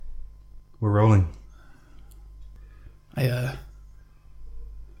We're rolling. I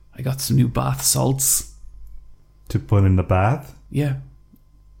got some new bath salts. To put in the bath? Yeah.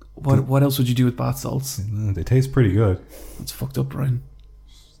 What else would you do with bath salts? They taste pretty good. That's fucked up, Brian.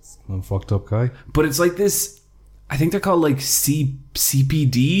 I'm a fucked up guy. But it's like this, I think they're called like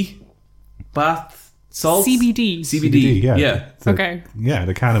CBD bath salts? CBD, yeah. Okay. Yeah,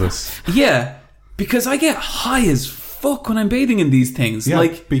 the cannabis. Yeah, because I get high as fuck when I'm bathing in these things. Yeah,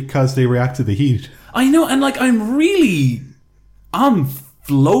 like, because they react to the heat. I know, and like I'm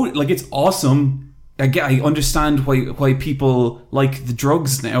float. Like, it's awesome. I understand why people like the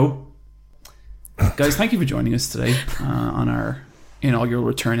drugs now. Guys, thank you for joining us today on our inaugural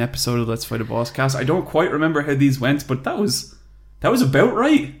return episode of Let's Fight a Boss Cast. I don't quite remember how these went, but that was about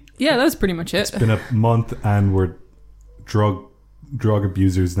right. Yeah, that was pretty much it. It's been a month and we're drug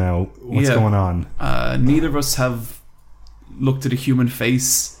abusers now. What's going on? Neither of us have looked at a human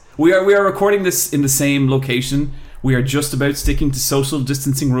face. We are recording this in the same location. We are just about sticking to social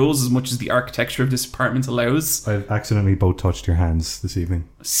distancing rules as much as the architecture of this apartment allows. I've accidentally both touched your hands this evening.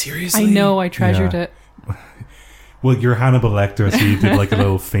 Seriously? I know, I treasured it. Well, you're Hannibal Lecter, so you did like a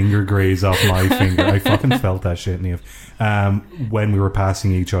little finger graze off my finger. I fucking felt that shit, Niamh. When we were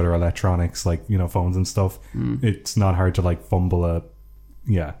passing each other electronics, like, phones and stuff, it's not hard to like fumble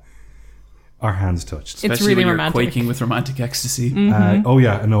our hands touched. Especially it's really when you're romantic. Quaking with romantic ecstasy.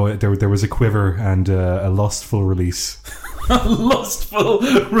 There was a quiver and a lustful release. Lustful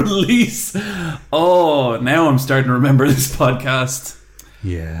release. Oh, now I'm starting to remember this podcast.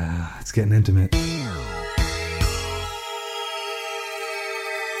 Yeah, it's getting intimate.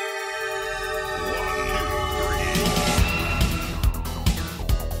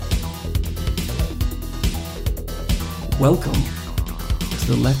 Welcome to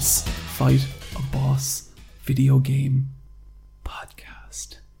the Let's Fight a Boss video game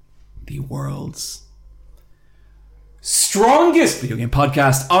podcast. The world's strongest video game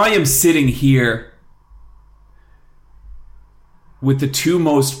podcast. I am sitting here with the two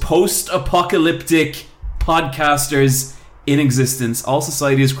most post-apocalyptic podcasters in existence. All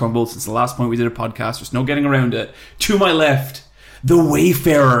society has crumbled since the last point we did a podcast. There's no getting around it. To my left, the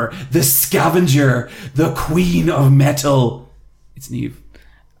wayfarer, the scavenger, the queen of metal. It's Niamh.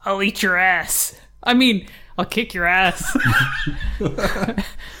 I'll eat your ass. I mean, I'll kick your ass. To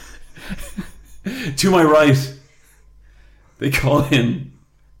my right, they call him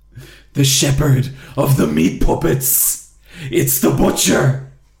the shepherd of the meat puppets. It's the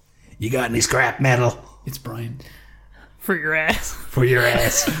butcher. You got any scrap metal? It's Brian. For your ass. For your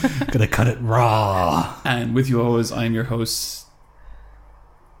ass. Gonna cut it raw. And with you always, I'm your host,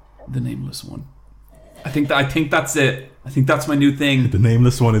 the Nameless One. I think that's it. I think that's my new thing. The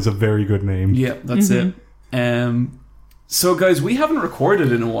Nameless One is a very good name. Yeah, that's it. So guys, we haven't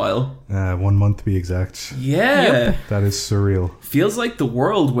recorded in a while. 1 month to be exact. Yeah. Yep. That is surreal. Feels like the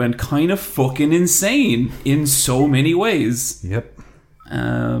world went kind of fucking insane in so many ways. Yep.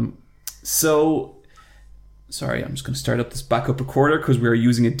 So, sorry, I'm just going to start up this backup recorder because we are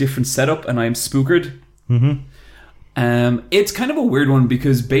using a different setup and I am spookered. Mm-hmm. It's kind of a weird one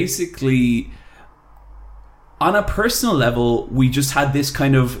because basically, on a personal level, we just had this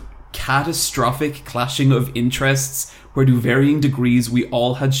kind of catastrophic clashing of interests where to varying degrees we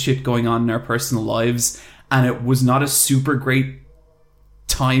all had shit going on in our personal lives and it was not a super great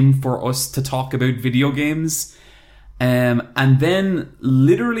time for us to talk about video games. And then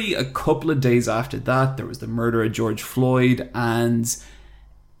literally a couple of days after that, there was the murder of George Floyd, and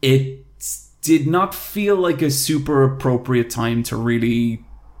it did not feel like a super appropriate time to really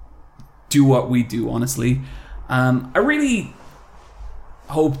do what we do, honestly. I really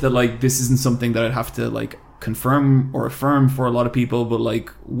hope that like this isn't something that I'd have to like confirm or affirm for a lot of people, but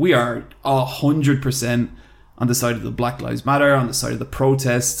like we are 100% on the side of the Black Lives Matter, on the side of the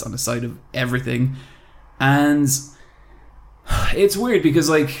protests, on the side of everything. And it's weird because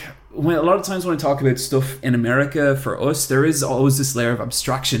like when a lot of times when I talk about stuff in America, for us there is always this layer of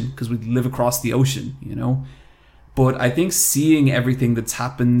abstraction because we live across the ocean, but I think seeing everything that's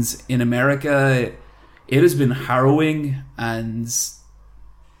happened in America, it has been harrowing and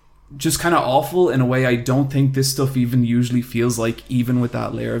just kind of awful in a way I don't think this stuff even usually feels like, even with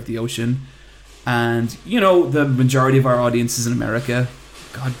that layer of the ocean. And the majority of our audience is in America.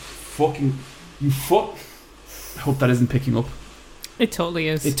 God fucking you fuck. I hope that isn't picking up. It totally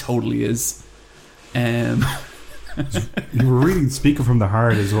is. It totally is. You were really speaking from the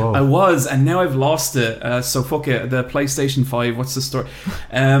heart as well. I was, and now I've lost it. So fuck it. The PlayStation 5, what's the story?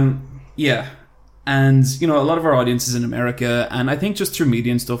 Yeah. And, a lot of our audience is in America, and I think just through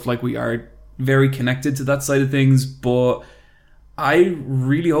media and stuff, like, we are very connected to that side of things, but I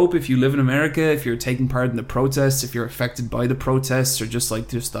really hope if you live in America, if you're taking part in the protests, if you're affected by the protests, or just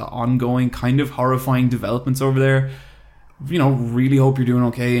the ongoing kind of horrifying developments over there, really hope you're doing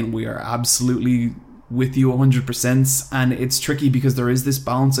okay, and we are absolutely with you 100%. And it's tricky because there is this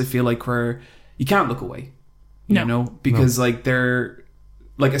balance, I feel like, where you can't look away. Because they're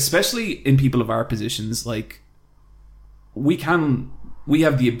especially in people of our positions, we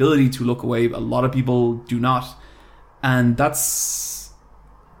have the ability to look away. A lot of people do not. And that's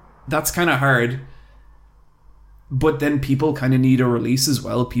kind of hard. But then people kind of need a release as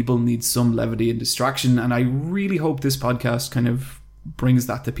well. People need some levity and distraction. And I really hope this podcast kind of brings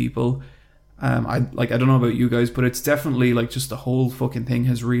that to people. I don't know about you guys, but it's definitely just the whole fucking thing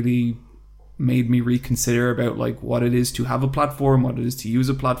has really made me reconsider about what it is to have a platform, what it is to use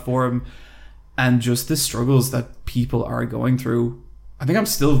a platform, and just the struggles that people are going through. I think I'm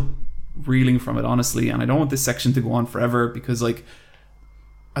still reeling from it, honestly, and I don't want this section to go on forever because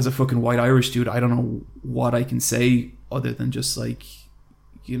as a fucking white Irish dude, I don't know what I can say other than just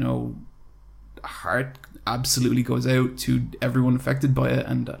heart absolutely goes out to everyone affected by it,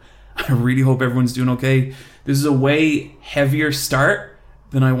 and I really hope everyone's doing okay. This is a way heavier start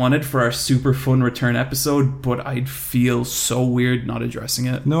than I wanted for our super fun return episode, but I'd feel so weird not addressing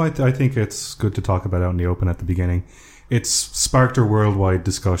it. No, I think it's good to talk about out in the open at the beginning. It's sparked a worldwide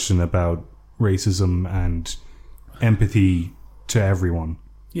discussion about racism and empathy to everyone.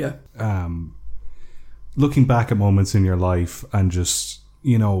 Yeah. Looking back at moments in your life and just,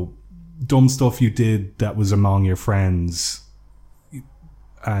 dumb stuff you did that was among your friends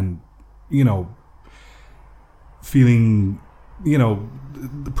and, feeling,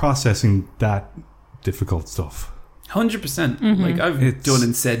 processing that difficult stuff. 100%. Mm-hmm. I've done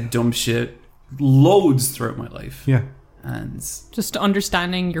and said dumb shit loads throughout my life. Yeah. And just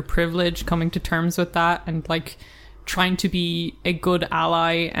understanding your privilege, coming to terms with that, and trying to be a good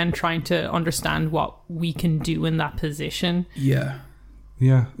ally and trying to understand what we can do in that position. Yeah.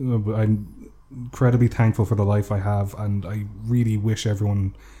 Yeah. I'm incredibly thankful for the life I have, and I really wish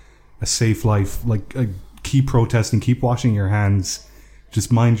everyone a safe life. Keep protesting, keep washing your hands.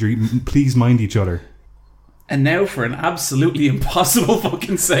 Just please mind each other. And now for an absolutely impossible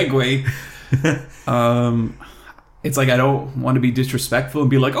fucking segue. It's I don't want to be disrespectful and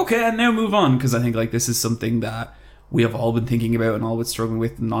be okay, and now move on, because I think this is something that we have all been thinking about and all been struggling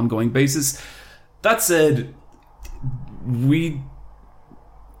with on an ongoing basis. That said,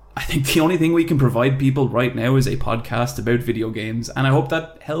 I think the only thing we can provide people right now is a podcast about video games, and I hope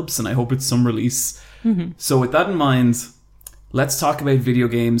that helps, and I hope it's some release. Mm-hmm. So with that in mind, let's talk about video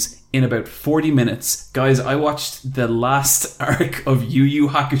games in about 40 minutes. Guys, I watched the last arc of Yu Yu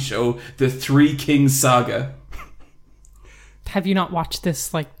Hakusho, the Three Kings Saga. Have you not watched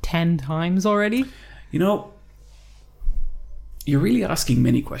this 10 times already? You're really asking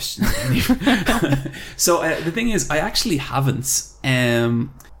many questions. So the thing is, I actually haven't.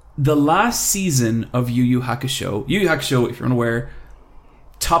 The last season of Yu Yu Hakusho, if you're unaware,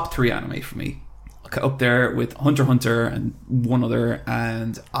 top 3 anime for me. Up there with Hunter x Hunter and one other,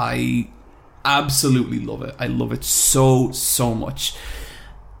 and I absolutely love it. I love it so, so much.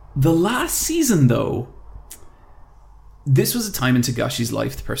 The last season, though, this was a time in Togashi's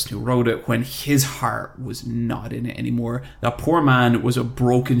life, the person who wrote it, when his heart was not in it anymore. That poor man was a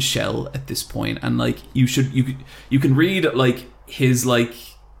broken shell at this point, and you can read his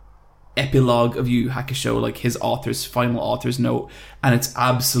epilogue of Yu Yu Hakusho, his final author's note, and it's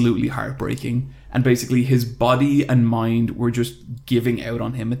absolutely heartbreaking. And basically his body and mind were just giving out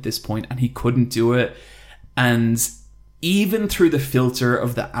on him at this point, and he couldn't do it. And even through the filter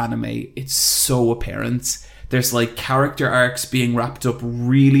of the anime, it's so apparent. There's character arcs being wrapped up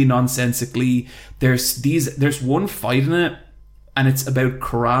really nonsensically. There's one fight in it, and it's about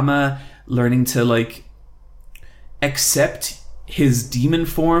Kurama learning to accept his demon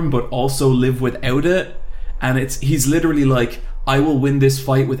form but also live without it. And he's literally I will win this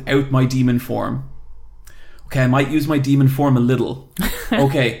fight without my demon form. Okay, I might use my demon form a little.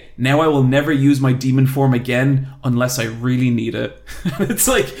 Okay, now I will never use my demon form again unless I really need it. It's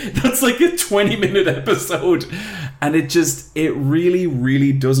that's a 20-minute episode. And it really,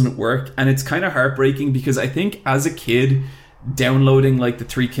 really doesn't work. And it's kind of heartbreaking because I think as a kid, downloading the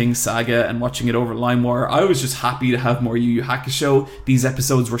Three Kings Saga and watching it over LimeWire, I was just happy to have more Yu Yu Hakusho. These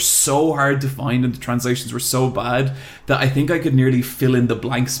episodes were so hard to find and the translations were so bad that I think I could nearly fill in the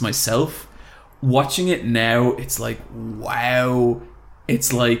blanks myself. Watching it now, it's wow.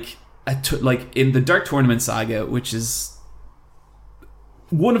 It's in the Dark Tournament Saga, which is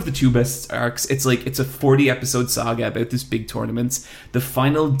one of the 2 best arcs. It's a 40-episode saga about this big tournament. The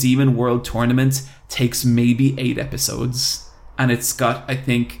final Demon World tournament takes maybe 8 episodes. and it's got, I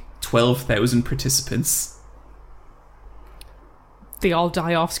think, 12,000 participants. They all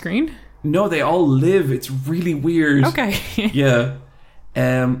die off screen? No, they all live. It's really weird. Okay. Yeah.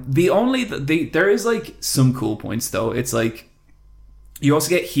 There is like some cool points though. It's like you also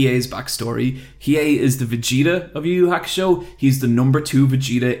get Hiei's backstory. Hiei is the Vegeta of Yu Yu Hakusho. He's the number 2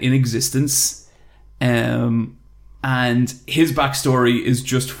 Vegeta in existence. And his backstory is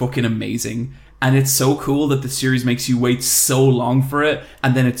just fucking amazing. And it's so cool that the series makes you wait so long for it,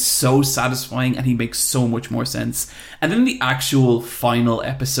 and then it's so satisfying, and he makes so much more sense. And then the actual final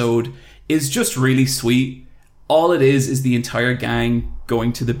episode is just really sweet. All it is the entire gang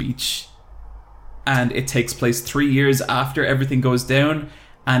going to the beach. And it takes place 3 years after everything goes down,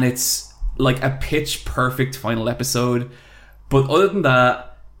 and it's like a pitch perfect final episode. But other than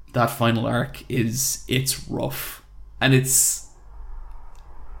that, that final arc it's rough. And it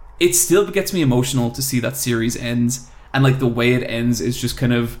still gets me emotional to see that series ends, and like the way it ends is just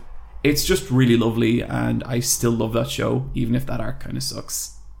kind of, it's just really lovely, and I still love that show even if that arc kind of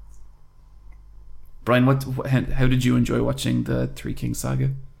sucks. Brian, how did you enjoy watching the Three Kings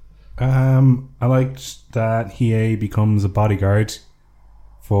saga? I liked that Hiei becomes a bodyguard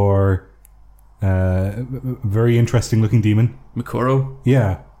for a very interesting looking demon. Mikoro?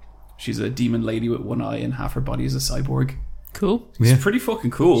 Yeah. She's a demon lady with one eye and half her body is a cyborg. Cool. It's pretty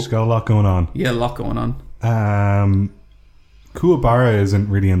fucking cool. She's got a lot going on. Yeah, a lot going on. Kuwabara isn't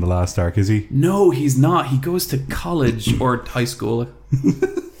really in the last arc, is he? No, he's not. He goes to college or high school.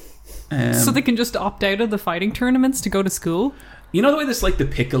 So they can just opt out of the fighting tournaments to go to school? You know the way there's like the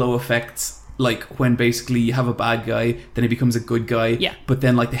Piccolo effect? Like when basically you have a bad guy, then he becomes a good guy. Yeah. But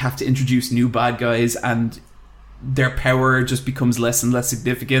then like they have to introduce new bad guys and their power just becomes less and less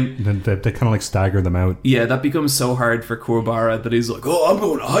significant. They kind of like stagger them out. Yeah, that becomes so hard for Kuwabara that he's like, oh, I'm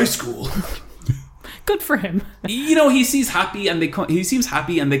going to high school. Good for him. You know, he seems happy and they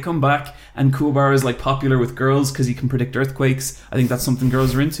come back, and Kuwabara is like popular with girls because he can predict earthquakes. I think that's something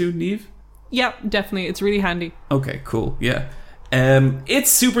girls are into, Neve. Yeah, definitely. It's really handy. Okay, cool. Yeah.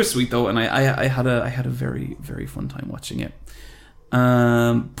 It's super sweet though, and I had a very, very fun time watching it.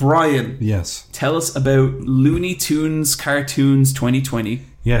 Brian, yes, tell us about Looney Tunes Cartoons 2020.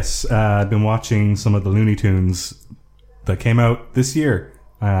 Yes, I've been watching some of the Looney Tunes that came out this year.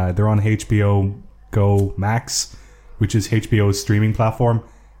 They're on HBO Go Max, which is HBO's streaming platform.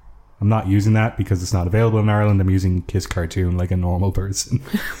 I'm not using that because it's not available in Ireland. I'm using Kiss Cartoon like a normal person.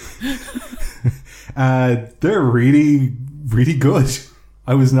 They're really, really good.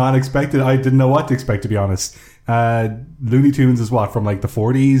 I was not expected. I didn't know what to expect, to be honest. Looney Tunes is what, from like the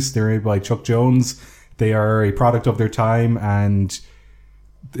 40s? They're made by Chuck Jones. They are a product of their time, and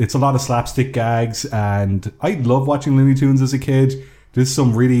it's a lot of slapstick gags, and I love watching Looney Tunes as a kid. There's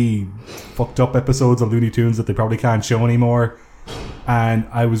some really fucked up episodes of Looney Tunes that they probably can't show anymore. And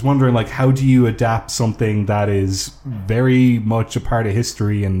I was wondering, like, how do you adapt something that is very much a part of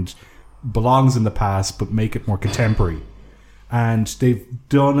history and belongs in the past, but make it more contemporary? And they've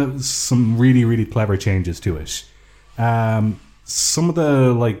done some really, really clever changes to it. Some of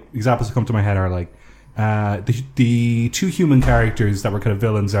the like examples that come to my head are like the two human characters that were kind of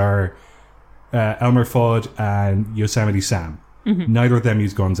villains are Elmer Fudd and Yosemite Sam. Mm-hmm. Neither of them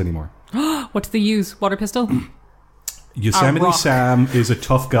use guns anymore. What do they use? Water pistol? Yosemite Sam is a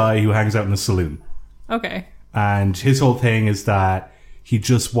tough guy who hangs out in a saloon. Okay. And his whole thing is that he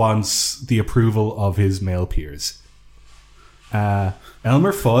just wants the approval of his male peers.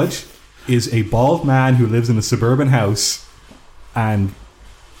 Elmer Fudd is a bald man who lives in a suburban house, and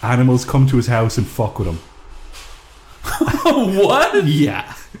animals come to his house and fuck with him. What?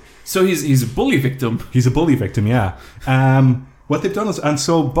 Yeah. So he's a bully victim. He's a bully victim, yeah. What they've done is, and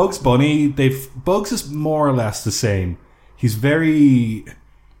so Bugs Bunny, Bugs is more or less the same. He's very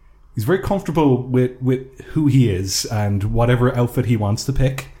comfortable with who he is and whatever outfit he wants to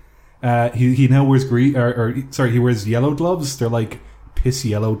pick. He now wears he wears yellow gloves. They're like piss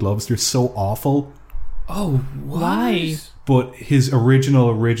yellow gloves. They're so awful. Oh, why? But his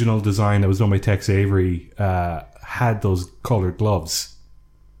original design that was done by Tex Avery had those colored gloves.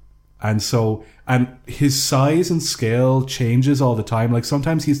 And his size and scale changes all the time. Like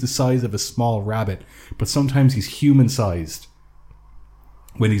sometimes he's the size of a small rabbit, but sometimes he's human sized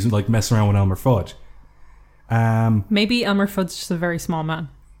when he's like messing around with Elmer Fudd. Maybe Elmer Fudd's just a very small man.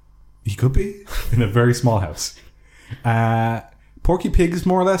 He could be in a very small house. Porky Pig is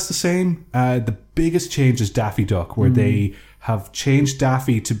more or less the same. The biggest change is Daffy Duck, where they have changed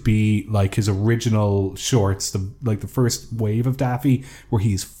Daffy to be like his original shorts, the first wave of Daffy, where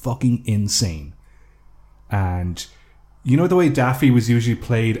he's fucking insane. And You know the way Daffy was usually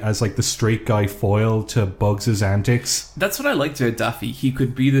played as like the straight guy foil to Bugs' antics? That's what I liked about Daffy. He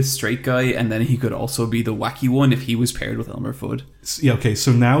could be the straight guy, and then he could also be the wacky one if he was paired with Elmer Fudd. Yeah, okay,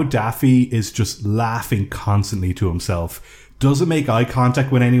 so now Daffy is just laughing constantly to himself. Doesn't make eye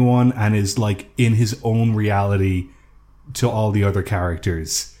contact with anyone and is like in his own reality to all the other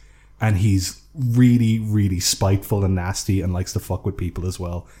characters. And he's really, really spiteful and nasty and likes to fuck with people as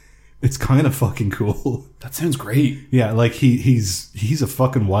well. It's kind of fucking cool. That sounds great. Yeah, like he's a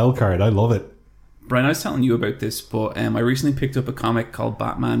fucking wild card. I love it. Brian, I was telling you about this, but I recently picked up a comic called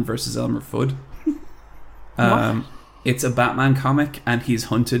Batman versus Elmer Fudd. It's a Batman comic, and he's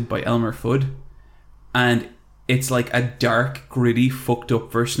hunted by Elmer Fudd. And it's like a dark, gritty, fucked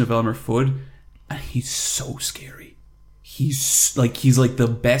up version of Elmer Fudd, and he's so scary. He's like the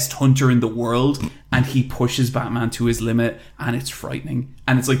best hunter in the world, and he pushes Batman to his limit, and it's frightening.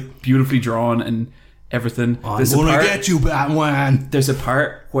 And it's like beautifully drawn and everything. I'm gonna get you, Batman. There's a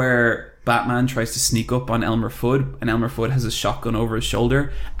part where Batman tries to sneak up on Elmer Fudd, and Elmer Fudd has a shotgun over his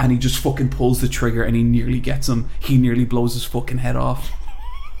shoulder, and he just fucking pulls the trigger, and he nearly gets him. He nearly blows his fucking head off.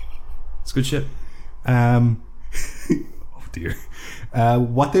 It's good shit. Oh dear.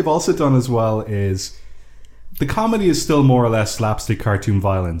 What they've also done as well is the comedy is still more or less slapstick cartoon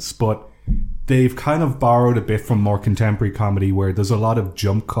violence, but they've kind of borrowed a bit from more contemporary comedy where there's a lot of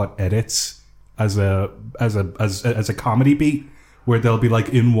jump cut edits as a comedy beat, where they'll be like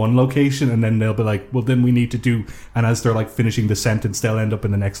in one location and then they'll be like, well, then we need to do, and as they're like finishing the sentence, they'll end up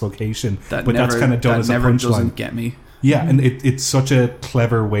in the next location. That's kind of done as a punchline. Doesn't get me. Yeah, and it's such a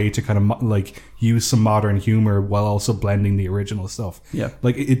clever way to kind of like use some modern humor while also blending the original stuff. Yeah,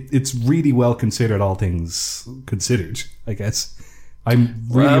 like it's really well considered, all things considered, I guess. I'm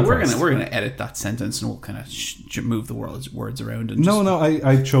really impressed. We're gonna edit that sentence and we'll kind of move the words around. And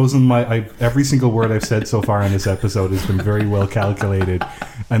I've chosen every single word I've said so far in this episode has been very well calculated,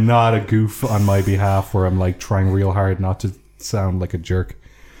 and not a goof on my behalf where I'm like trying real hard not to sound like a jerk.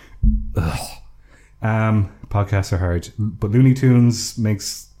 Ugh. Podcasts are hard, but Looney Tunes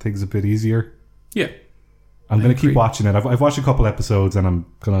makes things a bit easier. Yeah, I'm going to keep watching it. I've watched a couple episodes, and I'm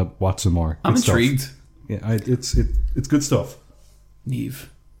going to watch some more. I'm intrigued. Yeah, it's good stuff.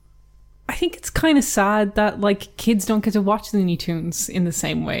 Neve, I think it's kind of sad that like kids don't get to watch Looney Tunes in the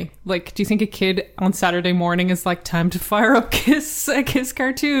same way. Like, do you think a kid on Saturday morning is like, time to fire up a Kiss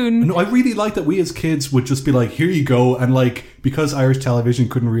cartoon? No, I really like that we as kids would just be like, here you go, and like because Irish television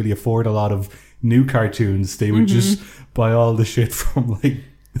couldn't really afford a lot of new cartoons, they would just buy all the shit from like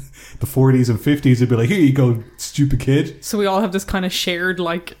the 40s and 50s. They'd be like, here you go, stupid kid. So we all have this kind of shared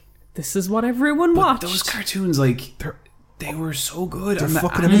like, this is what everyone watched. Those cartoons, like they were so good. They're and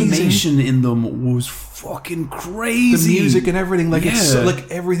fucking the animation amazing. In them was fucking crazy. The music and everything, like it's so, like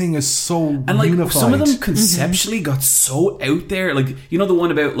everything is so and like unified. Some of them conceptually got so out there. Like, you know, the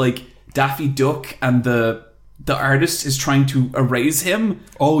one about like Daffy Duck and the artist is trying to erase him.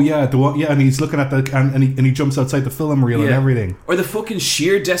 Oh yeah, the one, yeah, and he's looking at and he jumps outside the film reel and everything. Or the fucking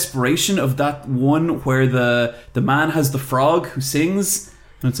sheer desperation of that one where the man has the frog who sings,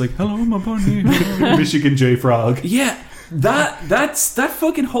 and it's like, hello, my bunny. Michigan J Frog. Yeah. That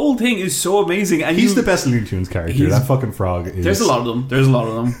fucking whole thing is so amazing, and he's the best Looney Tunes character. That fucking frog is. There's a lot of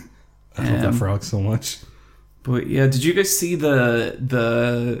them. I love that frog so much. But yeah, did you guys see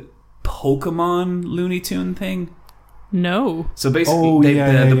the Pokemon Looney Tune thing? No. So basically,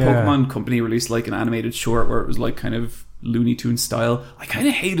 the Pokemon company released like an animated short where it was like kind of Looney Tune style. I kind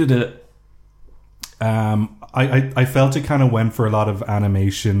of hated it. I felt it kind of went for a lot of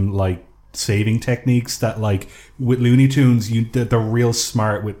animation like saving techniques that like with Looney Tunes they're real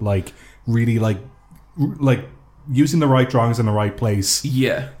smart with like really like using the right drawings in the right place.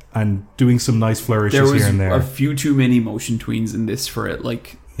 Yeah. And doing some nice flourishes here and there. There was a few too many motion tweens in this for it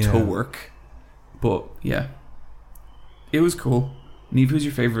like to work. But yeah. It was cool. Neve, who's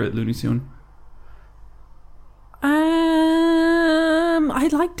your favorite Looney Tune? I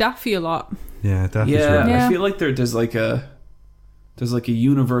like Daffy a lot. Yeah, Daffy's really nice. I feel like there's like a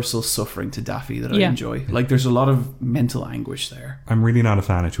universal suffering to Daffy that I enjoy. Like there's a lot of mental anguish there. I'm really not a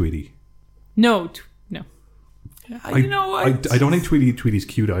fan of Tweety. No. I don't think Tweety's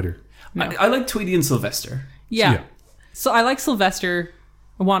cute either. No. I like Tweety and Sylvester. Yeah. So I like Sylvester.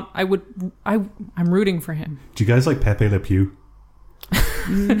 I'm rooting for him. Do you guys like Pepe Le Pew?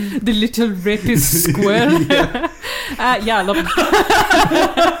 The little rapist squirrel. I love him.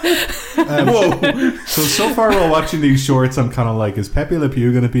 Whoa. So far while watching these shorts, I'm kind of like, is Pepe Le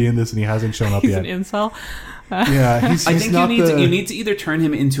Pew going to be in this? And he hasn't shown up yet. He's an incel. Yeah, he's I think you need to either turn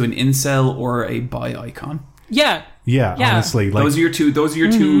him into an incel or a bi icon. Yeah. Yeah, Yeah. honestly, like Those are your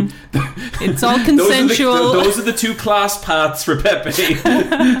two. It's all consensual. Those are the two class paths for Pepe.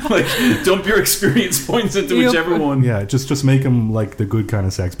 Like, dump your experience points into Yep. whichever one. yeah, just make him like the good kind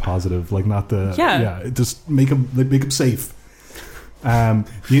of sex positive, like not the just make him safe.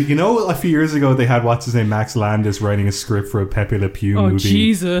 You know, a few years ago they had what's his name, Max Landis, writing a script for a Pepe Le Pew Oh, movie.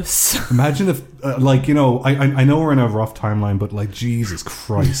 Jesus. Imagine if, like, you know, I know we're in a rough timeline, but like, Jesus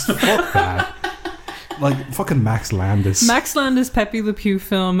Christ, fuck that. Like, fucking Max Landis. Max Landis' Pepe Le Pew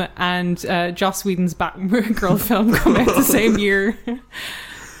film and Joss Whedon's Batgirl film come out the same year.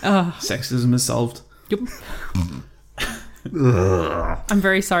 Sexism is solved. Yep. I'm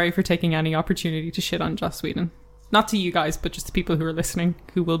very sorry for taking any opportunity to shit on Joss Whedon. Not to you guys, but just the people who are listening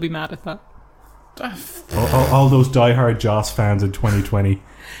who will be mad at that. All those diehard Joss fans in 2020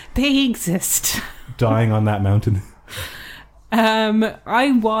 They exist. dying on that mountain.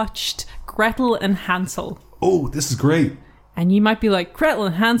 I watched Gretel and Hansel. Oh, this is great. And you might be like, Gretel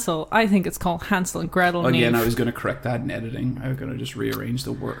and Hansel? I think it's called Hansel and Gretel. Again, Neve. I was going to correct that in editing. I was going to just rearrange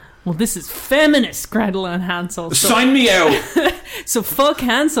the word. Well, this is feminist Gretel and Hansel. So, Sign me out! so fuck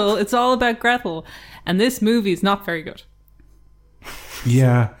Hansel. It's all about Gretel. And this movie is not very good.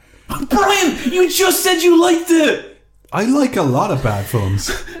 Yeah. Brian, you just said you liked it! I like a lot of bad films.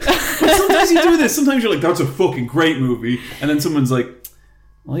 Sometimes you do this. Sometimes you're like, that's a fucking great movie. And then someone's like,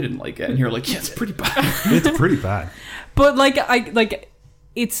 well, I didn't like it. And you're like, yeah, it's pretty bad. It's pretty bad. But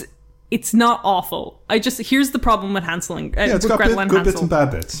it's not awful. Here's the problem with Hansel and Yeah, it's with got Gretel and good Hansel. bits and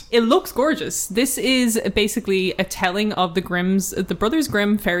bad bits. It looks gorgeous. This is basically a telling of the Brothers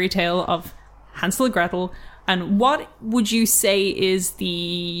Grimm fairy tale of Hansel and Gretel. And what would you say is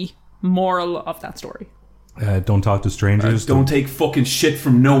the moral of that story? Don't talk to strangers. Don't take fucking shit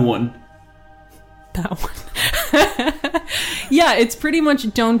from no one. That one. Yeah, it's pretty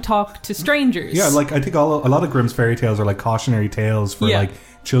much don't talk to strangers. Yeah, like I think a lot of Grimm's fairy tales are like cautionary tales for like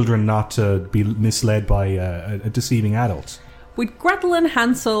children not to be misled by a deceiving adult. With Gretel and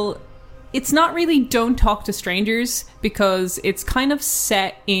Hansel, it's not really don't talk to strangers because it's kind of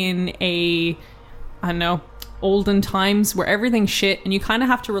set in I don't know, olden times where everything's shit and you kind of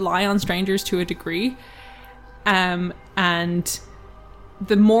have to rely on strangers to a degree. And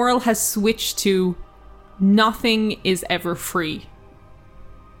the moral has switched to nothing is ever free.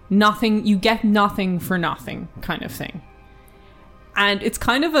 Nothing, you get nothing for nothing kind of thing. And it's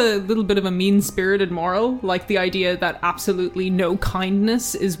kind of a little bit of a mean-spirited moral, like the idea that absolutely no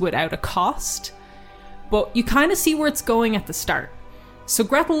kindness is without a cost. But you kind of see where it's going at the start. So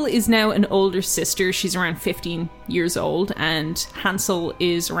Gretel is now an older sister. She's around 15 years old, and Hansel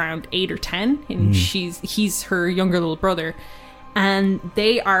is around 8 or 10, and he's her younger little brother. And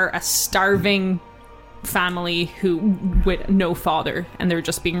they are a starving family with no father, and they're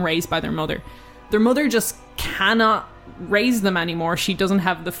just being raised by their mother. Their mother just cannot raise them anymore. She doesn't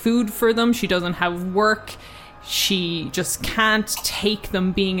have the food for them. She doesn't have work. She just can't take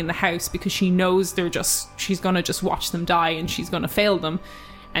them being in the house because she knows she's gonna just watch them die and she's gonna fail them,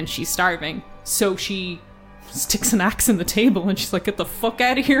 and she's starving. So she sticks an axe in the table and she's like, get the fuck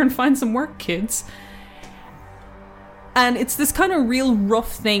out of here and find some work, kids. And it's this kind of real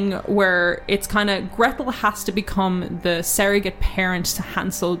rough thing where it's kind of Gretel has to become the surrogate parent to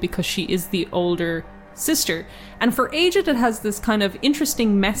Hansel because she is the older sister. And for Aged, it has this kind of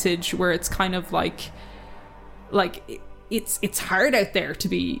interesting message where it's kind of like it's hard out there to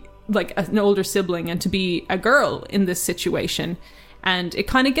be like an older sibling and to be a girl in this situation. And it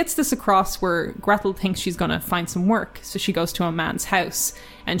kind of gets this across where Gretel thinks she's going to find some work. So she goes to a man's house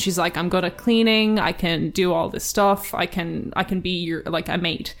and she's like, I'm good at cleaning. I can do all this stuff. I can be a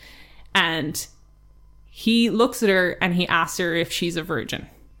maid. And he looks at her and he asks her if she's a virgin,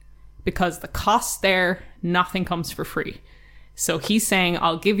 because the cost there, nothing comes for free. So he's saying,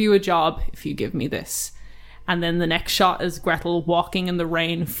 I'll give you a job if you give me this. And then the next shot is Gretel walking in the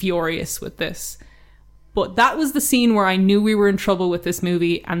rain, furious with this. But that was the scene where I knew we were in trouble with this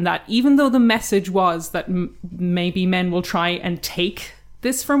movie, and that even though the message was that maybe men will try and take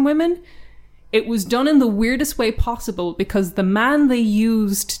this from women, it was done in the weirdest way possible, because the man they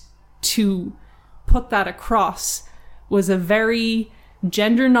used to put that across was a very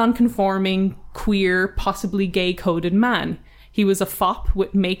gender non-conforming, queer, possibly gay-coded man. He was a fop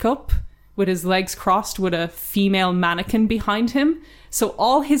with makeup, with his legs crossed, with a female mannequin behind him. So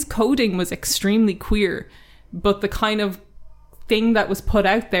all his coding was extremely queer, but the kind of thing that was put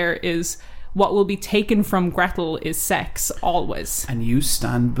out there is what will be taken from Gretel is sex, always. And you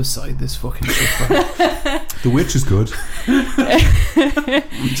stand beside this fucking shit, bro. The Witch is good.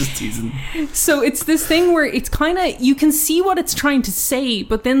 I'm just teasing. So it's this thing where it's kind of, you can see what it's trying to say,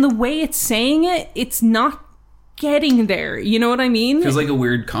 but then the way it's saying it, it's not getting there. You know what I mean? Feels like a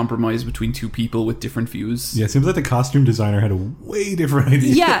weird compromise between two people with different views. Yeah, it seems like the costume designer had a way different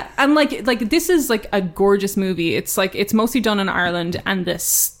idea. Yeah, and like this is like a gorgeous movie. It's like it's mostly done in Ireland, and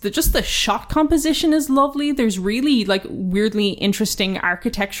just the shot composition is lovely. There's really like weirdly interesting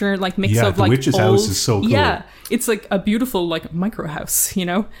architecture, like mix Yeah, of the like witch's old, house is so cool. Yeah, it's like a beautiful like micro house, you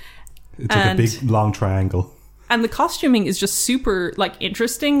know. It's like a big long triangle. And the costuming is just super like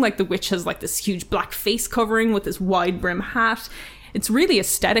interesting. Like the witch has like this huge black face covering with this wide brim hat. It's really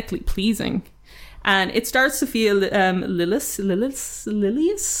aesthetically pleasing. And it stars Sophia Lilius,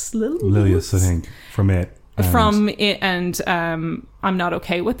 I think, from it. From it, and I'm Not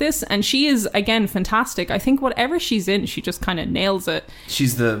Okay With This. And she is, again, fantastic. I think whatever she's in, she just kind of nails it.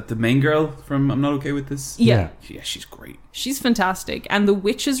 She's the main girl from I'm Not Okay With This. Yeah. Yeah, she's great. She's fantastic. And the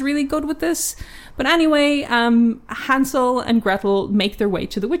witch is really good with this. But anyway, Hansel and Gretel make their way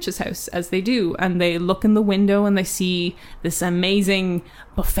to the witch's house, as they do. And they look in the window and they see this amazing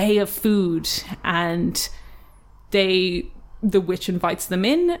buffet of food. And the witch invites them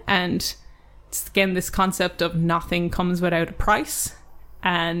in, and it's again this concept of nothing comes without a price,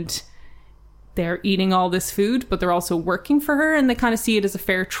 and they're eating all this food, but they're also working for her, and they kind of see it as a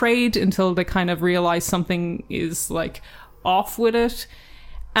fair trade until they kind of realize something is like off with it.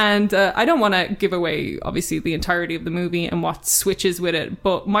 And I don't want to give away obviously the entirety of the movie and what switches with it,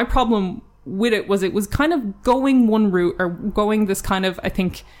 but my problem with it was kind of going one route, or going this kind of, I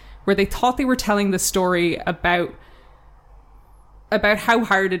think, where they thought they were telling the story about how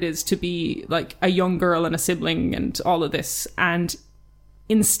hard it is to be like a young girl and a sibling and all of this. And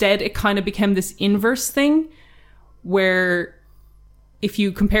instead it kind of became this inverse thing where if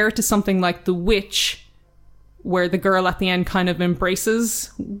you compare it to something like The Witch, where the girl at the end kind of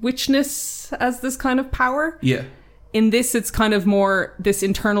embraces witchness as this kind of power. Yeah. In this, it's kind of more this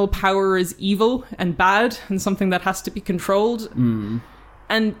internal power is evil and bad and something that has to be controlled.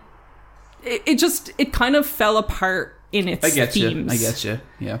 And it kind of fell apart in its themes. I get you.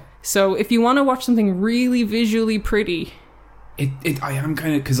 Yeah. So if you want to watch something really visually pretty, I am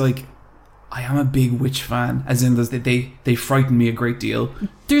kind of, because like I am a big witch fan, as in they frighten me a great deal.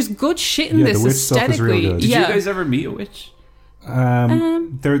 there's good shit in Yeah, this the witch stuff is real aesthetically. good. Did Yeah. you guys ever meet a witch?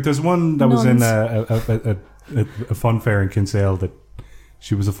 There's one that was in Nuns. a fun fair in Kinsale that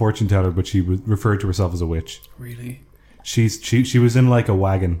she was a fortune teller, but she was referred to herself as a witch. Really? She was in like a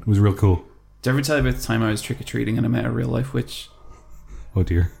wagon. It was real cool. Did I ever tell you about the time I was trick-or-treating and I met a real-life witch? Oh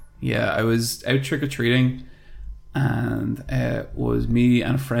dear. Yeah, I was out trick-or-treating, and it was me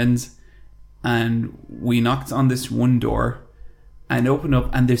and a friend, and we knocked on this one door and opened up,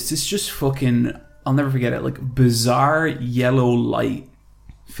 and there's this just fucking, I'll never forget it, like bizarre yellow light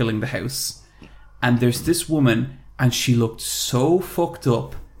filling the house. And there's this woman, and she looked so fucked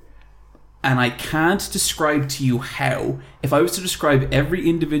up. And I can't describe to you how. If I was to describe every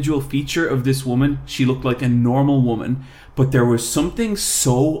individual feature of this woman, she looked like a normal woman. But there was something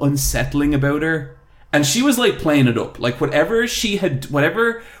so unsettling about her. And she was like playing it up. Like whatever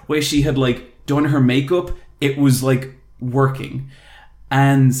way she had like done her makeup, it was like working.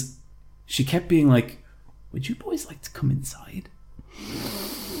 And she kept being like, "Would you boys like to come inside?"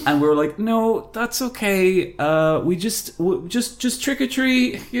 And we were like, "No, that's okay. We just trick or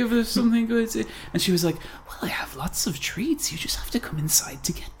treat. Give us something good." And she was like, "Well, I have lots of treats. You just have to come inside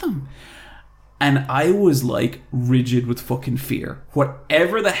to get them." And I was like rigid with fucking fear.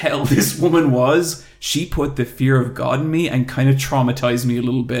 Whatever the hell this woman was, she put the fear of God in me and kind of traumatized me a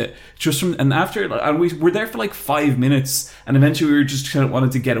little bit. And we were there for like 5 minutes, and eventually we were just kind of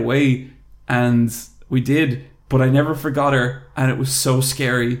wanted to get away, and we did. But I never forgot her, and it was so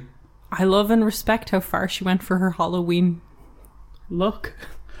scary. I love and respect how far she went for her Halloween look.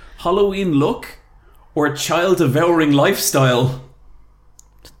 Halloween look? Or child devouring lifestyle?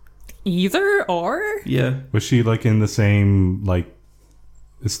 Either or? Yeah. Was she like in the same like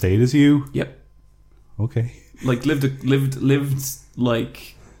estate as you? Yep. Okay. Like lived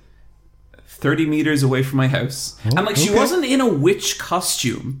like 30 meters away from my house. Oh, And like she okay. wasn't in a witch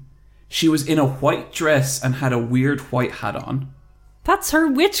costume. She was in a white dress and had a weird white hat on. That's her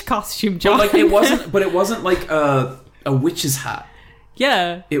witch costume, John. But like it wasn't like a witch's hat.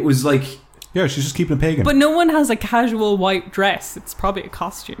 Yeah. It was like, Yeah, she's just keeping it pagan. But no one has a casual white dress. It's probably a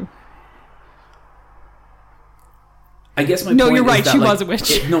costume. I guess my No, point you're is right, that, she like, was a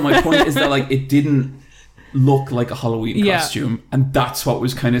witch. my point is that like it didn't look like a Halloween Yeah. costume, and that's what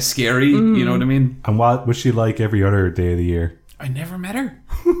was kind of scary. You know what I mean? And what was she like every other day of the year? I never met her.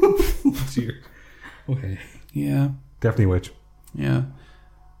 Okay. Yeah, Definitely a witch. yeah.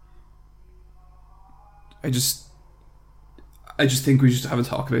 I just think we should have a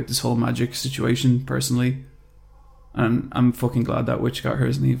talk about this whole magic situation personally. And I'm fucking glad that witch got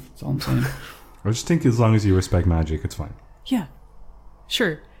hers, Neve. That's all I'm saying. I just think as long as you respect magic, it's fine. Yeah.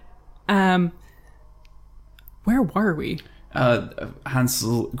 Sure. Where were we? Gretel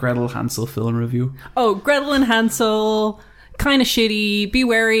Hansel film review. Oh, Gretel and Hansel, kind of shitty. Be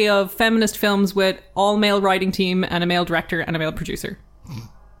wary of feminist films with all male writing team and a male director and a male producer.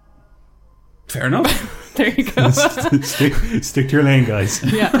 Fair enough. There you go. stick to your lane, guys.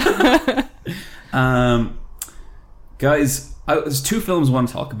 Yeah. Guys, there's two films I want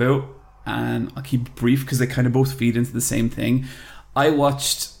to talk about, and I'll keep it brief because they kind of both feed into the same thing. I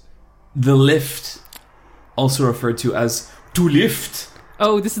watched The Lift, also referred to as To Lift.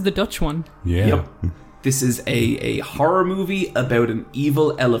 Oh, this is the Dutch one. Yeah. Yep. This is a horror movie about an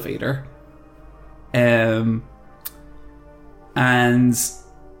evil elevator. And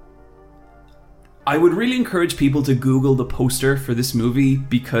I would really encourage people to Google the poster for this movie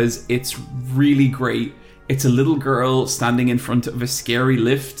because it's really great. It's a little girl standing in front of a scary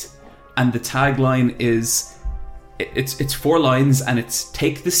lift, and the tagline is it's 4 lines, and it's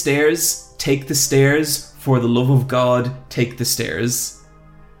take the stairs, for the love of God, take the stairs.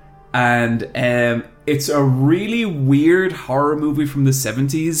 And it's a really weird horror movie from the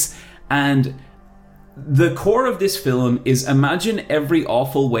 70s, and the core of this film is imagine every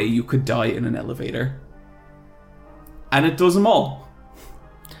awful way you could die in an elevator. And it does them all.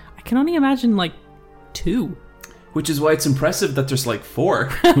 I can only imagine, 2. Which is why it's impressive that there's 4.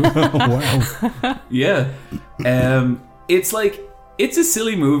 Oh, wow. Yeah. It's a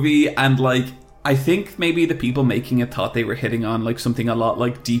silly movie, and I think maybe the people making it thought they were hitting on something a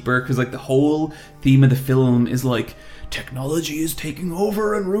lot deeper, because the whole theme of the film is technology is taking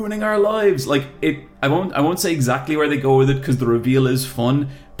over and ruining our lives. I won't say exactly where they go with it because the reveal is fun,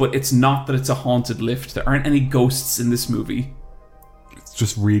 but it's not that it's a haunted lift. There aren't any ghosts in this movie. It's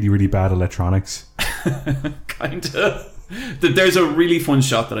just really, really bad electronics. Kinda. There's a really fun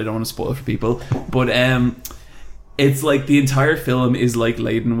shot that I don't want to spoil for people, but it's the entire film is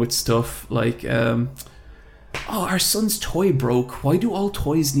laden with stuff oh, our son's toy broke. Why do all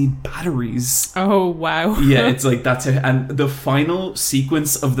toys need batteries? Oh, wow. Yeah, it's that's it. And the final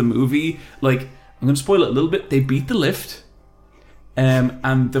sequence of the movie, I'm going to spoil it a little bit. They beat the lift.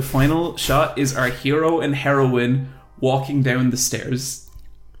 And the final shot is our hero and heroine walking down the stairs.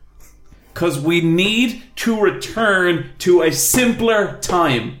 Because we need to return to a simpler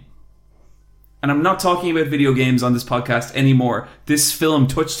time. And I'm not talking about video games on this podcast anymore. This film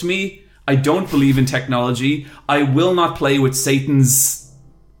touched me. I don't believe in technology. I will not play with Satan's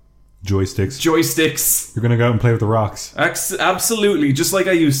joysticks. You're going to go out and play with the rocks. Absolutely, just like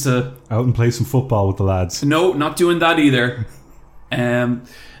I used to. Out and play some football with the lads. No, not doing that either.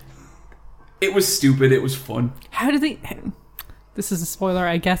 It was stupid. It was fun. How do they... This is a spoiler,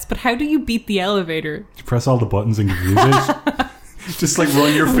 I guess, but how do you beat the elevator? You press all the buttons and confuse it. Just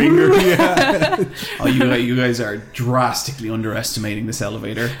run your finger. Yeah. Oh, you guys are drastically underestimating this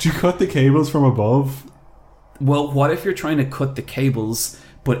elevator. Do you cut the cables from above? Well, what if you're trying to cut the cables,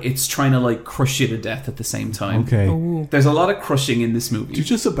 but it's trying to crush you to death at the same time? Okay. Ooh. There's a lot of crushing in this movie. Do you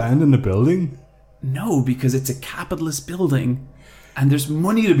just abandon the building? No, because it's a capitalist building, and there's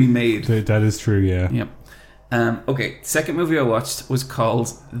money to be made. That is true. Yeah. Yep. Okay. Second movie I watched was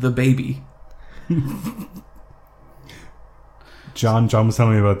called The Baby. John was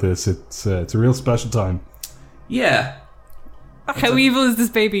telling me about this. It's a real special time. Yeah. How evil is this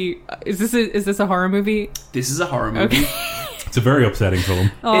baby? Is this a horror movie? This is a horror movie. Okay. It's a very upsetting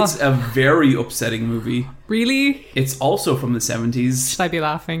film. Oh. It's a very upsetting movie. Really? It's also from the 70s. Should I be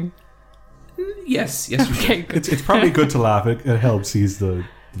laughing? Yes, you should. Okay, good. It's probably good to laugh. It helps ease the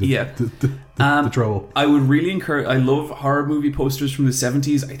trouble. I would really encourage... I love horror movie posters from the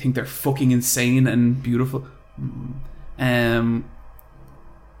 70s. I think they're fucking insane and beautiful.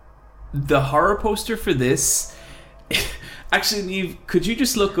 The horror poster for this... Actually, Neve, could you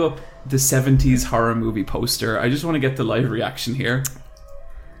just look up the 70s horror movie poster? I just want to get the live reaction here.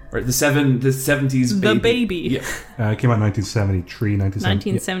 Or the 70s Baby. The Baby. Yeah. It came out in 1973.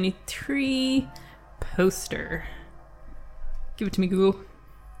 1973 poster. Give it to me, Google.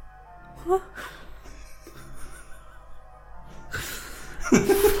 Huh?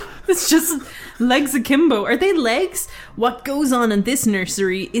 It's just legs akimbo. Are they legs? What goes on in this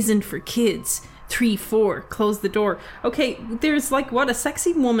nursery isn't for kids. 3, 4, close the door. Okay, there's a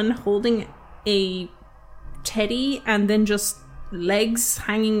sexy woman holding a teddy and then just legs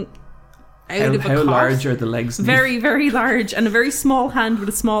hanging out of a How cot. large are the legs? Neve? Very, very large, and a very small hand with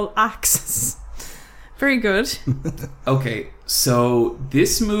a small axe. Very good. Okay, so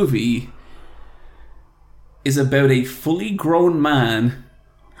this movie is about a fully grown man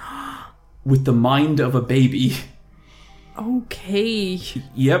with the mind of a baby. Okay.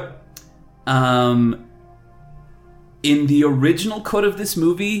 Yep. In the original cut of this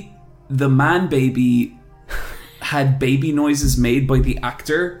movie, the man baby had baby noises made by the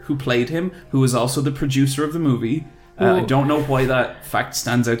actor who played him, who was also the producer of the movie. I don't know why that fact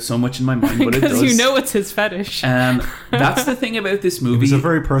stands out so much in my mind, but it does. Because you know it's his fetish. That's the thing about this movie. It was a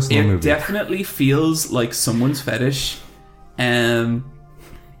very personal movie. It definitely feels like someone's fetish. And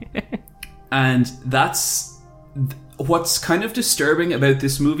that's... What's kind of disturbing about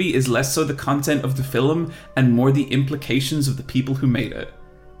this movie is less so the content of the film and more the implications of the people who made it.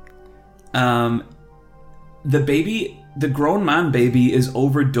 The grown man baby is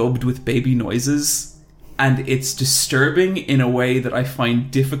overdubbed with baby noises, and it's disturbing in a way that I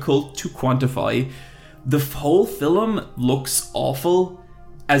find difficult to quantify. The whole film looks awful,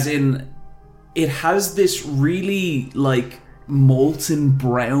 as in it has this really like molten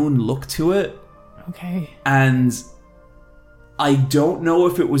brown look to it. Okay. And I don't know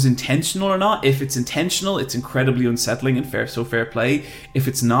if it was intentional or not. If it's intentional, it's incredibly unsettling and fair play. If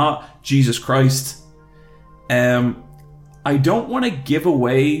it's not, Jesus Christ. I don't want to give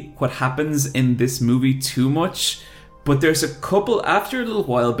away what happens in this movie too much, but there's a couple, after a little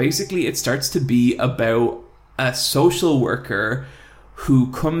while, basically it starts to be about a social worker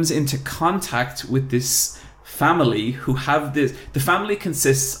who comes into contact with this family who have this... The family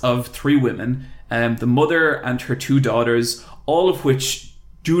consists of 3 women, the mother and her 2 daughters, all of which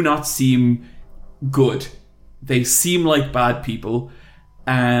do not seem good. They seem like bad people.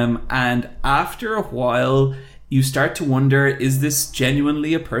 And after a while, you start to wonder, is this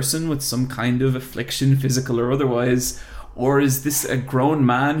genuinely a person with some kind of affliction, physical or otherwise? Or is this a grown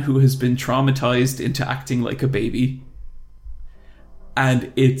man who has been traumatized into acting like a baby?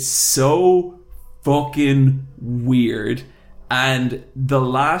 And it's so fucking weird. And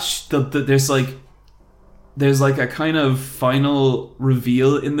there's like a kind of final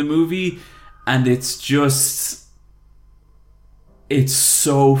reveal in the movie, and it's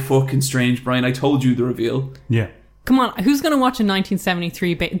so fucking strange, Brian. I told you the reveal. Yeah. Come on, who's going to watch a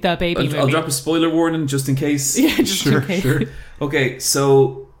 1973 The Baby movie? I'll drop a spoiler warning just in case. Yeah, just in case. Sure. Okay,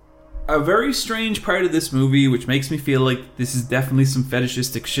 so a very strange part of this movie, which makes me feel like this is definitely some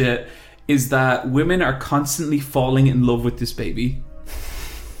fetishistic shit, is that women are constantly falling in love with this baby.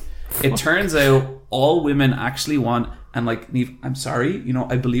 It turns out all women actually want, and like, Niamh, I'm sorry, you know,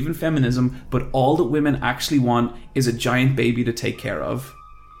 I believe in feminism, but all that women actually want is a giant baby to take care of.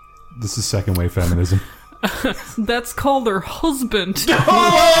 This is second wave feminism. That's called her husband.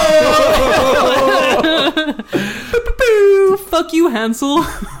 Fuck you, Hansel.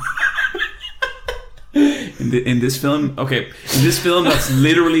 In this film, that's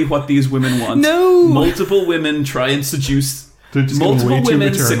literally what these women want. No! Multiple women try and seduce... Multiple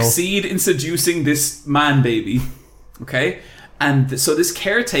women succeed in seducing this man baby. Okay? And so this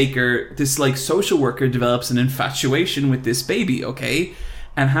caretaker, this like social worker, develops an infatuation with this baby, okay?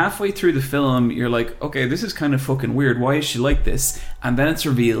 And halfway through the film, you're like, okay, this is kind of fucking weird. Why is she like this? And then it's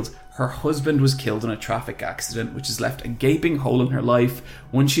revealed her husband was killed in a traffic accident, which has left a gaping hole in her life,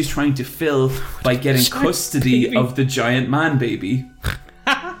 one she's trying to fill by getting custody of the giant man baby.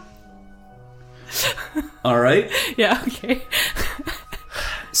 Alright? Yeah, okay.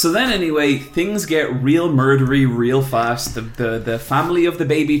 So then anyway, things get real murdery real fast. The family of the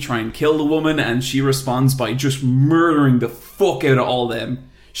baby try and kill the woman, and she responds by just murdering the fuck out of all them.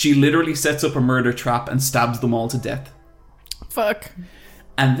 She literally sets up a murder trap and stabs them all to death. Fuck.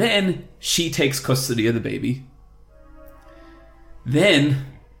 And then she takes custody of the baby. Then,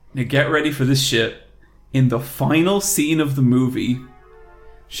 now get ready for this shit, in the final scene of the movie,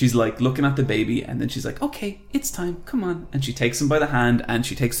 she's like looking at the baby, and then she's like, okay, it's time, come on. And she takes him by the hand, and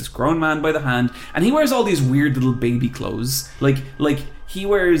she takes this grown man by the hand, and he wears all these weird little baby clothes. Like he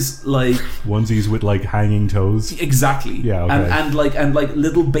wears like onesies with like hanging toes. Exactly. Yeah, okay. And like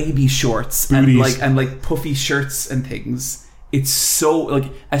little baby shorts. Booties. and like puffy shirts and things. It's so like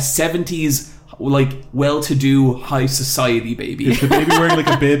a 70s like well-to-do high society baby. Is the baby wearing like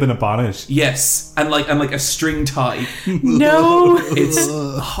a bib and a bonnet? Yes, and like a string tie. No. It's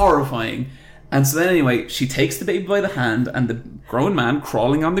horrifying. And so then anyway, she takes the baby by the hand, and the grown man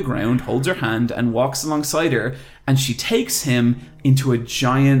crawling on the ground holds her hand and walks alongside her, and she takes him into a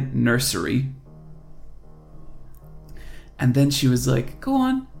giant nursery. And then she was like, go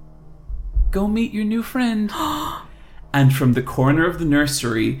on, go meet your new friend. And from the corner of the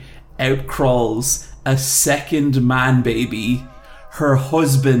nursery out crawls a second man baby, her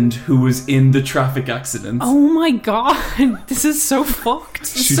husband, who was in the traffic accident. Oh my god, this is so fucked.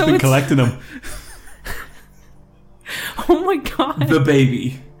 She's been collecting them. Oh my god. The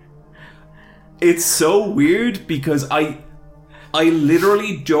baby. It's so weird because I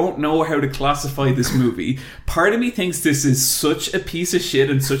literally don't know how to classify this movie. Part of me thinks this is such a piece of shit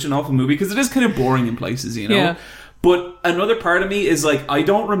and such an awful movie because it is kind of boring in places, you know? Yeah. But another part of me is like, I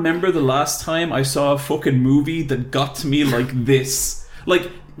don't remember the last time I saw a fucking movie that got to me like this. Like,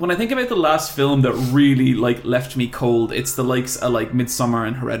 when I think about the last film that really like left me cold, it's the likes of like Midsommar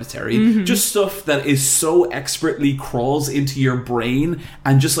and Hereditary. Just stuff that is so expertly crawls into your brain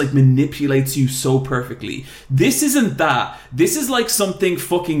and just like manipulates you so perfectly. This isn't that. This is like something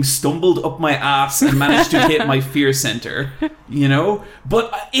fucking stumbled up my ass and managed to hit my fear center, you know?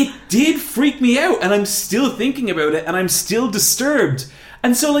 But it did freak me out, and I'm still thinking about it, and I'm still disturbed.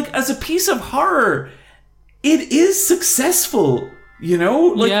 And so like, as a piece of horror, it is successful. You know?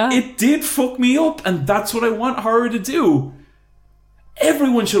 Like, it did fuck me up, and that's what I want horror to do.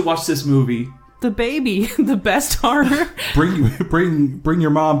 Everyone should watch this movie. The Baby, the best horror. Bring your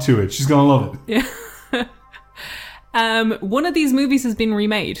mom to it. She's gonna love it. Yeah. One of these movies has been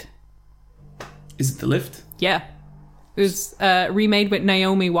remade. Is it The Lift? Yeah. It was remade with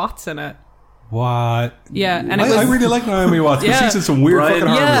Naomi Watts in it. What? Yeah, and I really like Naomi Watts. Yeah. She's in some weird fucking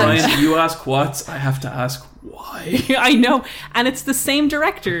horror movies. Ryan, you ask what, I have to ask why. I know, and it's the same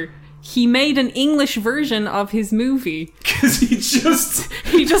director. He made an English version of his movie Because he just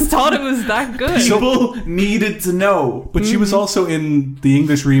thought it was that good. people needed to know. But she was also in the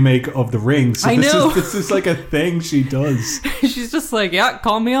English remake of The Ring. So I know. This is like a thing she does. She's just like, yeah,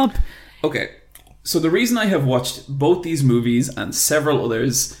 call me up. Okay, so the reason I have watched both these movies and several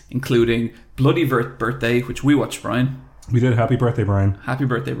others, including Bloody Birthday, which we watched, Brian. We did Happy Birthday, Brian. Happy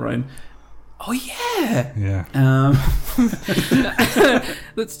birthday, Brian. Oh yeah. Yeah.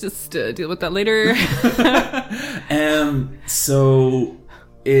 Let's just deal with that later. So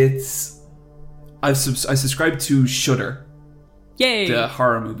it's I subscribed to Shudder, Yay. the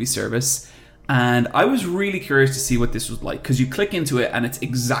horror movie service, and I was really curious to see what this was like, because you click into it and it's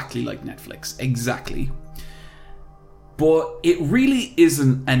exactly like Netflix, exactly. But it really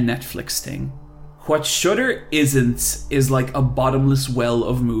isn't a Netflix thing. What Shudder isn't is like a bottomless well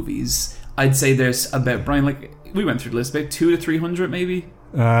of movies. I'd say there's about, Brian, like we went through the list, about 200 to 300 maybe.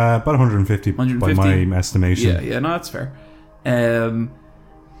 About 150 by my estimation. Yeah, no, that's fair.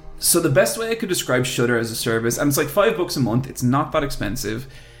 So the best way I could describe Shudder as a service, and it's like $5 a month. It's not that expensive.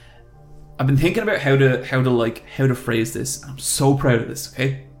 I've been thinking about how to phrase this. I'm so proud of this.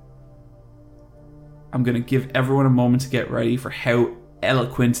 Okay, I'm gonna give everyone a moment to get ready for how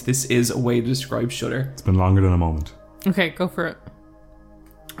eloquent this is a way to describe Shudder. It's been longer than a moment. Okay, go for it.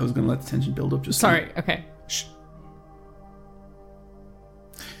 I was gonna let the tension build up. Sorry. Okay. Shh.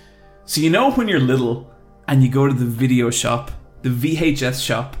 So you know when you're little and you go to the video shop, the VHS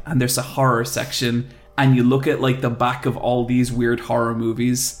shop, and there's a horror section, and you look at like the back of all these weird horror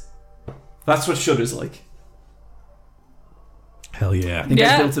movies? That's what Shudder's like. Hell yeah. I think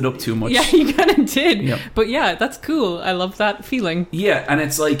I built it up too much. Yeah, you kind of did. Yep. But yeah, that's cool. I love that feeling. Yeah, and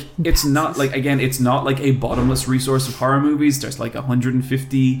it's like, it's not like, again, it's not like a bottomless resource of horror movies. There's like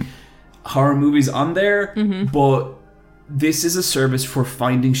 150 horror movies on there, but this is a service for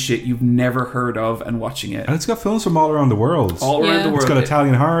finding shit you've never heard of and watching it. And it's got films from all around the world. All around the world. It's got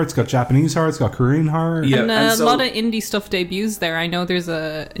Italian horror, it's got Japanese horror, it's got Korean horror. Yeah, And, and so a lot of indie stuff debuts there. I know there's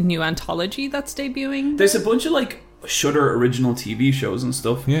a new anthology that's debuting. there's a bunch of like Shudder original TV shows and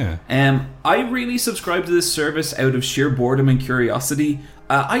stuff. Yeah. I really subscribe to this service out of sheer boredom and curiosity.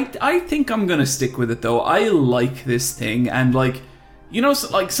 I think I'm gonna stick with it though. I like this thing, and like, you know,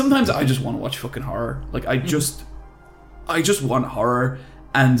 like sometimes I just want to watch fucking horror. Like I just want horror,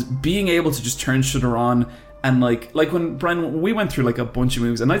 and being able to just turn Shudder on and like when Brian, we went through like a bunch of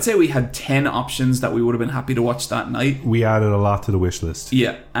movies, and I'd say we had 10 options that we would have been happy to watch that night. We added a lot to the wish list.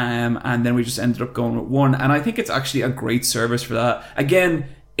 Yeah, and then we just ended up going with one, and I think it's actually a great service for that. Again,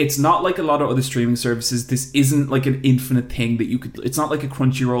 it's not like a lot of other streaming services. This isn't like an infinite thing that you could. It's not like a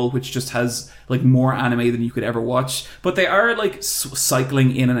Crunchyroll, which just has like more anime than you could ever watch. But they are like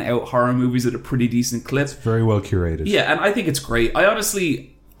cycling in and out horror movies at a pretty decent clip. It's very well curated. Yeah, and I think it's great.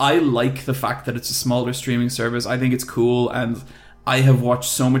 I like the fact that it's a smaller streaming service. I think it's cool, and I have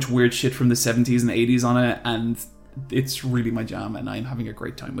watched so much weird shit from the 70s and 80s on it, and it's really my jam, and I'm having a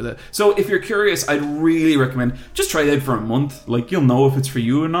great time with it. So if you're curious, I'd really recommend just try it out for a month. Like, you'll know if it's for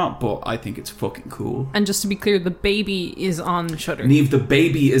you or not, but I think it's fucking cool. And just to be clear, The Baby is on Shudder. Neve, The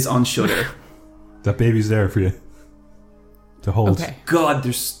Baby is on Shudder. That baby's there for you to hold. Okay. God,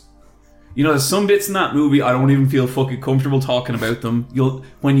 there's some bits in that movie I don't even feel fucking comfortable talking about them.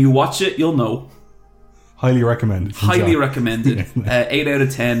 When you watch it, you'll know. Highly recommended. Highly recommended. 8 out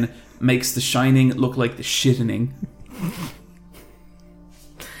of 10. Makes The Shining look like The Shittening.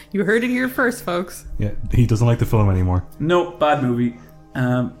 You heard it here first, folks. Yeah, he doesn't like the film anymore. No, bad movie.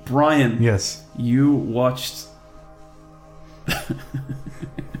 Brian, Yes. you watched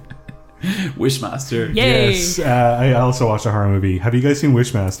Wishmaster. Yay! Yes. I also watched a horror movie. Have you guys seen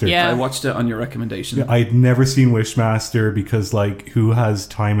Wishmaster? Yeah. I watched it on your recommendation. I'd never seen Wishmaster because, like, who has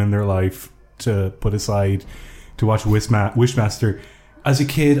time in their life to put aside to watch Wishmaster? As a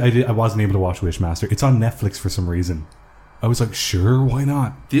kid, I wasn't able to watch Wishmaster. It's on Netflix for some reason. I was like, sure, why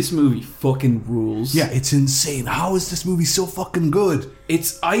not? This movie fucking rules. Yeah, it's insane. How is this movie so fucking good?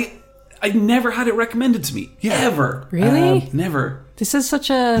 I never had it recommended to me. Yeah. Ever. Really? Never. This is such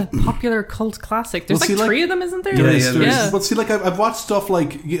a popular cult classic. There's Well, see, like- three of them, isn't there? Yeah. But see, like, I've watched stuff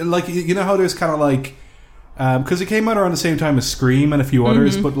like you know how there's kind of like, because it came out around the same time as Scream and a few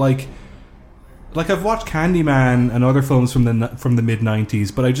others, but like I've watched Candyman and other films from the mid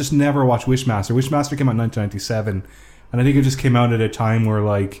 '90s, but I just never watched Wishmaster. Wishmaster came out in 1997, and I think it just came out at a time where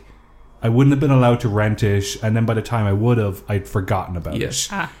like I wouldn't have been allowed to rent it, and then by the time I would have, I'd forgotten about Yes.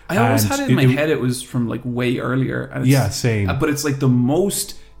 it. I always And had it in my head it was from like way earlier. And it's- Yeah, same. But it's like the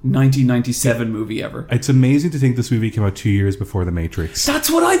most 1997 movie ever. It's amazing to think this movie came out 2 years before The Matrix. That's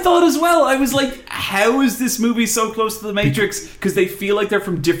what I thought as well. I was like, how is this movie so close to The Matrix? Because they feel like they're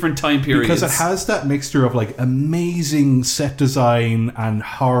from different time periods. Because it has that mixture of like amazing set design and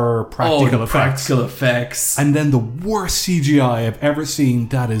horror practical effects. Practical effects. And then the worst CGI I've ever seen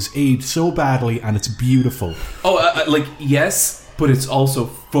that is aged so badly and it's beautiful. Like, yes, but it's also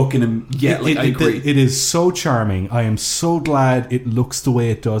fucking... I agree. It is so charming. I am so glad it looks the way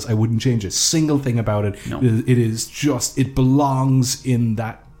it does. I wouldn't change a single thing about it. No. It is just... It belongs in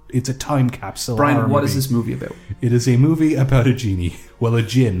that... It's a time capsule. Brian, horror what movie. is this movie about? It is a movie about a genie. Well, a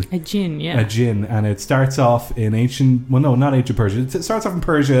djinn. A djinn, yeah. A djinn, and it starts off in ancient... Well, no, not ancient Persia. It starts off in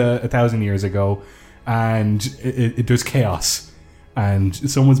Persia 1,000 years ago, and there's chaos. And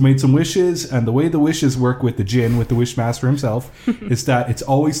someone's made some wishes, and the way the wishes work with the djinn, with the Wishmaster himself, is that it's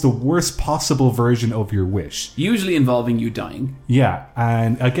always the worst possible version of your wish. Usually involving you dying. Yeah,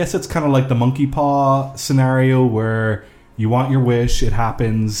 and I guess it's kind of like the monkey paw scenario where you want your wish, it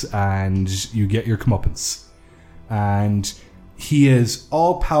happens, and you get your comeuppance. And he is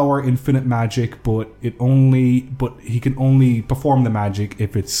all power, infinite magic, but he can only perform the magic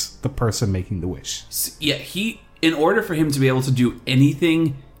if it's the person making the wish. Yeah, in order for him to be able to do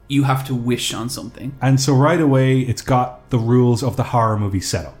anything, you have to wish on something. And so right away, it's got the rules of the horror movie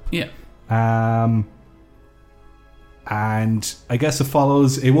setup. Yeah. And I guess it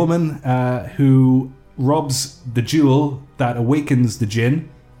follows a woman who rubs the jewel that awakens the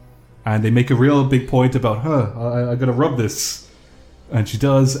djinn, and they make a real big point about, I gotta rub this. And she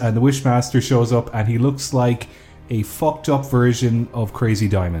does, and the Wishmaster shows up, and he looks like a fucked up version of Crazy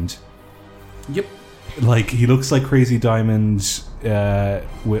Diamond. Yep. Like, he looks like Crazy Diamond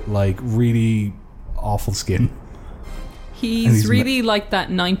with, like, really awful skin. He's really like that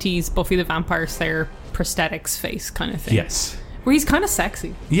 90s Buffy the Vampire Slayer prosthetics face kind of thing. Yes. Where he's kind of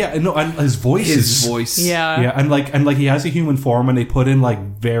sexy. Yeah, no, and his voice is... Yeah. Yeah, and like he has a human form, and they put in, like,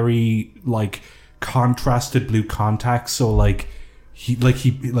 very, like, contrasted blue contacts, so, like... He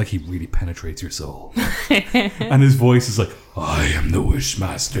really penetrates your soul. And his voice is like, I am the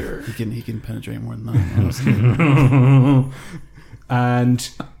Wishmaster. He can penetrate more than that. And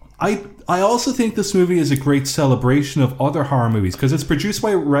I also think this movie is a great celebration of other horror movies, because it's produced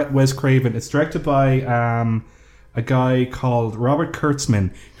by Wes Craven. It's directed by a guy called Robert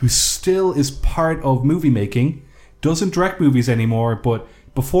Kurtzman, who still is part of movie making, doesn't direct movies anymore, but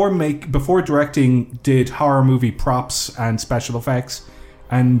before directing did horror movie props and special effects,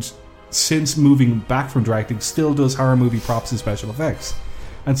 and since moving back from directing still does horror movie props and special effects.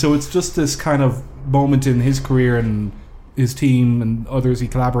 And so it's just this kind of moment in his career and his team and others he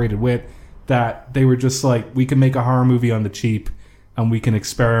collaborated with, that they were just like, we can make a horror movie on the cheap, and we can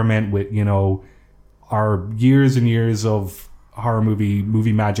experiment with, you know, our years and years of horror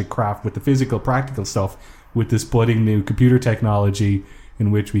movie magic craft with the physical practical stuff, with this budding new computer technology in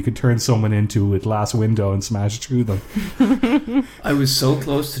which we could turn someone into a glass window and smash through them. I was so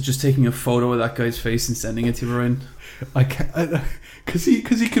close to just taking a photo of that guy's face and sending it to you, Ryan. I can't, because he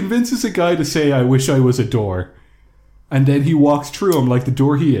convinces a guy to say, I wish I was a door, and then he walks through him like the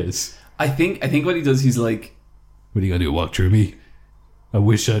door he is. I think what he does, he's like, what are you gonna do, walk through me? I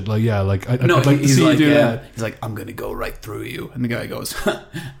wish I'd I'd like to see you do that. He's like, I'm gonna go right through you, and the guy goes,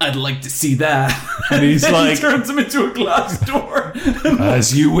 I'd like to see that. And he's then like, he turns him into a glass door.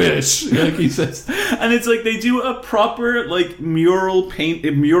 as you wish, like he says. And it's like they do a proper like mural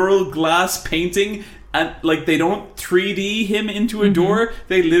glass painting and like they don't 3D him into a door.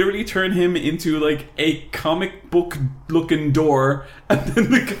 They literally turn him into like a comic book looking door, and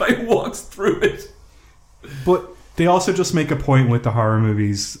then the guy walks through it. But they also just make a point with the horror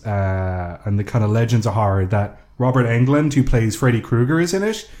movies and the kind of legends of horror that Robert Englund, who plays Freddy Krueger, is in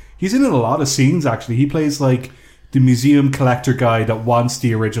it. He's in a lot of scenes, actually. He plays like the museum collector guy that wants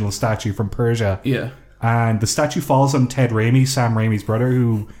the original statue from Persia. Yeah. And the statue falls on Ted Raimi, Sam Raimi's brother,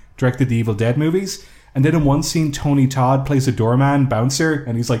 who directed the Evil Dead movies. And then in one scene, Tony Todd plays a doorman bouncer,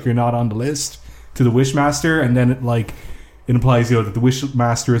 and he's like, "You're not on the list," to the Wishmaster. And then it implies, that the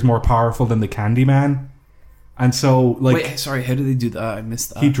Wishmaster is more powerful than the Candyman. And so, wait, sorry, how did they do that? I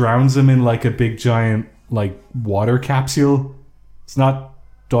missed that. He drowns him in like a big giant water capsule. It's not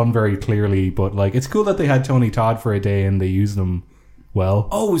done very clearly, but it's cool that they had Tony Todd for a day and they used him well.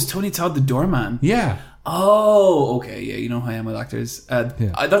 Oh, was Tony Todd the doorman? Yeah. Oh, okay, yeah, you know how I am with actors.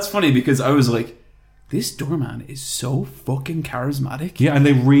 That's funny because I was like, this doorman is so fucking charismatic. Yeah, and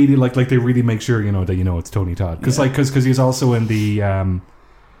they really they really make sure that it's Tony Todd because he's also in the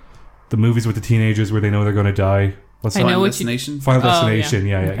movies with the teenagers where they know they're going to die. What's that? Final Destination? Final Destination,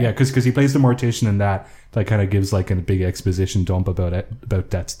 yeah. yeah. Because he plays the mortician in that kind of gives a big exposition dump about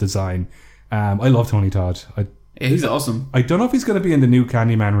Death's design. I love Tony Todd. Yeah, he's awesome. I don't know if he's going to be in the new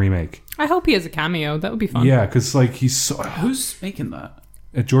Candyman remake. I hope he has a cameo. That would be fun. Yeah, because he's so... Who's making that?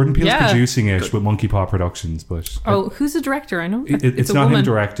 Jordan Peele's producing it with Monkey Paw Productions, but... Who's the director? I know. It's not him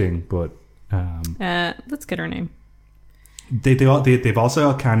directing, but... let's get her name. They've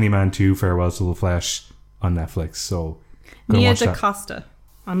also got Candyman 2, Farewell to the Flesh on Netflix, so... Nia DaCosta.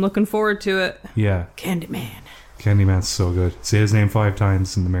 I'm looking forward to it. Yeah. Candyman's so good. Say his name 5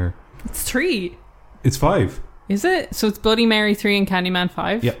 times in the mirror. It's 3. It's 5. Is it? So it's Bloody Mary 3 and Candyman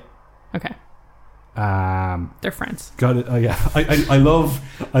 5? Yep. Okay. They're friends. Got it. Yeah. I love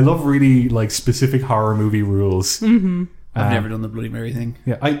really specific horror movie rules. Mm-hmm. I've never done the Bloody Mary thing.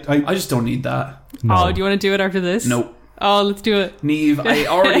 Yeah. I just don't need that. No. Oh, do you want to do it after this? Nope. Oh, let's do it. Neve, I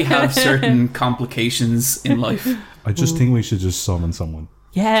already have certain complications in life. I just think we should just summon someone.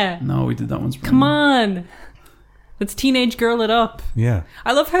 Yeah. No, we did that once. Come on. Let's teenage girl it up. Yeah.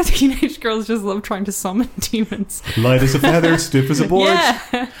 I love how teenage girls just love trying to summon demons. Light as a feather, stiff as a board.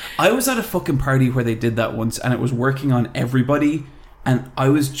 Yeah. I was at a fucking party where they did that once and it was working on everybody and I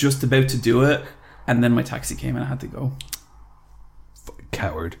was just about to do it and then my taxi came and I had to go.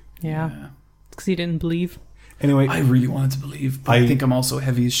 Coward. Yeah. Because he didn't believe. Anyway, I really wanted to believe, but I think I'm also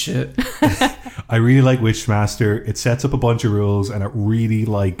heavy as shit. I really like Wishmaster. It sets up a bunch of rules and it really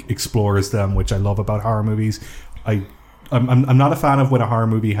explores them, which I love about horror movies. I'm not a fan of when a horror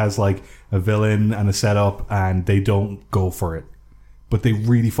movie has a villain and a setup and they don't go for it, but they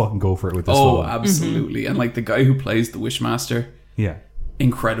really fucking go for it with this one. Oh, absolutely! And the guy who plays the Wishmaster, yeah,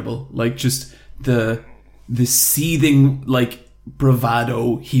 incredible. Just the seething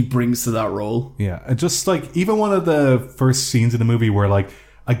bravado he brings to that role. Yeah, and just even one of the first scenes in the movie where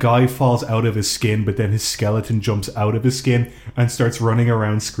a guy falls out of his skin, but then his skeleton jumps out of his skin and starts running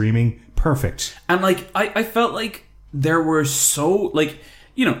around screaming. Perfect. And I felt there were so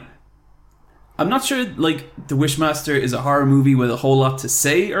I'm not sure The Wishmaster is a horror movie with a whole lot to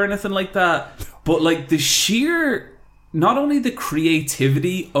say or anything like that, but the sheer, not only the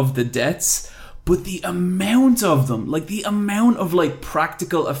creativity of the deaths, but the amount of them, the amount of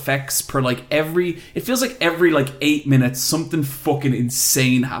practical effects per it feels every 8 minutes something fucking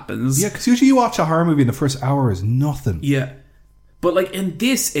insane happens. Yeah, because usually you watch a horror movie and the first hour is nothing. Yeah. But in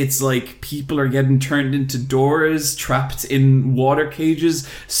this, it's people are getting turned into doors, trapped in water cages,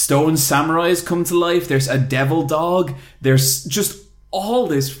 stone samurais come to life, there's a devil dog, there's just all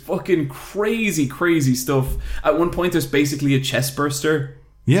this fucking crazy, crazy stuff. At one point, there's basically a chest burster.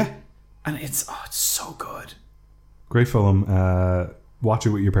 Yeah. And it's so good. Great film. Watch it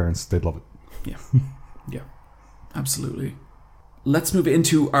with your parents. They'd love it. Yeah. Yeah. Absolutely. Let's move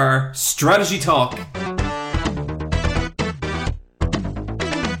into our strategy talk.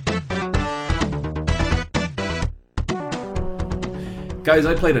 Guys,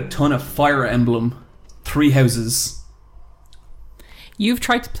 I played a ton of Fire Emblem 3 Houses. You've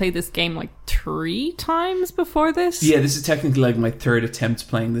tried to play this game 3 times before this? Yeah, this is technically my 3rd attempt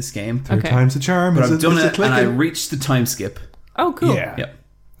playing this game. Third time's a charm. But I've done it and I reached the time skip. Oh, cool. Yeah. Yep.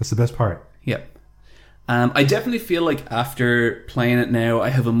 That's the best part. Yep. I definitely feel after playing it now, I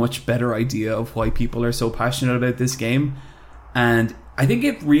have a much better idea of why people are so passionate about this game. And I think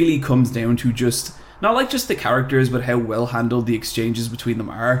it really comes down to just, not just the characters, but how well handled the exchanges between them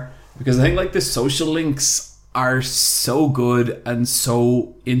are. Because I think the social links are so good and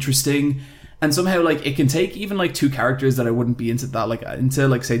so interesting, and somehow it can take even 2 characters that I wouldn't be into that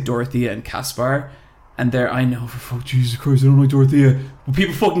into say Dorothea and Caspar, And there, I know, oh, Jesus Christ, I don't like Dorothea. But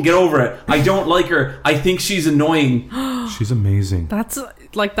people fucking get over it. I don't like her. I think she's annoying. She's amazing. That's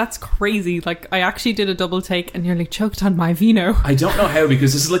crazy. Like, I actually did a double take and nearly choked on my vino. I don't know how,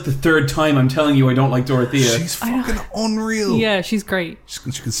 because this is like the third time I'm telling you I don't like Dorothea. She's fucking unreal. Yeah, she's great. She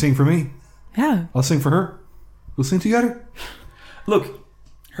could sing for me. Yeah. I'll sing for her. We'll sing together. Look,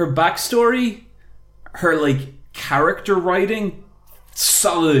 her backstory, her, like, character writing,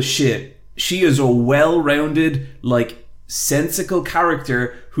 solid as shit. She is a well-rounded, like, sensical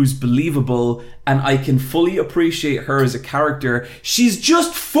character who's believable, and I can fully appreciate her as a character. She's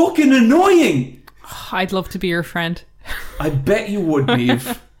just fucking annoying. I'd love to be your friend. I bet you would,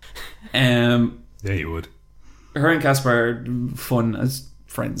 Neve. Yeah, you would. Her and Caspar are fun as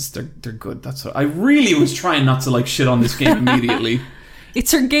friends. They're good. That's what I really was trying not to like shit on this game immediately.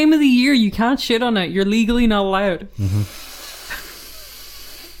 It's her game of the year. You can't shit on it. You're legally not allowed.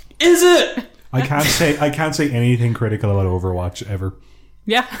 Is it? I can't say anything critical about Overwatch ever.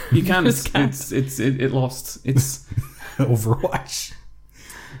 Yeah, You can. Just can't. It lost. It's Overwatch.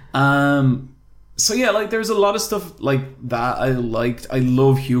 So yeah, like there's a lot of stuff like that I liked. I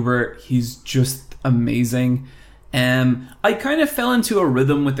love Hubert. He's just amazing. I kind of fell into a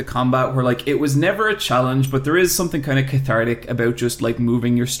rhythm with the combat where like it was never a challenge, but there is something kind of cathartic about just like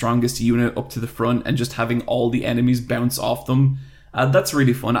moving your strongest unit up to the front and just having all the enemies bounce off them. That's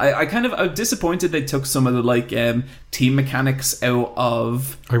really fun. I was disappointed they took some of the like team mechanics out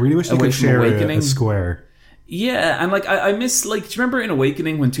of. I really wish they Away could from share Awakening. a square. Yeah, and like I miss like, do you remember in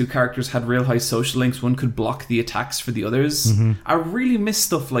Awakening when two characters had real high social links, one could block the attacks for the others? I really miss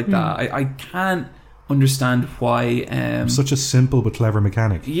stuff like that. I can't understand why. Such a simple but clever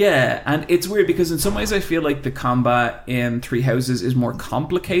mechanic. Yeah, and it's weird because in some ways I feel like the combat in Three Houses is more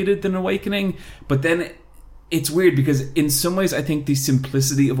complicated than Awakening, but then it's weird because in some ways I think the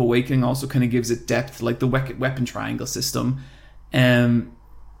simplicity of Awakening also kind of gives it depth, like the weapon triangle system.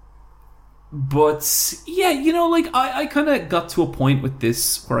 But yeah, you know, like I kind of got to a point with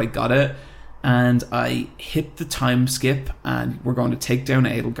this where I got it, and I hit the time skip, and we're going to take down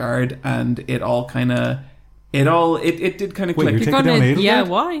Edelgard, and it all kind of, it did kind of Wait, click. you're taking down Edelgard? Yeah,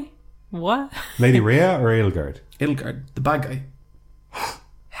 why? What? Lady Rhea or Edelgard? Edelgard, the bad guy.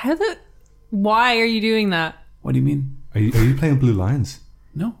 Why are you doing that? What do you mean? Are you playing Blue Lions?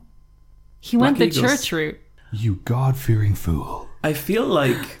 No. He went the Black Eagles. church route. You God-fearing fool. I feel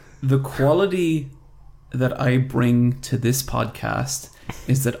like the quality that I bring to this podcast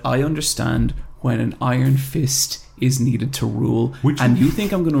is that I understand when an iron fist is needed to rule. And you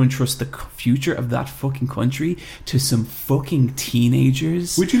think I'm going to entrust the future of that fucking country to some fucking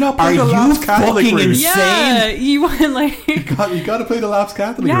teenagers? Would you not play the last Catholic fucking route? insane? Yeah, you went like... You got to play the lapsed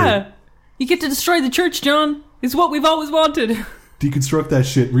Catholic yeah. route. You get to destroy the church, John. It's what we've always wanted. Deconstruct that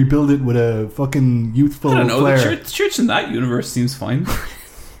shit, rebuild it with a fucking youthful I don't know. flair. The church in that universe seems fine.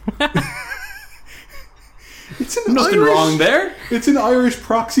 It's an Nothing Irish, wrong there. It's an Irish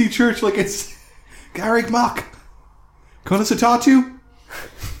proxy church, like it's Garrick Mock. Conasatatu?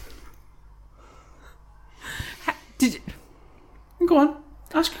 Go on.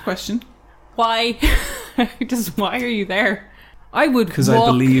 Ask your question. Why? Just why are you there? I would Because I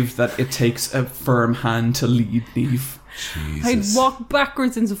believe that it takes a firm hand to lead Neve. I'd walk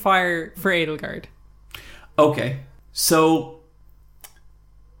backwards into fire for Edelgard. Okay, so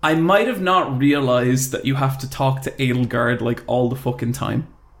I might have not realized that you have to talk to Edelgard like all the fucking time.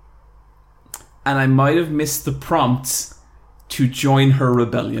 And I might have missed the prompt to join her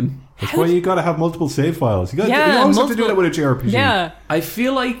rebellion. That's why you got to have multiple save files. You Yeah, always have to do multiple- that with a JRPG. Yeah, I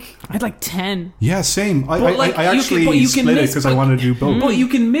feel like... I had like 10. Yeah, same. I But, like, I you actually can- but you can split it miss- because I but- wanted to do both. But you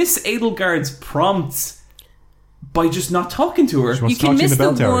can miss Edelgard's prompts by just not talking to her. She wants You to talk can to you in miss the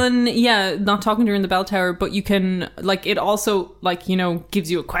bell the tower. one, not talking to her in the bell tower, but you can, like, it also, like, you know, gives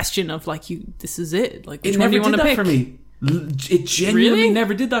you a question of, like, this is it. Like, which It one never do you want did to that pick? for me. It genuinely Really?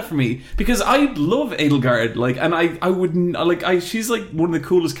 never did that for me because I love Edelgard, like, and I wouldn't like she's like one of the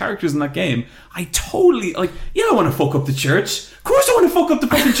coolest characters in that game. I totally like, yeah, I want to fuck up the church. Of course, I want to fuck up the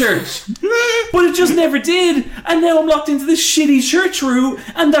fucking church, but it just never did. And now I'm locked into this shitty church route,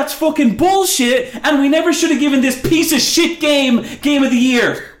 and that's fucking bullshit. And we never should have given this piece of shit game of the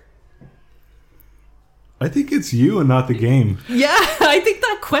year. I think it's you and not the game. Yeah, I think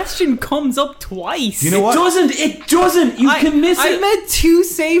that question comes up twice. You know what? It doesn't. You can miss I it. meant 2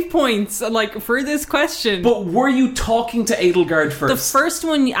 save points, like, for this question. But were you talking to Edelgard the first? first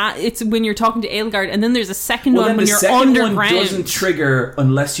one, it's when you're talking to Edelgard, and then there's a second Well, one then when the you're second underground. one doesn't trigger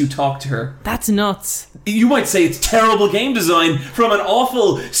unless you talk to her. That's nuts. You might say it's terrible game design from an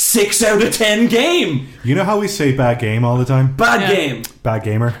awful 6 out of 10 game. You know how we say bad game all the time? Bad Yeah. game. Bad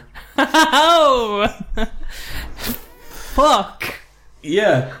gamer. Oh! Fuck.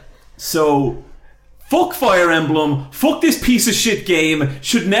 Yeah. So, fuck Fire Emblem. Fuck this piece of shit game.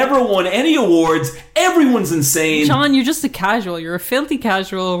 Should never have won any awards. Everyone's insane. John, you're just a casual. You're a filthy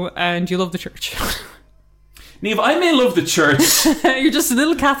casual and you love the church. Neve, I may love the church. You're just a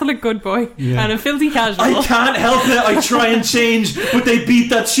little Catholic good boy and a filthy casual. I can't help it. I try and change, but they beat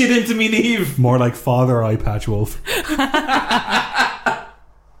that shit into me, Neve. More like Father Eye Patch Wolf.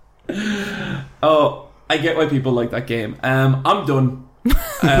 Oh, I get why people like that game. I'm done.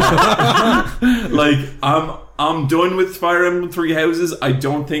 I'm done with Fire Emblem Three Houses. I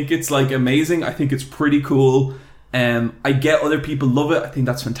don't think it's like amazing. I think it's pretty cool. I get other people love it. I think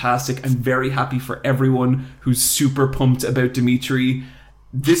that's fantastic. I'm very happy for everyone who's super pumped about Dimitri.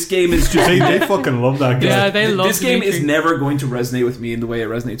 This game is just... they fucking love that game. Yeah, they love This game Dimitri. is never going to resonate with me in the way it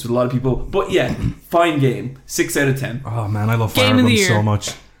resonates with a lot of people. But yeah, fine game. 6 out of 10. Oh man, I love Fire Game of the Emblem year. so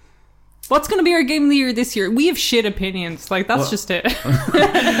much. What's going to be our game of the year this year? We have shit opinions. Like, that's just it.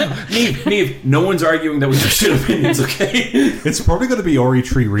 Neve, no one's arguing that we have shit opinions, okay? It's probably going to be Ori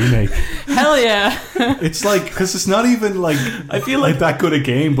 3 Remake. Hell yeah. It's like, because it's not even like I feel like that good a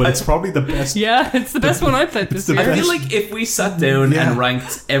game, but it's probably the best. Yeah, it's the best one I've played this the year. I feel like if we sat down Yeah. and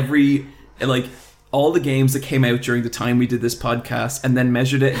ranked every, like, all the games that came out during the time we did this podcast and then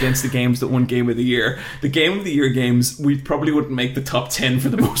measured it against the games that won Game of the Year, the Game of the Year games, we probably wouldn't make the top 10 for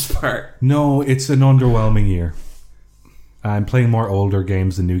the most part. No, it's an underwhelming year. I'm playing more older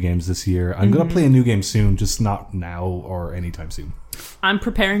games than new games this year. I'm going to play a new game soon, just not now or anytime soon. I'm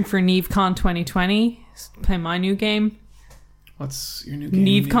preparing for NeveCon 2020. Playing my new game. What's your new game?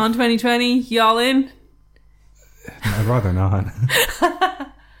 NeveCon 2020. Y'all in? I'd rather not.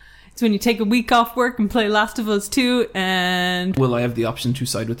 It's when you take a week off work and play Last of Us 2 and... Will I have the option to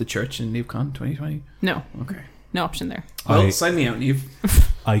side with the church in NeveCon 2020? No. Okay. No option there. Well, sign me out, Neve.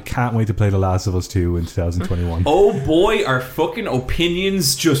 I can't wait to play The Last of Us 2 in 2021. Oh boy, our fucking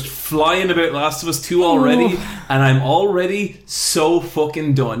opinions just flying about Last of Us 2 already, and I'm already so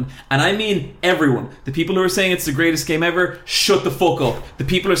fucking done. And I mean everyone. The people who are saying it's the greatest game ever, shut the fuck up. The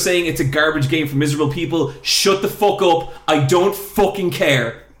people who are saying it's a garbage game for miserable people, shut the fuck up. I don't fucking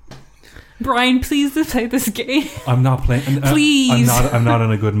care. Brian, please play this game. I'm not playing. Please. I'm not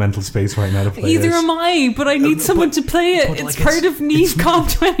in a good mental space right now to play Either this. am I, but I need someone to play it. but, It's like, part of NeveCon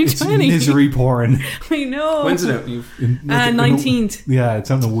It's 2020. misery porn. I know. When's it out, Neve? 19th. Yeah,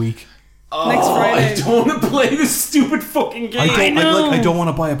 it's out in a week. Next Friday. I don't want to play this stupid fucking game. know. I don't want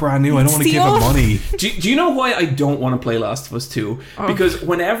to buy a brand new. I don't want to It's give the it off- money. Do you know why I don't want to play Last of Us 2? Because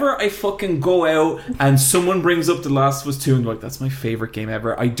whenever I fucking go out and someone brings up The Last of Us 2 and they're like, that's my favorite game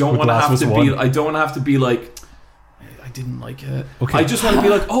ever, I don't With want to Last have of to Us be 1. I don't want to have to be like, I didn't like it. Okay. I just want to be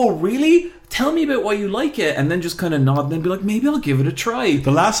like, oh really? Tell me about why you like it, and then just kind of nod and then be like, maybe I'll give it a try.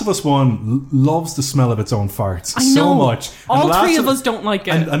 The Last of Us 1 loves the smell of its own farts I so know. much. And All The Last three of us don't like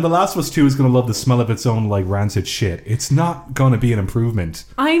it. And The Last of Us 2 is going to love the smell of its own like rancid shit. It's not going to be an improvement.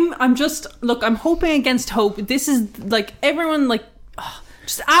 I'm just look. I'm hoping against hope. This is like everyone like.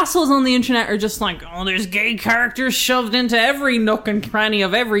 Just assholes on the internet are just like, oh, there's gay characters shoved into every nook and cranny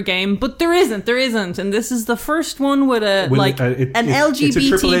of every game, but there isn't, and this is the first one with an it's a LGBT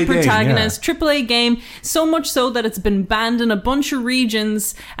AAA game, protagonist, AAA game, so much so that it's been banned in a bunch of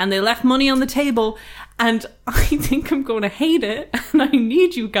regions, and they left money on the table, and I think I'm going to hate it, and I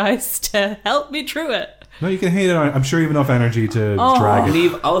need you guys to help me through it. No, you can hate it. I'm sure you have enough energy to drag it.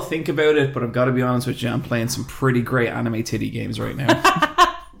 Neve, I'll think about it, but I've got to be honest with you, I'm playing some pretty great anime titty games right now.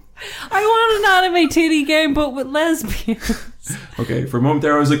 I want an anime titty game, but with lesbians. Okay, for a moment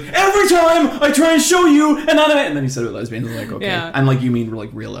there I was like, every time I try and show you an anime, and then he said it was lesbians, I'm like, okay. Yeah. And like, you mean like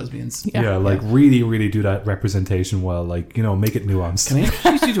real lesbians. Yeah, like really, really do that representation well. Like, you know, make it nuanced. Can I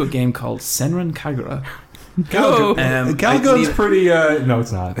introduce you to a game called Senran Kagura? Go. Galgo's pretty... no,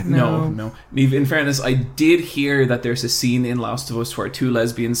 it's not. No. Neve, in fairness, I did hear that there's a scene in Last of Us where two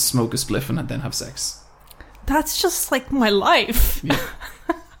lesbians smoke a spliff and then have sex. That's just like my life. Yeah.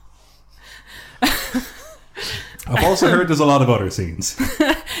 I've also heard there's a lot of other scenes.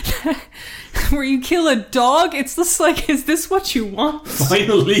 Where you kill a dog, it's just like, is this what you want?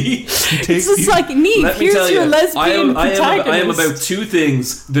 Finally! It's just like, Neve, Let me here's tell your you, lesbian protagonist. I am about two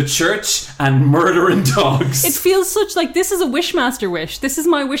things: the church and murdering dogs. It feels such like this is a Wishmaster wish. This is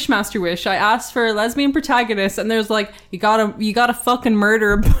my Wishmaster wish. I asked for a lesbian protagonist, and there's like, you gotta fucking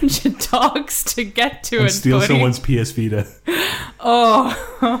murder a bunch of dogs to get to And it. steal buddy. someone's PS Vita.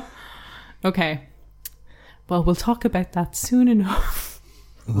 Oh, okay. Well, we'll talk about that soon enough.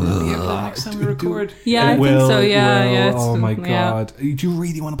 Next time we record. Yeah, I think so. Yeah. It's, Oh my yeah. god. Do you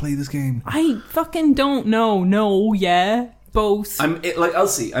really want to play this game? I fucking don't know. No, yeah. both. I'll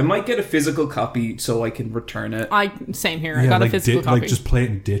see. I might get a physical copy so I can return it. Same here. I got a physical copy. Like just play it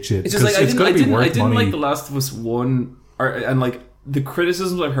and ditch it. It's just like I didn't money. like The Last of Us 1, and like the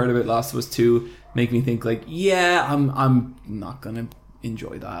criticisms I've heard about Last of Us 2 make me think like, yeah, I'm not gonna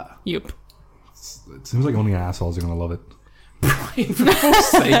enjoy that. Yep. It seems like only assholes are gonna love it. Brian, for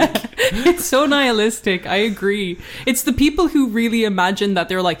fuck's sake. It's so nihilistic. I agree. It's the people who really imagine that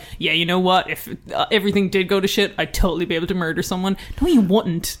they're like, yeah, you know what? If everything did go to shit, I'd totally be able to murder someone. No, you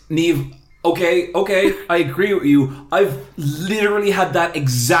wouldn't. Neve, okay, I agree with you. I've literally had that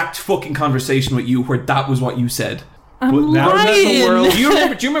exact fucking conversation with you where that was what you said. I'm now lying. Do you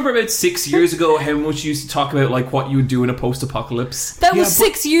remember about 6 years ago how much you used to talk about like what you would do in a post-apocalypse? That was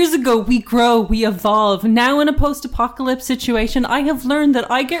 6 years ago. We grow, we evolve. Now in a post-apocalypse situation, I have learned that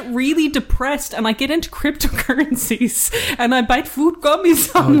I get really depressed and I get into cryptocurrencies and I buy food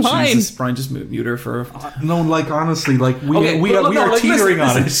gummies online. Jesus, Brian, just mute her for... No, like honestly, like we but are teetering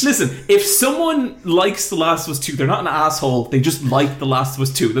on it. Listen, if someone likes The Last of Us 2, they're not an asshole. They just like The Last of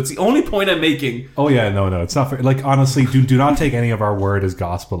Us 2. That's the only point I'm making. Oh yeah, no, it's not fair. Like honestly, do not take any of our word as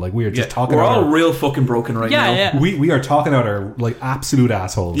gospel. Like we are just talking. We're about all real fucking broken right now. Yeah. We are talking about our like absolute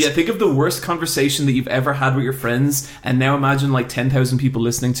assholes. Yeah, think of the worst conversation that you've ever had with your friends, and now imagine like 10,000 people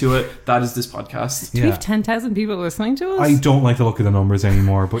listening to it. That is this podcast. Do we have 10,000 people listening to us? I don't like to look at the numbers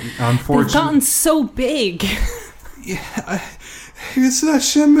anymore, but unfortunately, they've gotten so big. Yeah, here's that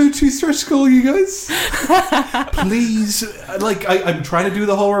Shenmue 2 stretch goal, you guys. Please, like I'm trying to do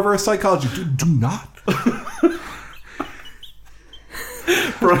the whole reverse psychology. Do not.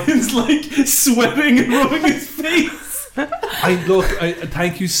 Brian's like sweating and rubbing his face. I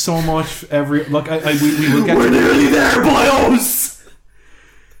thank you so much. We will get. We're nearly there, boys.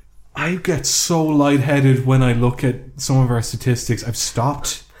 I get so lightheaded when I look at some of our statistics. I've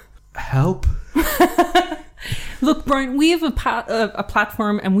stopped. Help. Look, Brian, we have a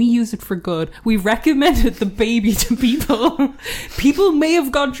platform and we use it for good. We recommended The Baby to people. People may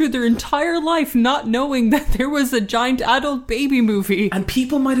have gone through their entire life not knowing that there was a giant adult baby movie. And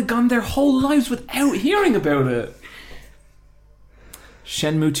people might have gone their whole lives without hearing about it.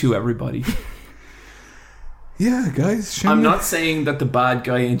 Shenmue 2, everybody. Yeah, guys. Shenmue. I'm not saying that the bad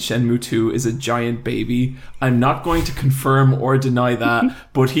guy in Shenmue 2 is a giant baby. I'm not going to confirm or deny that,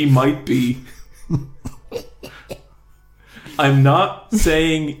 but he might be. I'm not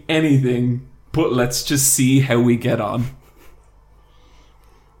saying anything, but let's just see how we get on.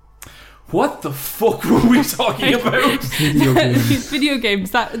 What the fuck were we talking about? Video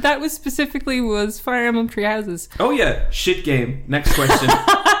games. That was specifically was Fire Emblem Three Houses. Oh yeah, shit game. Next question.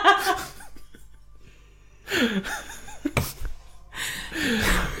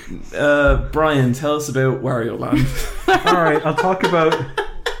 Brian, tell us about Wario Land. Alright, I'll talk about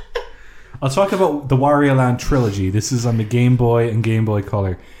the Wario Land trilogy. This is on the Game Boy and Game Boy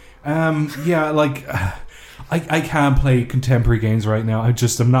Color. I can't play contemporary games right now. I'm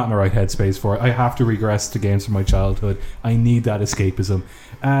not in the right headspace for it. I have to regress to games from my childhood. I need that escapism.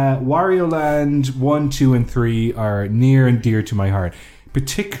 Wario Land 1, 2, and 3 are near and dear to my heart,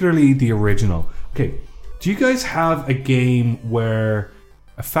 particularly the original. Okay, do you guys have a game where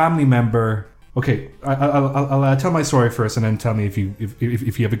a family member... Okay, I'll tell my story first, and then tell me if you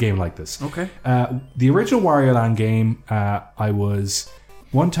have a game like this. Okay. The original Wario Land game, I was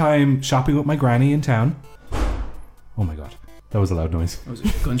one time shopping with my granny in town. Oh my god, that was a loud noise. That was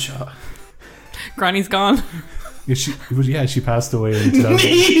a gunshot. Granny's gone. Yeah, she passed away in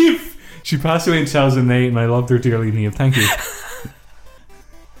 2008. She passed away in 2008, and I loved her dearly, Neve. Thank you.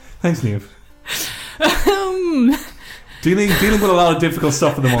 Thanks, Neve. Dealing with a lot of difficult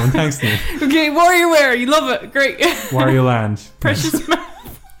stuff at the moment. Thanks, Neve. Okay, WarioWare, you love it. Great. Wario Land. Precious.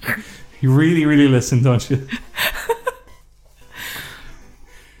 You really, really listen, don't you?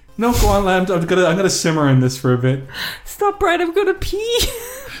 No, go on, Lamb. I'm gonna simmer in this for a bit. Stop, Brad. I'm gonna pee.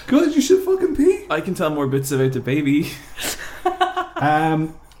 Good, you should fucking pee. I can tell more bits about the baby.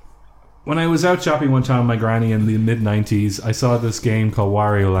 When I was out shopping one time with my granny in the mid-90s, I saw this game called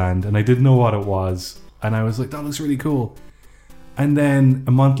Wario Land, and I didn't know what it was. And I was like, that looks really cool. And then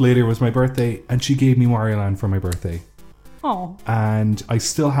a month later was my birthday, and she gave me Wario Land for my birthday. Oh. And I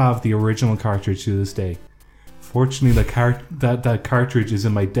still have the original cartridge to this day. Fortunately, that cartridge is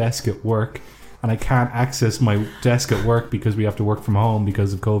in my desk at work, and I can't access my desk at work because we have to work from home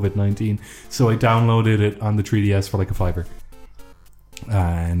because of COVID-19. So I downloaded it on the 3DS for like a $5.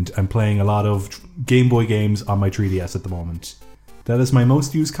 And I'm playing a lot of Game Boy games on my 3DS at the moment. That is my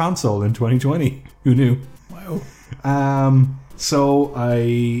most used console in 2020. Who knew? Wow. So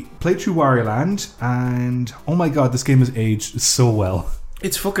I played through Wario Land, and oh my god, this game has aged so well.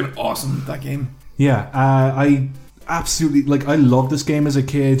 It's fucking awesome, that game. Yeah, I absolutely, like, I loved this game as a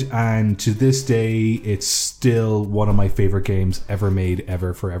kid, and to this day it's still one of my favorite games ever made,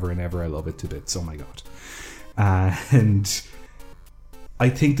 ever, forever and ever. I love it to bits. Oh my god. And I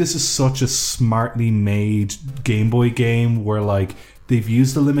think this is such a smartly made Game Boy game where, like, they've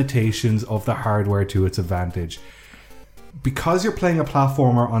used the limitations of the hardware to its advantage. Because you're playing a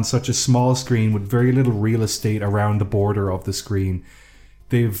platformer on such a small screen with very little real estate around the border of the screen,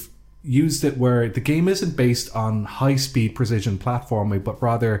 they've used it where the game isn't based on high-speed precision platforming, but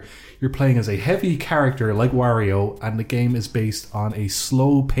rather you're playing as a heavy character like Wario, and the game is based on a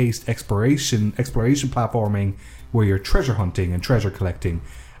slow-paced exploration platforming where you're treasure hunting and treasure collecting.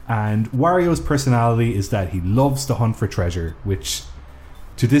 And Wario's personality is that he loves to hunt for treasure, which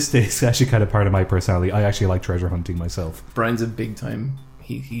to this day is actually kind of part of my personality. I actually like treasure hunting myself. Brian's a big time.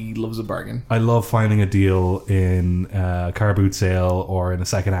 He loves a bargain. I love finding a deal in a car boot sale or in a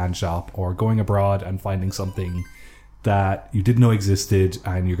secondhand shop, or going abroad and finding something that you didn't know existed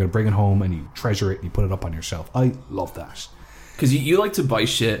and you're going to bring it home and you treasure it and you put it up on your shelf. I love that. Because you like to buy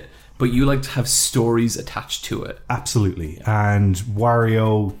shit, but you like to have stories attached to it. Absolutely. And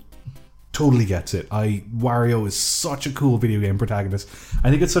Wario totally gets it. Wario is such a cool video game protagonist. I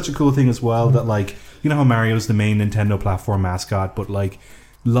think it's such a cool thing as well that, like, you know how Mario's the main Nintendo platform mascot, but like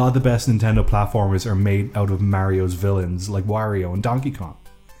a lot of the best Nintendo platformers are made out of Mario's villains, like Wario and Donkey Kong.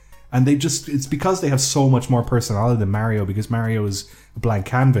 And it's because they have so much more personality than Mario, because Mario is a blank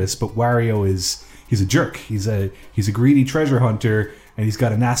canvas, but Wario he's a jerk. He's a greedy treasure hunter, and he's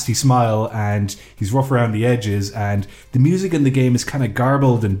got a nasty smile, and he's rough around the edges, and the music in the game is kind of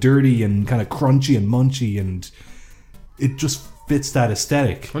garbled and dirty and kind of crunchy and munchy, and it just fits that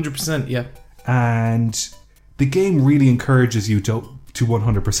aesthetic. 100%, yeah. And the game really encourages you to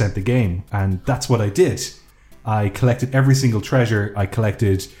 100% the game, and that's what I did. I collected every single treasure. I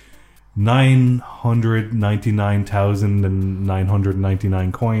collected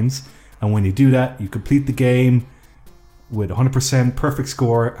 999,999 coins, and when you do that, you complete the game with 100% perfect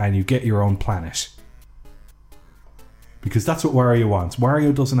score, and you get your own planet. Because that's what Wario wants.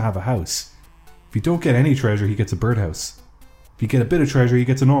 Wario doesn't have a house. If you don't get any treasure, he gets a birdhouse. If you get a bit of treasure, he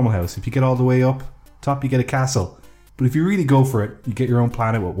gets a normal house. If you get all the way up top, you get a castle. But if you really go for it, you get your own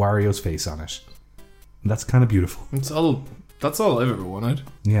planet with Wario's face on it. And that's kind of beautiful. That's all I've ever wanted.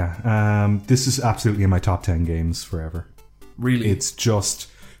 Yeah. This is absolutely in my top 10 games forever. Really? It's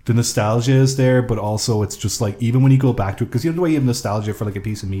just, the nostalgia is there, but also it's just like, even when you go back to it, because you know the way you have nostalgia for like a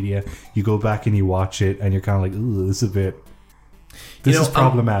piece of media, you go back and you watch it and you're kind of like, ooh, this is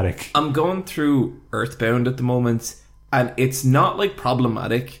problematic. I'm going through Earthbound at the moment, and it's not like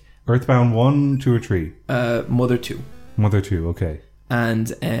problematic. Earthbound 1, 2 or 3? Mother 2. Mother 2, okay. And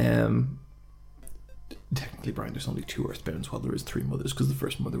technically, Brian, there's only 2 Earthbounds while there is 3 Mothers, because the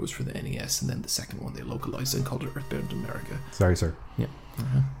first Mother was for the NES, and then the second one they localized and called it Earthbound America. Sorry, sir. Yeah.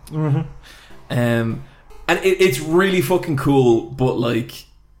 And it's really fucking cool, but like,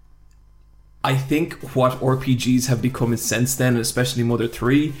 I think what RPGs have become since then, especially Mother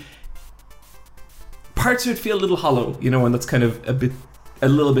 3, parts of it feel a little hollow, you know, and that's kind of a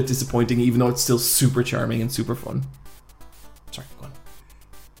little bit disappointing, even though it's still super charming and super fun. Sorry, go on.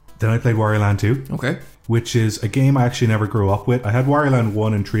 Then I played Wario Land 2. Okay. Which is a game I actually never grew up with. I had Wario Land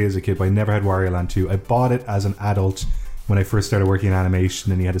 1 and 3 as a kid, but I never had Wario Land 2. I bought it as an adult when I first started working in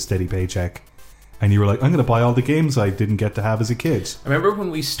animation, and you had a steady paycheck. And you were like, I'm going to buy all the games I didn't get to have as a kid. I remember when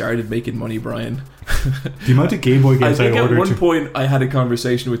we started making money, Brian. The amount of Game Boy games I ordered. At one point I had a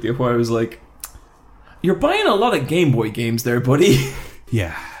conversation with you where I was like, you're buying a lot of Game Boy games there, buddy.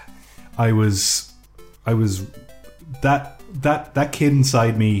 Yeah. I was that kid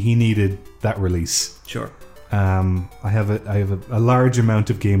inside me, he needed that release. Sure. I have a large amount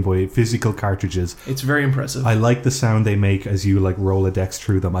of Game Boy physical cartridges. It's very impressive. I like the sound they make as you like Rolodex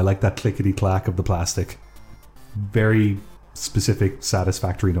through them. I like that clickety clack of the plastic. Very specific,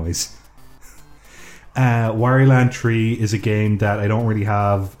 satisfactory noise. Wario Land 3 is a game that I don't really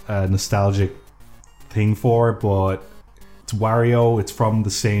have a nostalgic thing for, but it's Wario. It's from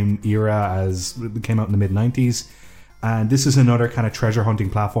the same era as it came out in the mid-90s, and this is another kind of treasure hunting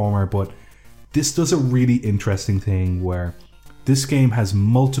platformer, but this does a really interesting thing where this game has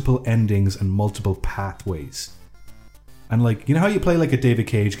multiple endings and multiple pathways. And like, you know how you play like a David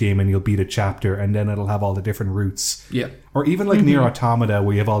Cage game and you'll beat a chapter and then it'll have all the different routes? Yeah. Or even like Nier Automata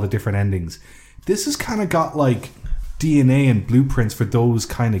where you have all the different endings. This has kind of got like DNA and blueprints for those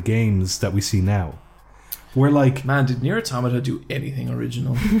kind of games that we see now. Where like... Man, did Nier Automata do anything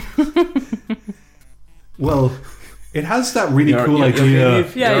original? Well... It has that really cool idea.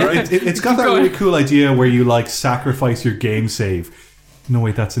 It's got that really cool idea where you like sacrifice your game save. No,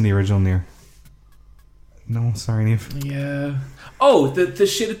 wait, that's in the original Nier. No, sorry, Neve. Yeah. Oh, the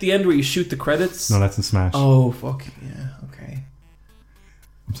shit at the end where you shoot the credits? No, that's in Smash. Oh, fuck. Yeah, okay.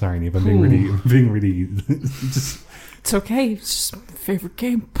 I'm sorry, Neve. I'm being really just It's okay. It's just my favorite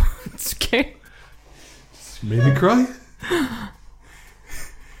game. It's okay. made me cry.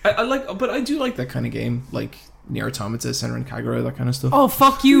 I like, but I do like that kind of game, like Nier Automata, Senran and Kagura, that kind of stuff. Oh,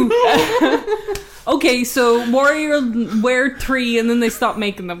 fuck you. Okay, so WarioWare 3 and then they stopped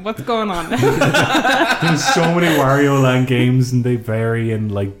making them. What's going on? There's so many Wario Land games and they vary in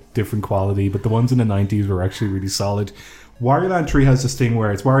like different quality, but the ones in the 90s were actually really solid. Wario Land 3 has this thing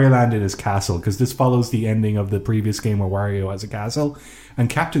where it's Wario Land in his castle, because this follows the ending of the previous game where Wario has a castle. And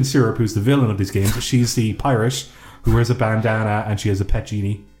Captain Syrup, who's the villain of these games, she's the pirate who wears a bandana and she has a pet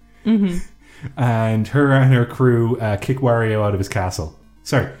genie. Mm-hmm. And her crew kick Wario out of his castle.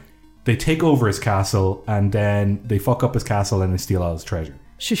 Sorry. They take over his castle and then they fuck up his castle and they steal all his treasure.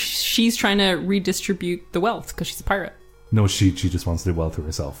 She's trying to redistribute the wealth because she's a pirate. No, she just wants to do well for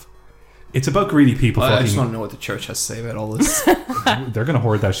herself. It's about greedy people. I just want to know what the church has to say about all this. They're going to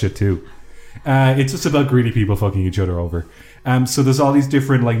hoard that shit too. It's just about greedy people fucking each other over. So there's all these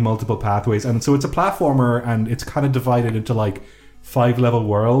different like multiple pathways, and so it's a platformer, and it's kind of divided into like 5-level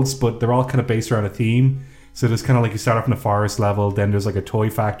worlds, but they're all kind of based around a theme. So there's kind of like you start off in a forest level, then there's like a toy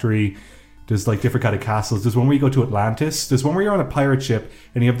factory. There's like different kind of castles. There's one where you go to Atlantis. There's one where you're on a pirate ship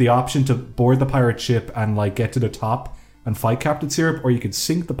and you have the option to board the pirate ship and like get to the top and fight Captain Syrup, or you could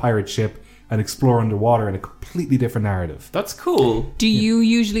sink the pirate ship and explore underwater in a completely different narrative. That's cool. Do you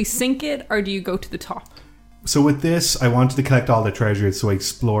usually sink it or do you go to the top? So with this, I wanted to collect all the treasures, so I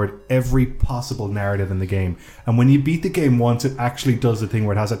explored every possible narrative in the game. And when you beat the game once, it actually does the thing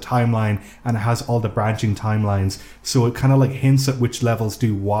where it has a timeline and it has all the branching timelines. So it kind of like hints at which levels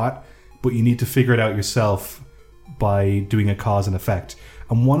do what, but you need to figure it out yourself by doing a cause and effect.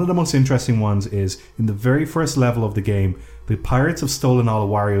 And one of the most interesting ones is in the very first level of the game, the pirates have stolen all of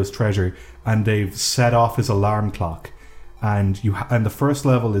Wario's treasure and they've set off his alarm clock. And the first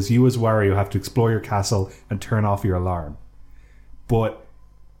level is you as Wario have to explore your castle and turn off your alarm. But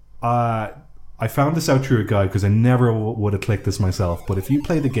I found this out through a guide because I never would have clicked this myself. But if you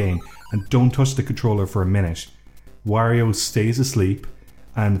play the game and don't touch the controller for a minute, Wario stays asleep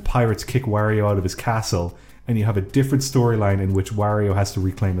and pirates kick Wario out of his castle, and you have a different storyline in which Wario has to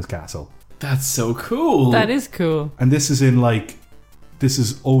reclaim his castle. That's so cool. That is cool. And this is about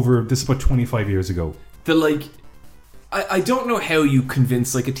 25 years ago. I don't know how you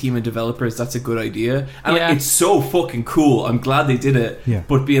convince like a team of developers that's a good idea, and Yeah. like, it's so fucking cool. I'm glad they did it. Yeah.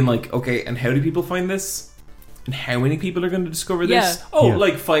 But being like, okay, and how do people find this? And how many people are going to discover this? Yeah. Oh, Yeah.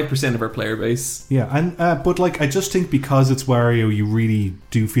 like 5% of our player base. Yeah, and but like I just think because it's Wario, you really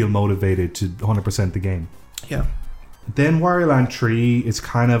do feel motivated to 100% the game. Yeah. Then Wario Land 3 is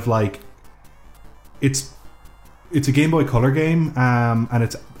kind of like it's a Game Boy Color game, and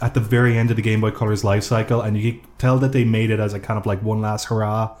it's at the very end of the Game Boy Color's life cycle, and you can tell that they made it as a kind of like one last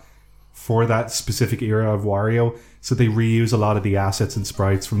hurrah for that specific era of Wario. So they reuse a lot of the assets and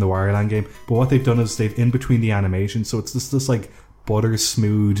sprites from the Wario Land game. But what they've done is they've in between the animation, so it's this like butter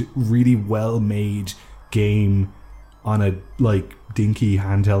smooth, really well made game on a like dinky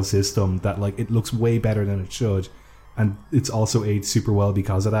handheld system that like it looks way better than it should, and it's also aged super well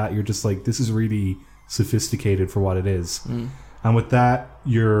because of that. You're just like, this is really sophisticated for what it is. And with that,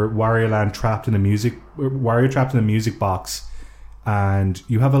 you're Wario trapped in a music box, and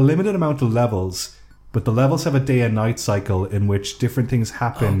you have a limited amount of levels, but the levels have a day and night cycle in which different things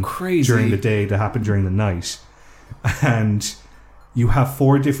happen during the day to happen during the night. And you have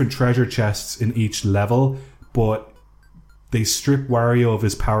 4 different treasure chests in each level, but they strip Wario of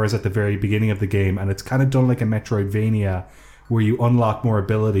his powers at the very beginning of the game, and it's kind of done like a Metroidvania where you unlock more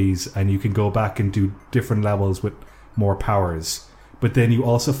abilities and you can go back and do different levels with more powers. But then you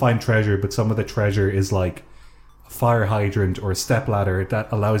also find treasure, but some of the treasure is like a fire hydrant or a stepladder that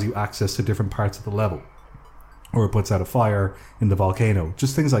allows you access to different parts of the level. Or it puts out a fire in the volcano.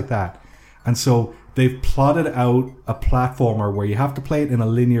 Just things like that. And so they've plotted out a platformer where you have to play it in a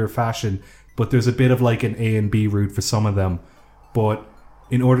linear fashion, but there's a bit of like an A and B route for some of them. But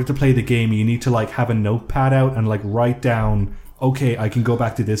in order to play the game, you need to like have a notepad out and like write down, okay, I can go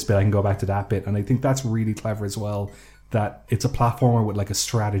back to this bit, I can go back to that bit. And I think that's really clever as well, that it's a platformer with like a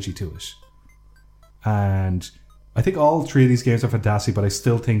strategy to it. And I think all 3 of these games are fantastic, but I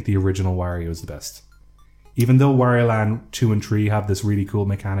still think the original Wario is the best. Even though Wario Land 2 and 3 have this really cool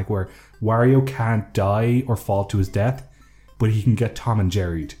mechanic where Wario can't die or fall to his death, but he can get Tom and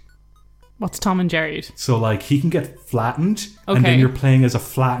Jerry'd. What's Tom and Jerry? So like he can get flattened, and Okay. then you're playing as a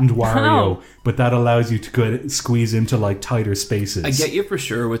flattened Wario, Oh. but that allows you to go squeeze into like tighter spaces. I get you for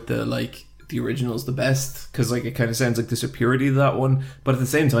sure with the like the original is the best because like it kind of sounds like there's a purity to that one, but at the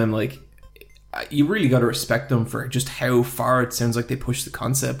same time, like you really got to respect them for just how far it sounds like they pushed the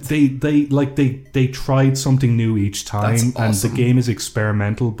concept. They tried something new each time. That's And awesome. the game is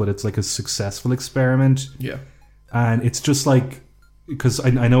experimental, but it's like a successful experiment. Yeah. And it's just like, because I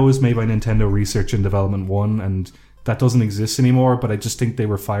know it was made by Nintendo Research and Development 1, and that doesn't exist anymore, but I just think they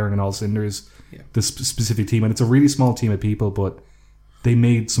were firing on all cylinders, this specific team. And it's a really small team of people, but they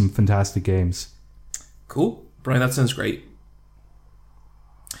made some fantastic games. Cool. Brian, that sounds great.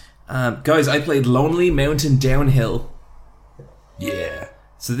 Guys, I played Lonely Mountain Downhill. Yeah.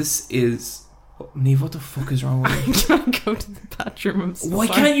 So this is... Neve, what the fuck is wrong with you? Can I go to the bathroom? I'm so Why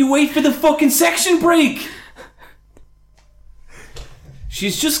sorry. can't you wait for the fucking section break?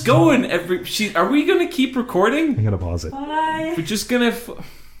 She's just going every... Are we going to keep recording? I'm going to pause it. We're just going to...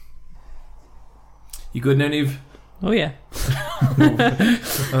 You good now, Neve? Oh, yeah.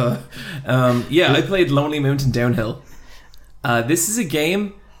 Yeah, I played Lonely Mountain Downhill. This is a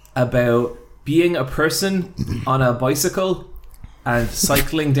game about being a person on a bicycle and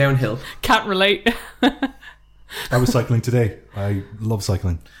cycling downhill. Can't relate. I was cycling today. I love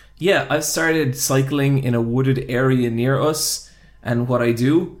cycling. Yeah, I've started cycling in a wooded area near us, and what I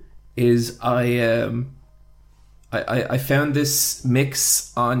do is I found this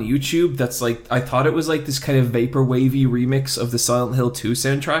mix on YouTube that's like, I thought it was like this kind of vaporwavy remix of the Silent Hill 2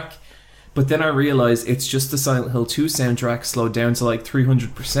 soundtrack, but then I realized it's just the Silent Hill 2 soundtrack slowed down to like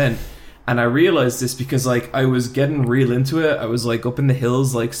 300%. And I realized this because like I was getting real into it. I was like up in the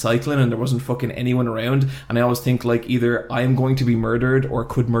hills like cycling and there wasn't fucking anyone around, and I always think like either I'm going to be murdered or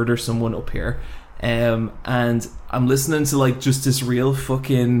could murder someone up here. And I'm listening to like just this real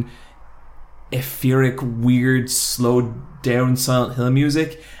fucking etheric, weird, slowed down Silent Hill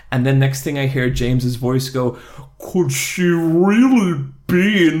music, and then next thing I hear James's voice go, "Could she really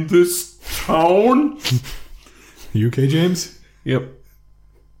be in this town?" You okay, James? Yep.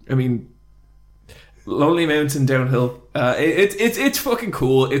 I mean, Lonely Mountain Downhill. It's fucking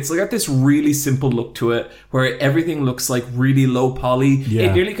cool. It's got this really simple look to it, where everything looks like really low poly. Yeah.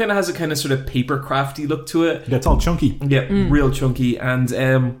 It nearly kind of has a kind of sort of paper crafty look to it. Yeah, it's all chunky. Yeah, real chunky.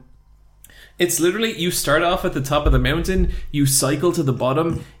 And it's literally, you start off at the top of the mountain, you cycle to the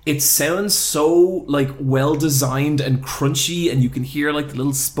bottom. It sounds so like well designed and crunchy, and you can hear like the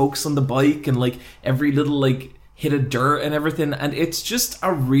little spokes on the bike and like every little like hit of dirt and everything, and it's just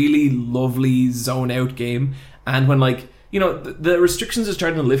a really lovely zone out game. And when like, you know, the restrictions are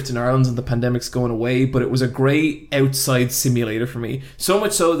starting to lift in Ireland and the pandemic's going away, but it was a great outside simulator for me, so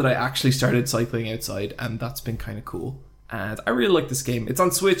much so that I actually started cycling outside, and that's been kind of cool. And I really like this game. It's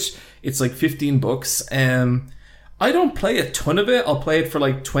on Switch. It's like $15. I don't play a ton of it. I'll play it for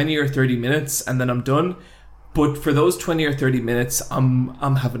like 20 or 30 minutes and then I'm done. But for those 20 or 30 minutes, I'm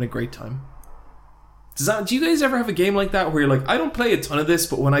having a great time. Do you guys ever have a game like that where you're like, I don't play a ton of this,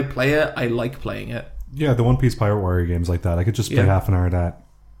 but when I play it, I like playing it? Yeah, the One Piece Pirate Warrior games like that. I could just play Yeah. half an hour of that.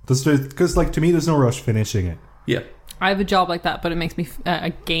 Because, like, to me, there's no rush finishing it. Yeah. I have a job like that, but it makes me... a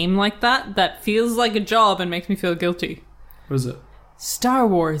game like that feels like a job and makes me feel guilty. What is it? Star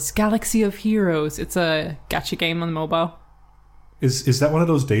Wars Galaxy of Heroes. It's a gacha game on the mobile. Is that one of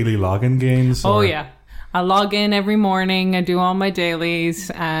those daily login games? Oh, or- yeah. I log in every morning, I do all my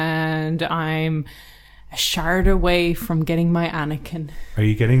dailies, and I'm a shard away from getting my Anakin. Are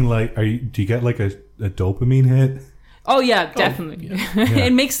you getting, like... Do you get, like, a dopamine hit? Oh, yeah, definitely.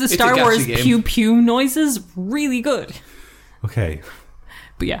 It makes the It's a Star gacha Wars game. pew-pew noises really good. Okay.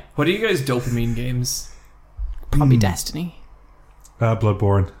 But yeah, What are you guys' dopamine games? probably Destiny.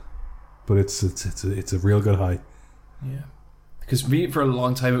 Bloodborne. But it's a real good high. Yeah. Because me, for a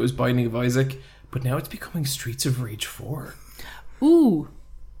long time, it was Binding of Isaac, but now it's becoming Streets of Rage 4. Ooh.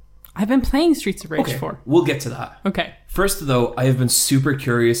 I've been playing Streets of Rage Okay, 4. we'll get to that. Okay. First, though, I have been super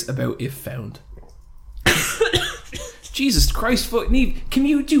curious about If Found. Jesus Christ, Neve, can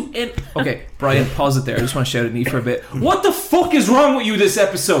you do it? Okay, Brian, pause it there. I just want to shout at Neve for a bit. What the fuck is wrong with you this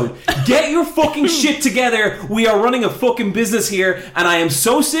episode? Get your fucking shit together. We are running a fucking business here, and I am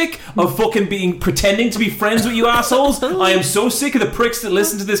so sick of fucking pretending to be friends with you assholes. I am so sick of the pricks that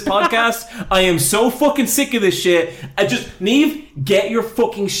listen to this podcast. I am so fucking sick of this shit. Neve, get your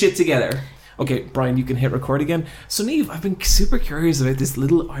fucking shit together. Okay, Brian, you can hit record again. So, Neve, I've been super curious about this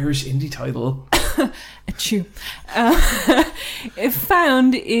little Irish indie title. Achoo. If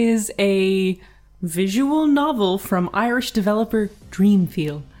Found is a visual novel from Irish developer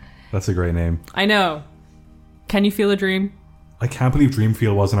Dreamfeel. That's a great name. I know. Can you feel a dream? I can't believe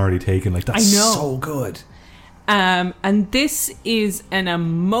Dreamfield wasn't already taken. Like, that's I know. so good. And this is an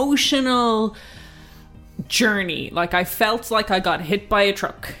emotional journey. Like, I felt like I got hit by a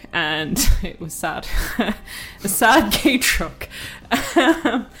truck, and it was sad. A sad gay truck.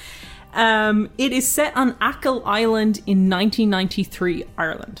 It is set on Achill Island in 1993,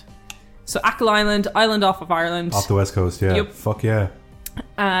 Ireland. So Achill Island, island off of Ireland. Off the west coast, yeah. Yep. Fuck yeah.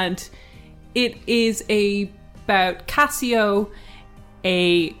 And it is about Cassio,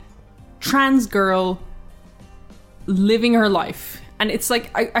 a trans girl living her life. And it's like,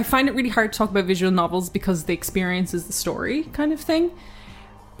 I find it really hard to talk about visual novels because the experience is the story kind of thing.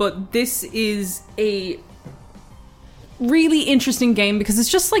 But this is a really interesting game because it's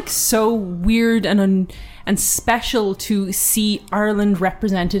just like so weird and special to see Ireland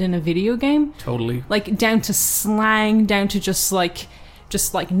represented in a video game. Totally. Like, down to slang, down to just like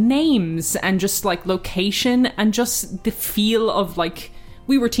names and just like location and just the feel of like,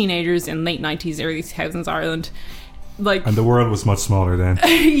 we were teenagers in late 90s, early 2000s Ireland. Like, and the world was much smaller then.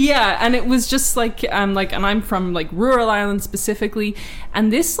 yeah, and it was just like and I'm from like rural Ireland specifically,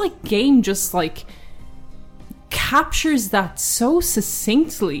 and this like game just like captures that so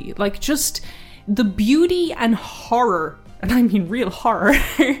succinctly, like just the beauty and horror, and I mean real horror,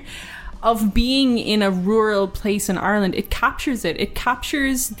 of being in a rural place in Ireland. It captures it. It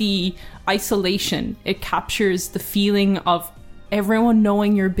captures the isolation. It captures the feeling of everyone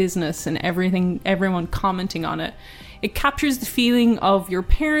knowing your business and everyone commenting on it. It captures the feeling of your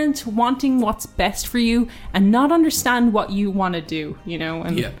parents wanting what's best for you and not understand what you want to do, you know?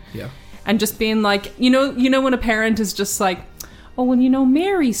 And, Yeah. And just being like, you know when a parent is just like, oh, well, you know,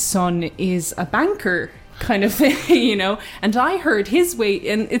 Mary's son is a banker kind of thing, you know? And I heard his way,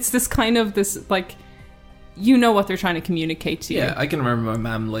 and it's this kind of this, like, you know what they're trying to communicate to you. Yeah, I can remember my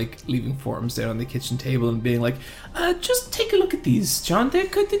mum like leaving forums there on the kitchen table and being like, just take a look at these, John. They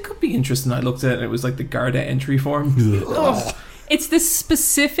could be interesting. I looked at it and it was like the Garda entry form. Ugh. It's this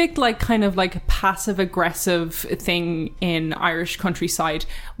specific like kind of like passive aggressive thing in Irish countryside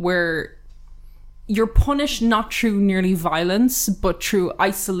where you're punished not through nearly violence but through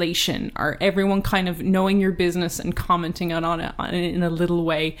isolation, or everyone kind of knowing your business and commenting on it in a little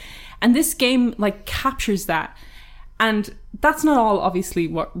way. And this game like captures that. And that's not all obviously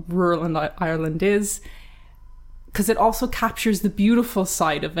what rural Ireland is, because it also captures the beautiful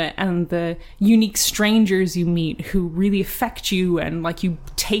side of it and the unique strangers you meet who really affect you, and like you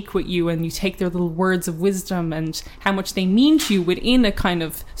take with you and you take their little words of wisdom and how much they mean to you within a kind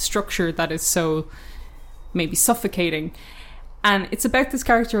of structure that is so maybe suffocating. And it's about this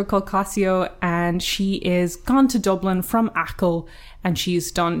character called Cassio, and she is gone to Dublin from Achill, and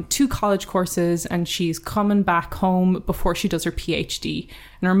she's done 2 college courses, and she's coming back home before she does her PhD.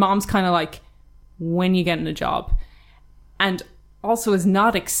 And her mom's kind of like, when you getting a job? And also is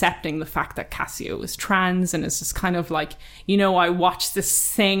not accepting the fact that Cassio is trans, and is just kind of like, you know, I watched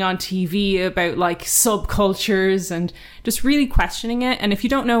this thing on TV about like subcultures, and just really questioning it. And if you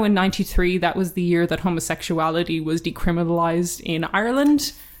don't know, in 93, that was the year that homosexuality was decriminalized in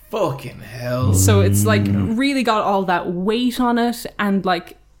Ireland. Fucking hell. So it's like really got all that weight on it, and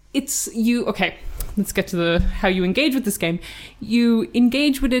like it's you. Okay, let's get to how you engage with this game. You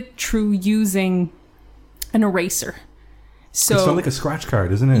engage with it through using an eraser. So it's not like a scratch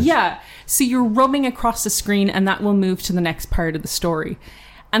card, isn't it? Yeah. So you're rubbing across the screen, and that will move to the next part of the story.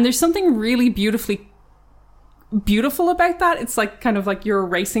 And there's something really beautiful about that. It's like kind of like you're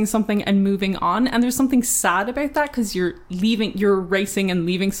erasing something and moving on. And there's something sad about that because you're erasing and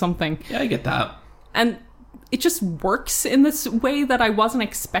leaving something. Yeah, I get that. And it just works in this way that I wasn't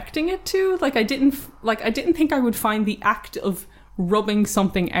expecting it to. Like I didn't think I would find the act of rubbing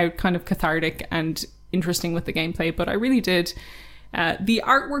something out kind of cathartic and interesting with the gameplay, but I really did. The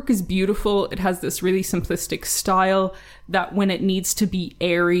artwork is beautiful. It has this really simplistic style that when it needs to be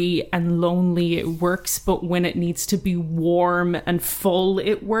airy and lonely, it works, but when it needs to be warm and full,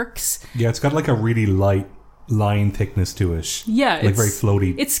 it works. Yeah, it's got like a really light line thickness to it. Yeah, like very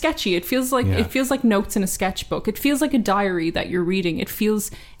floaty. It's sketchy. It feels like notes in a sketchbook. It feels like a diary that you're reading. It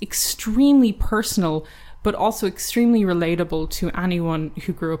feels extremely personal, but also extremely relatable to anyone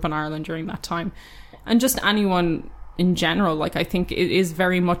who grew up in Ireland during that time. And just anyone in general. Like, I think it is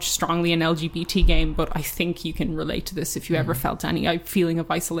very much strongly an LGBT game, but I think you can relate to this if you ever felt any feeling of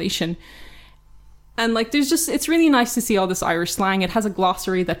isolation. And like, it's really nice to see all this Irish slang. It has a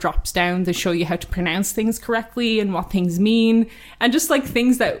glossary that drops down to show you how to pronounce things correctly and what things mean. And just like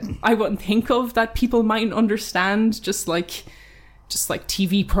things that I wouldn't think of that people might understand, just like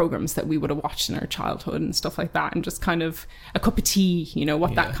TV programs that we would have watched in our childhood and stuff like that, and just kind of a cup of tea, you know,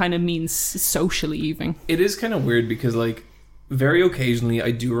 what that kind of means socially even. It is kind of weird because like very occasionally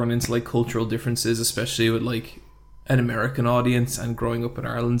I do run into like cultural differences, especially with like an American audience and growing up in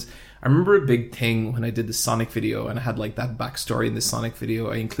Ireland. I remember a big thing when I did the Sonic video and I had like that backstory in the Sonic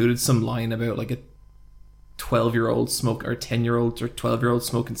video. I included some line about like a 12-year-old smoke or 10-year-old or 12-year-old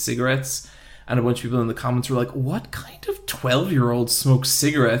smoking cigarettes, and a bunch of people in the comments were like, what kind of 12-year-old smokes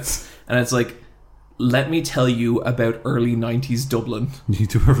cigarettes? And it's like, let me tell you about early 90s Dublin. You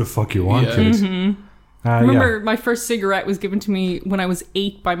do whatever the fuck you want, Yeah. kid. I remember my first cigarette was given to me when I was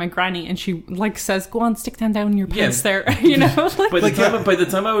 8 by my granny, and she like says, "Go on, stick that down your pants there." You know, By the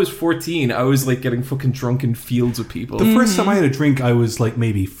time I was 14, I was like getting fucking drunk in fields with people. The first time I had a drink, I was like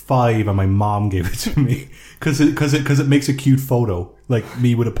maybe 5, and my mom gave it to me because it makes a cute photo, like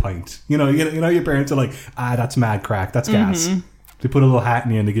me with a pint. You know, your parents are like, that's mad crack, that's gas. They put a little hat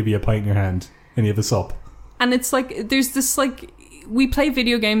in you and they give you a pint in your hand, and you have a sup. And it's like there's this like we play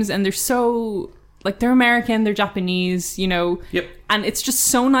video games, and they're so. Like, they're American, they're Japanese, you know. Yep. And it's just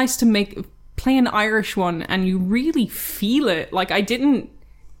so nice to play an Irish one, and you really feel it. Like, I didn't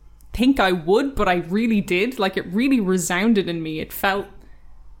think I would, but I really did. Like, it really resounded in me. It felt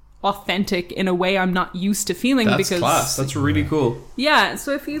authentic in a way I'm not used to feeling. That's class. That's really cool. Yeah,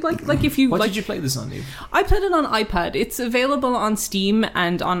 so if you like if you... What did you play this on, Dave? I played it on iPad. It's available on Steam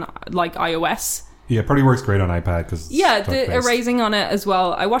and on, like, iOS. Yeah, it probably works great on iPad because the erasing on it as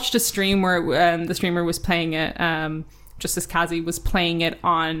well. I watched a stream where the streamer was playing it. Justice Kazi was playing it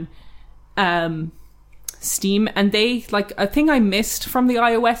on Steam, and they like a thing I missed from the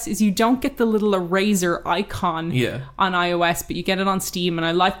iOS is you don't get the little eraser icon on iOS, but you get it on Steam. And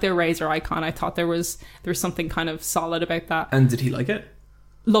I liked the eraser icon. I thought there was something kind of solid about that. And did he like it?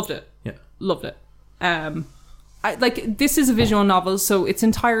 Loved it. Yeah, loved it. This is a visual novel, so its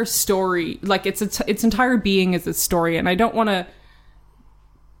entire story, like its entire being is a story, and I don't want to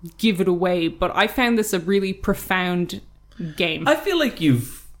give it away, but I found this a really profound game. I feel like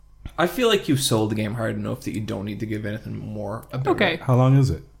you've sold the game hard enough that you don't need to give anything more about it. How long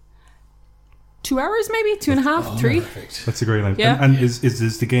is it? 2 hours, maybe 2.5, 3. Perfect. That's a great length. Yeah. And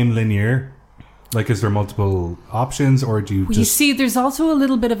is the game linear? Like, is there multiple options, or do you just... You see, there's also a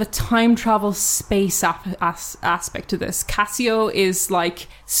little bit of a time travel space aspect to this. Cassio is, like,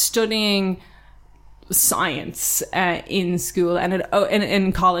 studying science in school and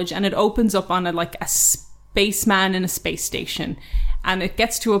in college, and it opens up on a spaceman in a space station. And it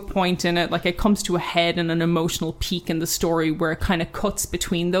gets to a point in it, like, it comes to a head and an emotional peak in the story where it kind of cuts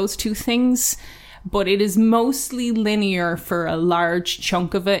between those two things. But it is mostly linear for a large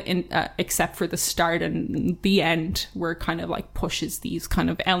chunk of it, except for the start and the end, where it kind of like pushes these kind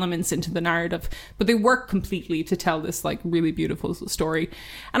of elements into the narrative. But they work completely to tell this like really beautiful story.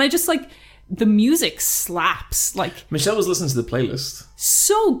 And I just like the music slaps. Like Michelle was listening to the playlist.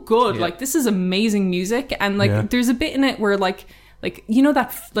 So good. Yeah. Like this is amazing music, and like there's a bit in it where like you know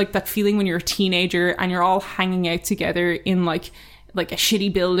that feeling when you're a teenager and you're all hanging out together in like a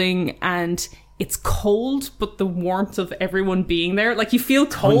shitty building, and it's cold, but the warmth of everyone being there, like you feel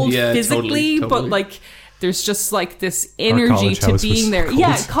cold physically, totally. But like there's just like this energy to being there. Cold.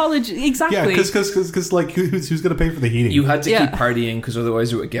 Yeah, college, exactly. Yeah, because like who's going to pay for the heating? You had to keep partying because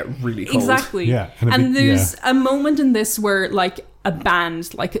otherwise it would get really cold. Exactly. Yeah, and there's a moment in this where like a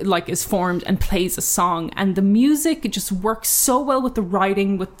band like is formed and plays a song, and the music just works so well with the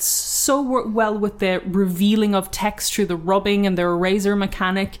writing, well with the revealing of text through the rubbing and the eraser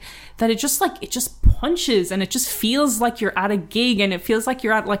mechanic, that it just punches, and it just feels like you're at a gig, and it feels like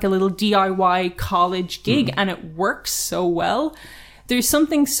you're at like a little DIY college gig, and it works so well. There's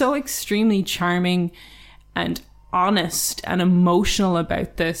something so extremely charming and honest and emotional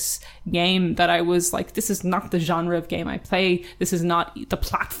about this game that I was like, this is not the genre of game I play, this is not the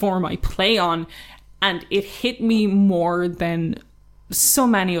platform I play on, and it hit me more than so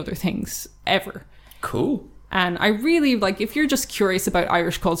many other things ever. Cool. And I really like, if you're just curious about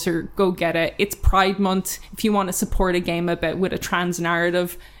Irish culture, go get it. It's Pride Month. If you want to support a game with a trans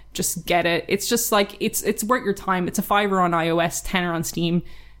narrative, just get it. It's just like it's worth your time. It's a $5 on iOS, $10 on Steam.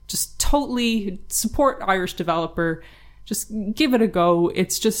 Just totally support Irish developer. Just give it a go.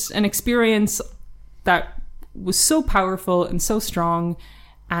 It's just an experience that was so powerful and so strong,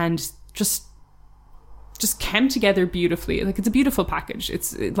 and just came together beautifully. Like, it's a beautiful package.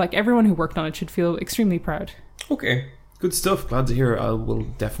 It's like everyone who worked on it should feel extremely proud. Okay, good stuff. Glad to hear. I will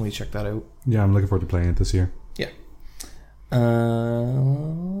definitely check that out. Yeah, I'm looking forward to playing it this year. Yeah.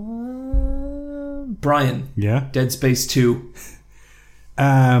 Brian. Yeah. Dead Space 2.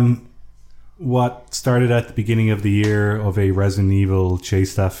 What started at the beginning of the year of a Resident Evil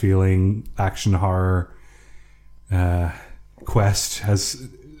chase that feeling action horror quest has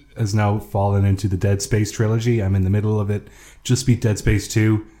now fallen into the Dead Space trilogy. I'm in the middle of it. Just beat Dead Space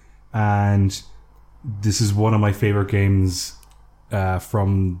 2, and this is one of my favorite games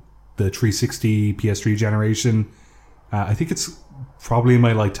from the 360 PS3 generation. I think it's probably in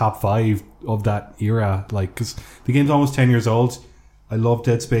my like top 5 of that era, like, because the game's almost 10 years old. I love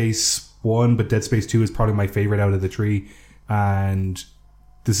Dead Space 1, but Dead Space 2 is probably my favorite out of the 3, and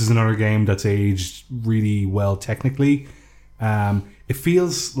this is another game that's aged really well technically. It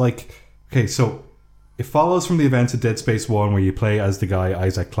feels like, okay, so it follows from the events of Dead Space 1 where you play as the guy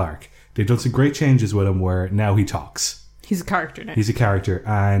Isaac Clarke. They've done some great changes with him where now he talks. He's a character now. He's a character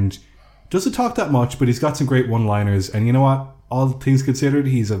and doesn't talk that much, but he's got some great one-liners. And you know what? All things considered,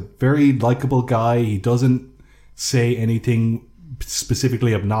 he's a very likable guy. He doesn't say anything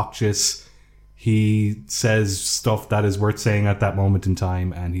specifically obnoxious. He says stuff that is worth saying at that moment in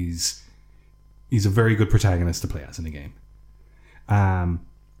time, and he's a very good protagonist to play as in the game.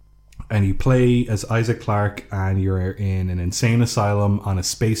 And you play as Isaac Clarke, and you're in an insane asylum on a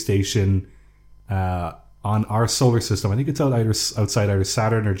space station on our solar system. I think it's outside either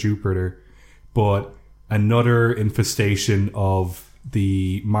Saturn or Jupiter, but another infestation of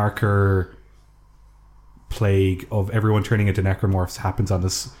the marker plague of everyone turning into necromorphs happens on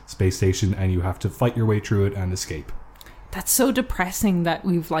this space station, and you have to fight your way through it and escape. That's so depressing that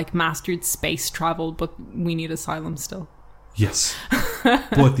we've like mastered space travel, but we need asylum still. Yes,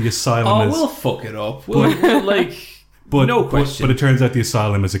 but the asylum is... we'll fuck it up. We'll like... But, no question. But it turns out the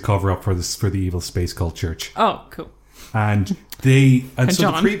asylum is a cover-up for the evil space cult church. Oh, cool. And they... And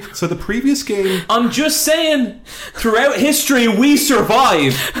so John. the previous game... I'm just saying, throughout history, we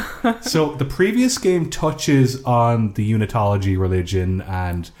survive. So the previous game touches on the Unitology religion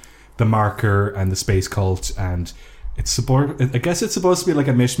and the marker and the space cult, and I guess it's supposed to be like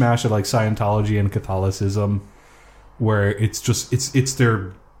a mishmash of like Scientology and Catholicism, where it's just it's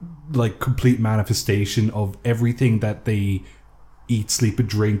their like complete manifestation of everything that they eat, sleep, and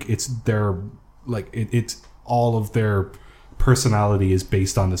drink. It's their like it's all of their personality is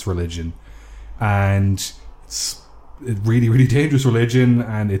based on this religion, and it's a really, really dangerous religion,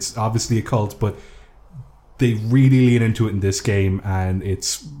 and it's obviously a cult, but they really lean into it in this game, and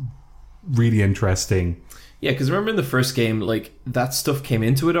it's really interesting. Yeah, because remember in the first game, like, that stuff came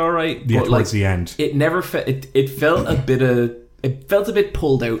into it all right, Yeah, but towards like, the end. it never it felt a bit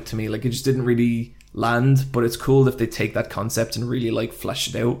pulled out to me. Like, it just didn't really land, but it's cool if they take that concept and really like flesh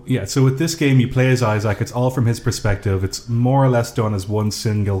it out. Yeah, so with this game, you play as Isaac. It's all from his perspective. It's more or less done as one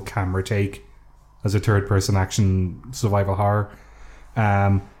single camera take, as a third-person action survival horror.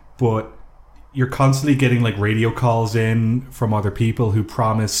 But you're constantly getting like radio calls in from other people who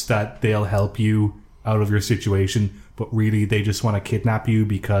promise that they'll help you out of your situation, but really they just want to kidnap you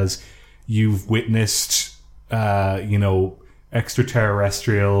because you've witnessed,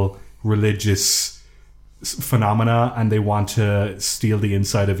 extraterrestrial religious phenomena, and they want to steal the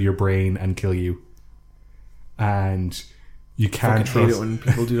inside of your brain and kill you. And you can't Fucking hate trust it when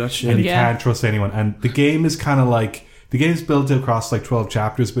people do that shit. and you Yeah. can't trust anyone. And the game is kind of like, the game's built across like 12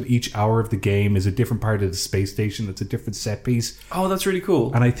 chapters, but each hour of the game is a different part of the space station. It's a different set piece. Oh, that's really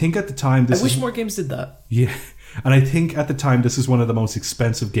cool. And I think at the time I wish more games did that. yeah, and I think at the time this is one of the most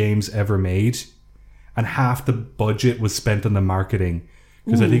expensive games ever made, and half the budget was spent on the marketing,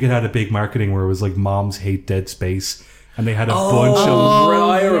 because I think it had a big marketing where it was like moms hate Dead Space, and they had a bunch of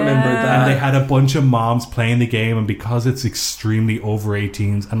I remember yeah. that. and they had a bunch of moms playing the game, and because it's extremely over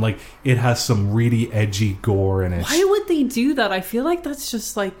 18s and like it has some really edgy gore in it. Why would they do that? I feel like that's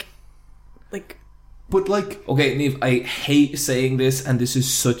just like But like, Okay, Neve, I hate saying this, and this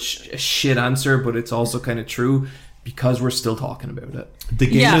is such a shit answer, but it's also kind of true, because we're still talking about it. the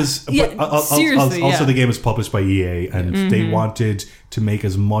game Yeah. is Yeah, also seriously, yeah. the game is published by EA, and they wanted to make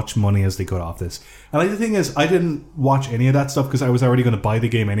as much money as they could off this. And like, the thing is, I didn't watch any of that stuff because I was already going to buy the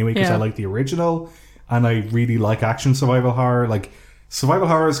game anyway, because Yeah. I like the original and I really like action survival horror. Like, survival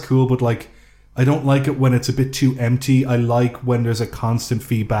horror is cool, but like, I don't like it when it's a bit too empty. I like when there's a constant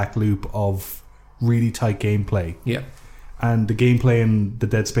feedback loop of really tight gameplay. Yeah. And the gameplay in the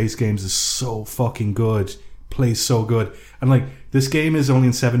Dead Space games is so fucking good. Plays so good. And like, this game is only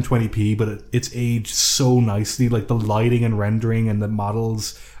in 720p, but it's aged so nicely. Like, the lighting and rendering and the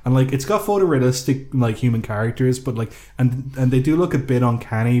models, and like, it's got photorealistic like human characters, but like, and they do look a bit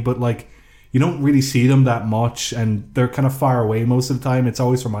uncanny, but like, you don't really see them that much, and they're kind of far away most of the time. It's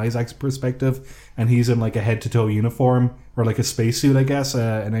always from Isaac's perspective, and he's in like a head-to-toe uniform, or like a spacesuit, I guess,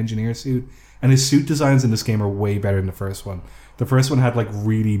 an engineer suit. And his suit designs in this game are way better than the first one. The first one had like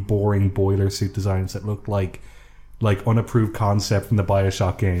really boring boiler suit designs that looked like unapproved concept from the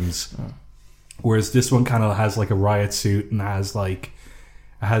BioShock games. Whereas this one kind of has like a riot suit and has like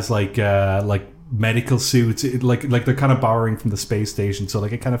medical suits. Like they're kind of borrowing from the space station, so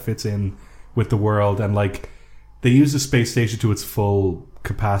like it kind of fits in with the world, and like they use the space station to its full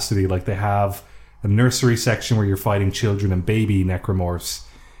capacity. Like they have a nursery section where you're fighting children and baby necromorphs.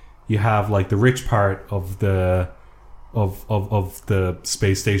 You have like the rich part of the of the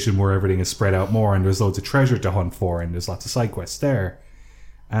space station where everything is spread out more, and there's loads of treasure to hunt for, and there's lots of side quests there.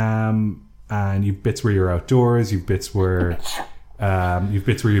 And you've bits where you're outdoors. You've bits where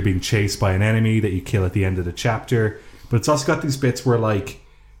you're being chased by an enemy that you kill at the end of the chapter. But it's also got these bits where like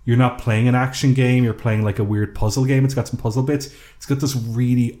you're not playing an action game, you're playing like a weird puzzle game. It's got some puzzle bits. It's got this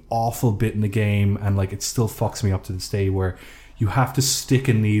really awful bit in the game, and like it still fucks me up to this day, where you have to stick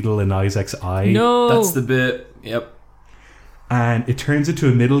a needle in Isaac's eye. No. That's the bit. Yep. And it turns into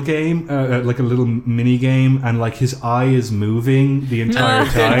a middle game, like a little mini game, and like his eye is moving the entire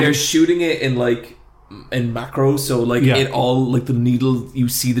time. They're shooting it in macro, so like it all like the needle. You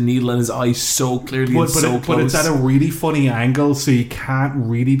see the needle in his eye so clearly, but close. it's at a really funny angle, so you can't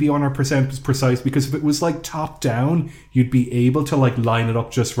really be 100% precise. Because if it was like top down, you'd be able to like line it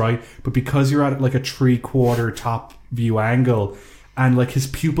up just right. But because you're at like a 3/4 top view angle, and like his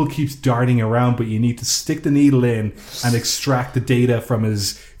pupil keeps darting around, but you need to stick the needle in and extract the data from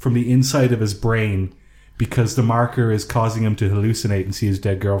the inside of his brain, because the marker is causing him to hallucinate and see his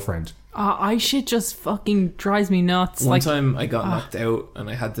dead girlfriend. Eye shit just fucking drives me nuts. One time I got knocked out and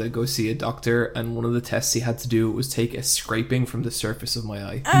I had to go see a doctor, and one of the tests he had to do was take a scraping from the surface of my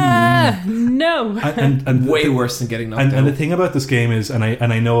eye. No. And way worse than getting knocked out. And the thing about this game is, and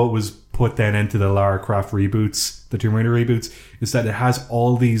I know it was put then into the Lara Croft reboots, the Tomb Raider reboots, is that it has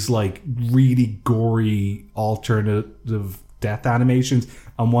all these like really gory alternative death animations,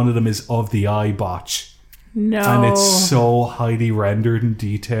 and one of them is of the eye botch. No. And it's so highly rendered and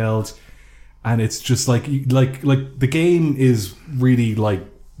detailed, and it's just like the game is really like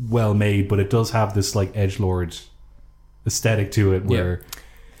well made, but it does have this like edgelord aesthetic to it where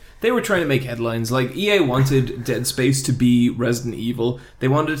they were trying to make headlines. Like EA wanted Dead Space to be Resident Evil. They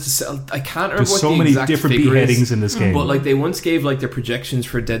wanted to sell. I can't remember. There's what so the many exact different figure beheadings is, in this game. but like they once gave like their projections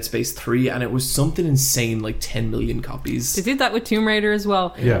for Dead Space 3, and it was something insane, like 10 million copies. They did that with Tomb Raider as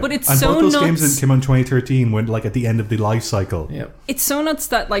well. Yeah, But it's and so both those nuts. games that came out in 2013 went like at the end of the life cycle. Yeah. It's so nuts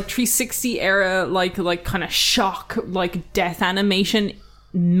that like 360 era like kind of shock like death animation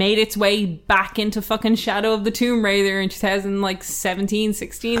made its way back into fucking Shadow of the Tomb Raider in 2017,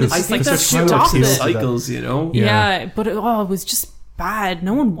 16. It's I just think like that's stop kind of it. cycles, you know. Yeah, but it was just bad.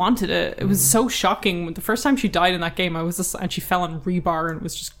 No one wanted it. It was so shocking. The first time she died in that game, I was just, and she fell on rebar, and it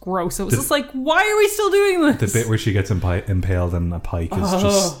was just gross. It was just like, why are we still doing this? The bit where she gets impaled on a pike is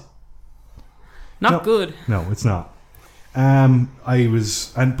just not good. No, it's not.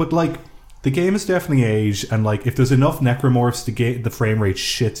 But like the game is definitely aged, and like if there's enough necromorphs, the frame rate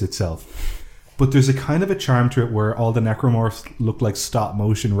shits itself. But there's a kind of a charm to it where all the necromorphs look like stop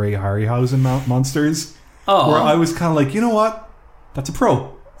motion Ray Harryhausen monsters. Oh. Where I was kind of like, you know what? That's a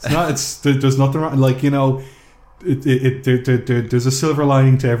pro. It's not. There's nothing wrong. Like, you know, there's a silver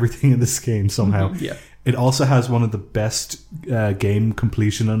lining to everything in this game somehow. Yeah. It also has one of the best game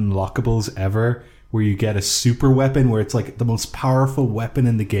completion unlockables ever, where you get a super weapon where it's like the most powerful weapon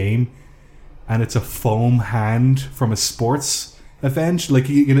in the game, and it's a foam hand from a sports event. Like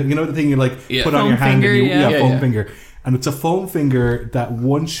you know the thing you like put on Foam your hand, finger, and foam yeah. finger, and it's a foam finger that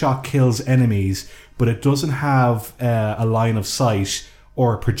one shot kills enemies, but it doesn't have a line of sight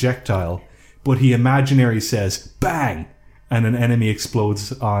or a projectile. But he imaginary says bang, and an enemy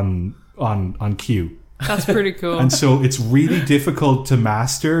explodes on cue. That's pretty cool. And so it's really difficult to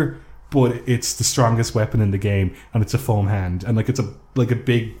master, but it's the strongest weapon in the game, and it's a foam hand, and like it's a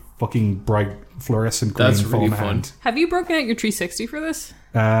big fucking bright fluorescent green That's foam really fun. hand. Have you broken out your 360 for this?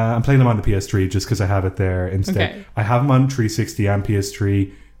 I'm playing them on the PS3 just because I have it there instead. Okay. I have them on 360 and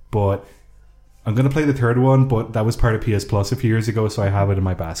PS3, but I'm going to play the third one, but that was part of PS Plus a few years ago, so I have it in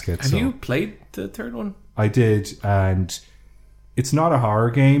my basket. Have you played the third one? I did, and it's not a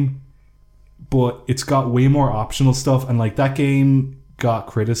horror game, but it's got way more optional stuff, and like that game got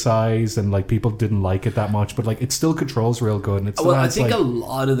criticized and like people didn't like it that much, but like it still controls real good, and it's Well, I think a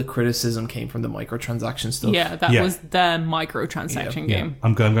lot of the criticism came from the microtransaction stuff. Yeah, that was the microtransaction game.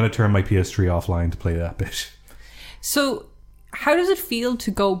 I'm going to turn my PS3 offline to play that bit. So, how does it feel to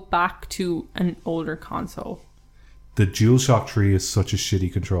go back to an older console? The DualShock 3 is such a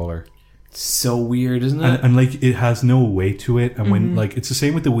shitty controller. So weird, isn't it? And like it has no weight to it, and when like it's the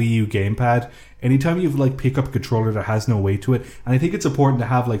same with the Wii U gamepad. Anytime you like pick up a controller that has no weight to it, and I think it's important to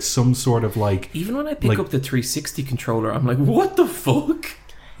have like some sort of like, even when I pick up the 360 controller, I'm like, what the fuck?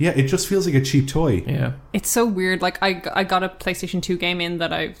 yeah, it just feels like a cheap toy. Yeah. It's so weird. Like I got a PlayStation 2 game in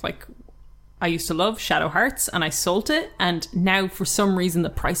that I've like I used to love, Shadow Hearts, and I sold it, and now for some reason the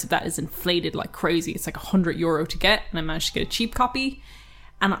price of that is inflated like crazy. It's like €100 to get, and I managed to get a cheap copy.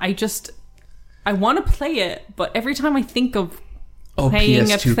 And I want to play it, but every time I think of playing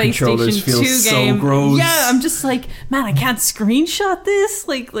PS2 a controllers PlayStation feel 2 so game, gross. yeah, I'm just like, man, I can't screenshot this.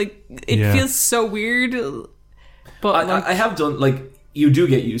 Like it Yeah. feels so weird. But I have done, like, you do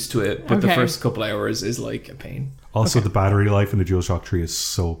get used to it, but the Okay. first couple hours is like a pain. Also, the battery life in the DualShock 3 is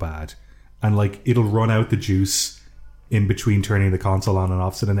so bad. And, like, it'll run out the juice in between turning the console on and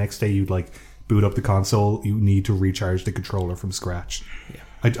off. So the next day you'd, like, boot up the console, you need to recharge the controller from scratch. Yeah.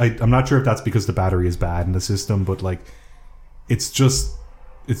 I'm not sure if that's because the battery is bad in the system, but, like, it's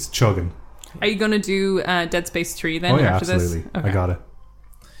chugging. are you going to do Dead Space 3 then Oh, yeah, after absolutely. this? Okay. I got it.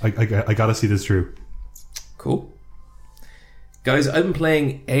 I gotta see this through. Cool. Guys, I've been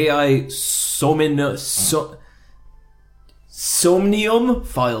playing AI Somnium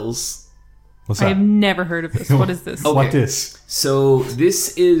Files. What's I that? have never heard of this. What is this? Oh. What Okay. this? So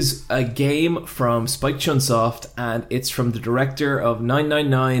this is a game from Spike Chunsoft, and it's from the director of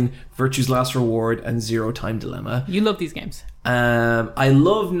 999, Virtue's Last Reward, and Zero Time Dilemma. You love these games. I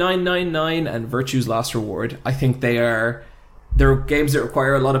love 999 and Virtue's Last Reward. I think they're games that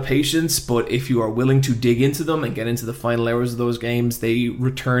require a lot of patience, but if you are willing to dig into them and get into the final hours of those games, they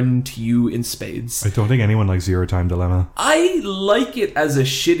return to you in spades. I don't think anyone likes Zero Time Dilemma. I like it as a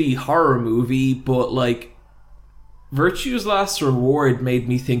shitty horror movie, but like Virtue's Last Reward made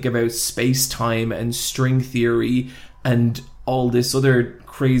me think about space-time and string theory and all this other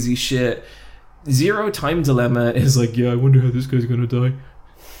crazy shit. Zero Time Dilemma is like, yeah, I wonder how this guy's gonna die.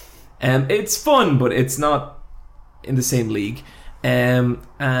 It's fun, but it's not in the same league. This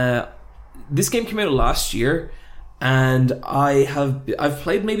game came out last year, and I've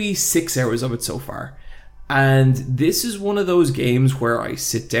played maybe 6 hours of it so far. And this is one of those games where I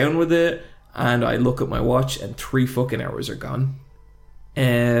sit down with it and I look at my watch and 3 fucking hours are gone.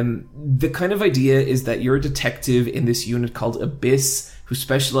 The kind of idea is that you're a detective in this unit called Abyss who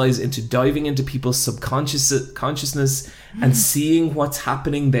specialize into diving into people's consciousness and seeing what's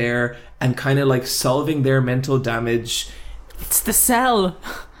happening there and kind of like solving their mental damage, It's The Cell.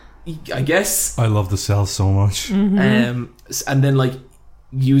 I guess. I love The Cell so much. And then like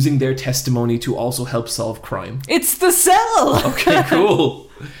using their testimony to also help solve crime. It's The Cell. Okay, cool.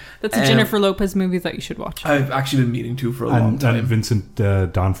 That's a Jennifer Lopez movie that you should watch. I've actually been meaning to for a long time. And Vincent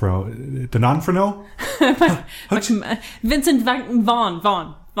D'Onofrio. Vincent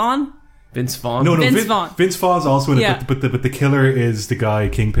Vaughn. Vince Vaughn. No, Vince Vaughn. Vince Vaughn's also in it, Yeah. but the killer is the guy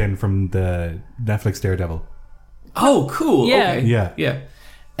Kingpin from the Netflix Daredevil. Oh, cool. Yeah. Okay. Yeah. Yeah.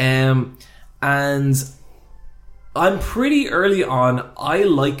 And I'm pretty early on. I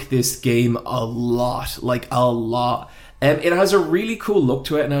like this game a lot. Like, a lot. It has a really cool look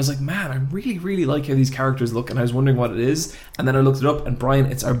to it, and I was like, man, I really, really like how these characters look, and I was wondering what it is, and then I looked it up, and Brian,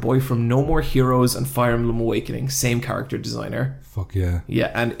 it's our boy from No More Heroes and Fire Emblem Awakening, same character designer. Fuck yeah.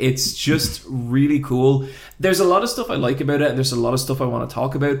 Yeah, and it's just really cool. There's a lot of stuff I like about it, and there's a lot of stuff I want to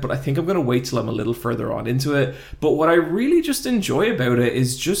talk about, but I think I'm going to wait till I'm a little further on into it. But what I really just enjoy about it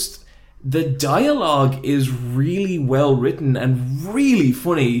is just the dialogue is really well written and really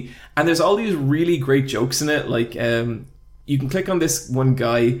funny, and there's all these really great jokes in it. Like, you can click on this one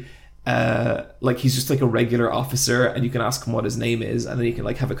guy, like he's just like a regular officer, and you can ask him what his name is, and then you can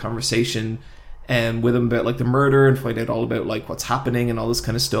like have a conversation with him about like the murder and find out all about like what's happening and all this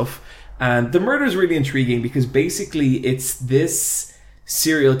kind of stuff. And the murder is really intriguing because basically it's this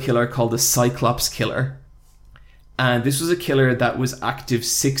serial killer called the Cyclops Killer. And this was a killer that was active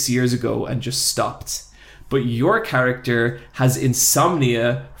 6 years ago and just stopped. But your character has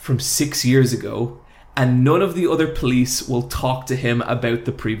insomnia from 6 years ago, and none of the other police will talk to him about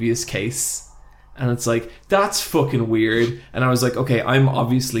the previous case. And it's like, that's fucking weird. And I was like, okay, I'm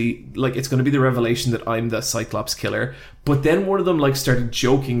obviously, like, it's going to be the revelation that I'm the Cyclops Killer. But then one of them, like, started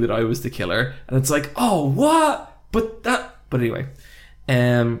joking that I was the killer. And it's like, oh, what? But anyway.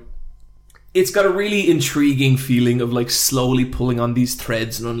 It's got a really intriguing feeling of, like, slowly pulling on these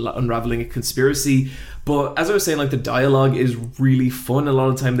threads and unraveling a conspiracy. But as I was saying, like, the dialogue is really fun. A lot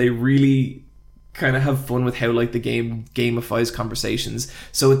of the time they really kind of have fun with how like the game gamifies conversations.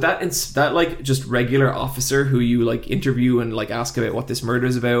 So with that like just regular officer who you like interview and like ask about what this murder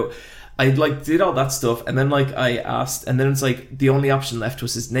is about, I like did all that stuff, and then like I asked, and then it's like the only option left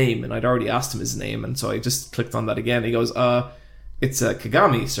was his name, and I'd already asked him his name, and so I just clicked on that again. He goes, it's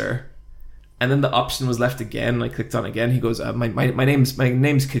Kagami, sir. And then the option was left again. I clicked on it again. He goes, my name's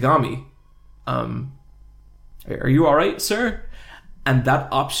Kagami. Are you all right, sir? And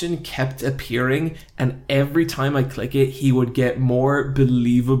that option kept appearing, and every time I click it, he would get more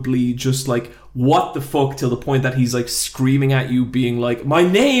believably just like, what the fuck, till the point that he's like screaming at you, being like, my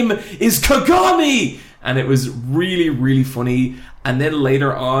name is Kagami! And it was really, really funny. And then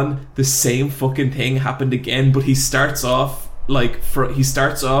later on, the same fucking thing happened again, but he starts off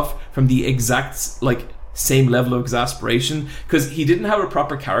from the exact like same level of exasperation, because he didn't have a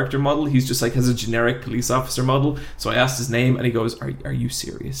proper character model. He's just like has a generic police officer model. So I asked his name, and he goes, are you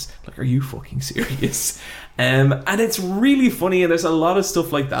serious? Like, are you fucking serious? And it's really funny, and there's a lot of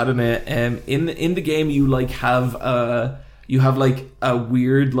stuff like that in it. In the game, you have like a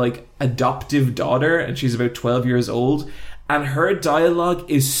weird like adoptive daughter, and she's about 12 years old, and her dialogue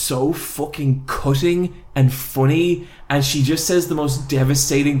is so fucking cutting and funny, and she just says the most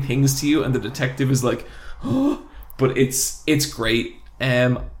devastating things to you, and the detective is like, oh, but it's great.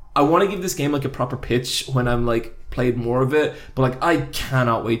 I want to give this game like a proper pitch when I'm like played more of it, but like I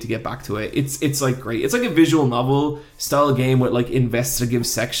cannot wait to get back to it. It's like great. It's like a visual novel style game with like investigative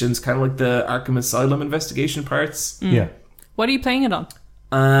sections, kind of like the Arkham Asylum investigation parts. Yeah. What are you playing it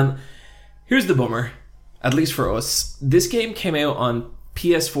on? Here's the bummer, at least for us. This game came out on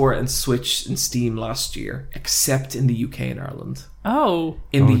PS4 and Switch and Steam last year, except in the UK and Ireland. Oh.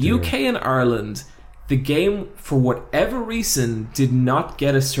 In the dear. UK and Ireland, the game, for whatever reason, did not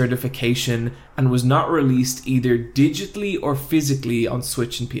get a certification and was not released either digitally or physically on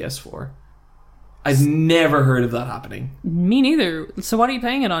Switch and PS4. I've never heard of that happening. Me neither. So what are you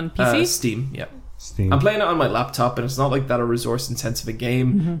playing it on? PC? Steam, yeah. Steam. I'm playing it on my laptop, and it's not like that a resource-intensive a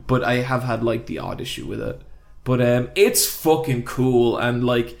game, but I have had like the odd issue with it. But it's fucking cool, and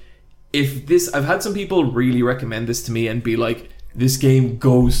like, I've had some people really recommend this to me and be like, this game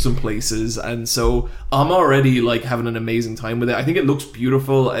goes some places, and so I'm already like having an amazing time with it. I think it looks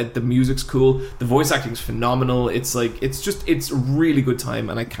beautiful, the music's cool, the voice acting's phenomenal. It's like, it's a really good time,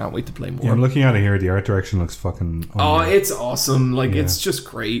 and I can't wait to play more. Yeah, I'm looking at it here. The art direction looks fucking Oh, unreal. it's awesome. Like, Yeah. it's just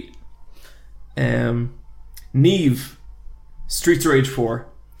great. Neve, Streets of Rage 4.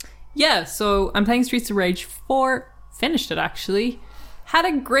 Yeah, so I'm playing Streets of Rage 4. Finished it, actually. Had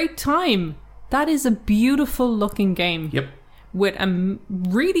a great time. That is a beautiful looking game. Yep. With a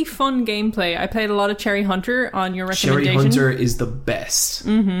really fun gameplay. I played a lot of Cherry Hunter on your Cherry recommendation. Hunter is the best.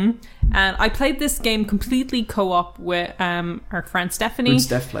 And I played this game completely co-op with our friend Stephanie. Good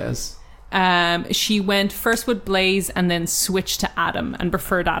Steph players. She went first with Blaze and then switched to Adam and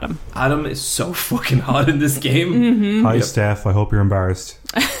preferred Adam. Adam is so fucking hot in this game. Hi, Steph. I hope you're embarrassed.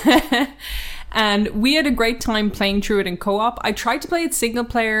 And we had a great time playing through it in co-op. I tried to play it single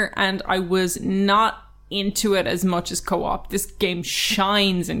player and I was not into it as much as co-op. This game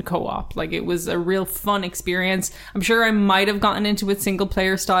shines in co-op. Like, it was a real fun experience. I'm sure I might have gotten into it single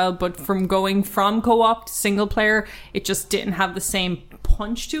player style, but from going from co-op to single player, it just didn't have the same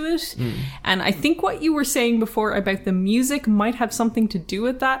punch to it. And I think what you were saying before about the music might have something to do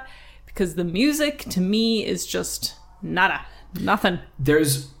with that, because the music to me is just nada. Nothing.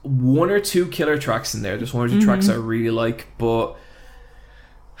 There's one or two killer tracks in there. There's one or two tracks I really like, but...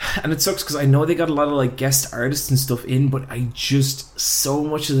 And it sucks because I know they got a lot of like guest artists and stuff in, but so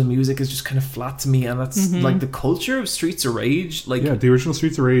much of the music is just kind of flat to me, and that's like the culture of Streets of Rage. Like, Yeah, the original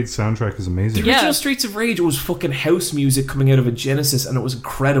Streets of Rage soundtrack is amazing. the original Streets of Rage was fucking house music coming out of a Genesis, and it was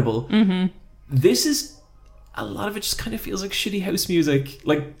incredible. This is, a lot of it just kind of feels like shitty house music.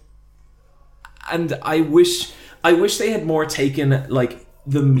 Like, and I wish they had more taken like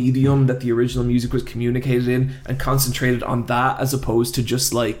the medium that the original music was communicated in and concentrated on that, as opposed to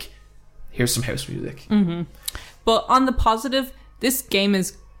just like, here's some house music. But on the positive, this game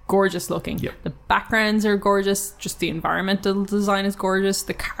is gorgeous looking. Yep. The backgrounds are gorgeous. Just the environmental design is gorgeous.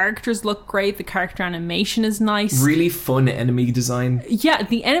 The characters look great. The character animation is nice. Really fun enemy design. Yeah,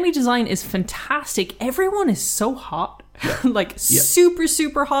 the enemy design is fantastic. Everyone is so hot. Like, super,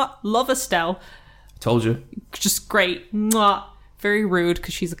 super hot. Love Estelle. Told you. Just great. Mwah. Very rude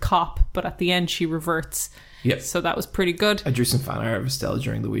because she's a cop, but at the end she reverts. Yep. So that was pretty good. I drew some fan art of Estelle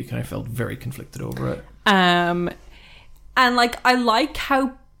during the week, and I felt very conflicted over it. And like, I like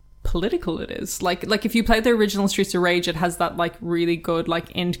how political it is. Like if you play the original Streets of Rage, it has that like really good like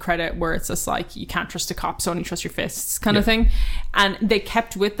end credit where it's just like, you can't trust a cop, so only trust your fists kind of thing. And they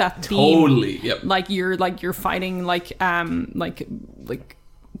kept with that theme. Totally. Yep. Like you're fighting like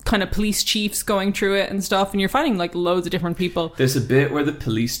kind of police chiefs going through it and stuff, and you're fighting like loads of different people. There's a bit where the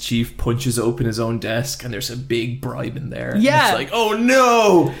police chief punches open his own desk and there's a big bribe in there. Yeah. And it's like, oh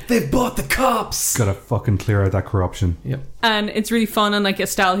no, they've bought the cops. Gotta fucking clear out that corruption. Yep. And it's really fun, and like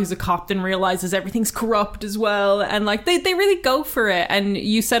Estelle, who's a cop, then realizes everything's corrupt as well, and like they really go for it. And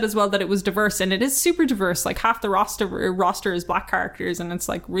you said as well that it was diverse, and it is super diverse. Like half the roster is black characters, and it's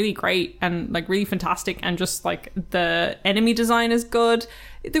like really great and like really fantastic, and just like the enemy design is good.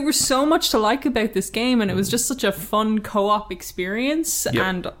 There was so much to like about this game, and it was just such a fun co-op experience. Yep.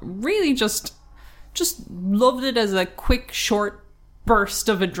 And really just loved it as a quick short burst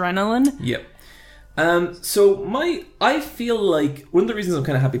of adrenaline. Yep. So I feel like one of the reasons I'm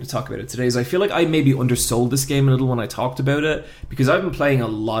kind of happy to talk about it today is I feel like I maybe undersold this game a little when I talked about it, because I've been playing a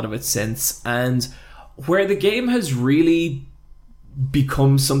lot of it since, and where the game has really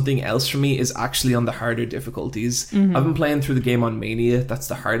become something else for me is actually on the harder difficulties. I've been playing through the game on Mania. That's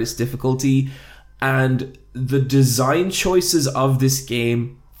the hardest difficulty, and the design choices of this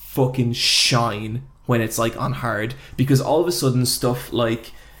game fucking shine when it's like on hard, because all of a sudden stuff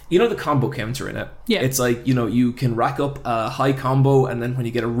like, you know, the combo counter in it. Yeah. It's like, you know, you can rack up a high combo, and then when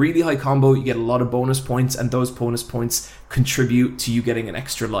you get a really high combo, you get a lot of bonus points, and those bonus points contribute to you getting an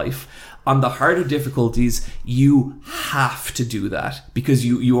extra life. On the harder difficulties, you have to do that because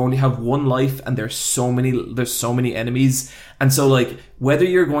you only have one life, and there's so many enemies. And so like whether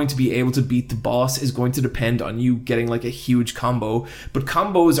you're going to be able to beat the boss is going to depend on you getting like a huge combo. But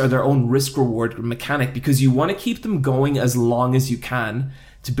combos are their own risk reward mechanic, because you want to keep them going as long as you can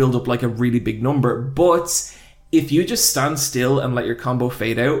to build up like a really big number. But if you just stand still and let your combo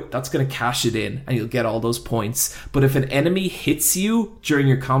fade out, that's going to cash it in and you'll get all those points. But if an enemy hits you during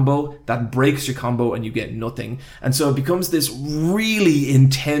your combo, that breaks your combo and you get nothing. And so it becomes this really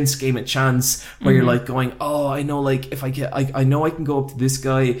intense game of chance where you're like going, oh, I know, like if I know I can go up to this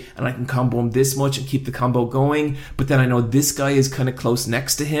guy and I can combo him this much and keep the combo going. But then I know this guy is kind of close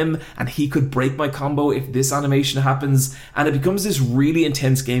next to him and he could break my combo if this animation happens. And it becomes this really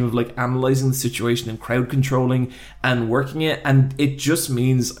intense game of like analyzing the situation and crowd controlling and working it. And it just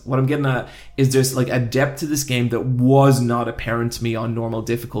means, what I'm getting at is there's like a depth to this game that was not apparent to me on normal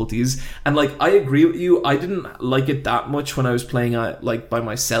difficulties. And like, I agree with you, I didn't like it that much when I was playing it like by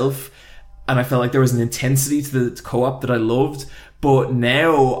myself, and I felt like there was an intensity to the co-op that I loved. But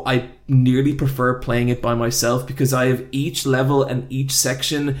now I nearly prefer playing it by myself, because I have each level and each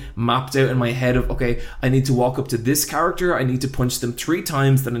section mapped out in my head of, okay, I need to walk up to this character, I need to punch them 3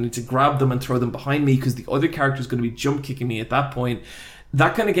 times, then I need to grab them and throw them behind me because the other character is going to be jump kicking me at that point.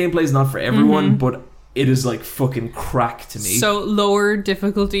 That kind of gameplay is not for everyone, but it is like fucking crack to me. So lower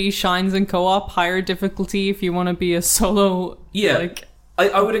difficulty shines in co-op, higher difficulty if you want to be a solo. Yeah, like,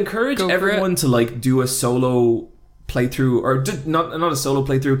 I would encourage everyone to like do a solo playthrough, or not a solo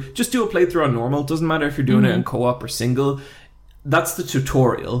playthrough, just do a playthrough on normal. Doesn't matter if you're doing it in co-op or single. That's the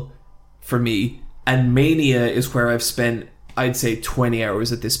tutorial for me. And Mania is where I've spent, I'd say, 20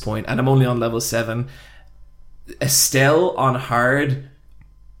 hours at this point, and I'm only on level 7. Estelle on hard,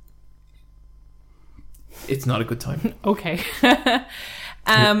 it's not a good time. Okay. A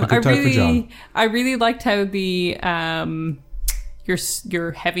good time for John. I really liked how the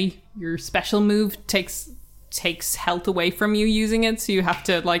your special move takes health away from you using it, so you have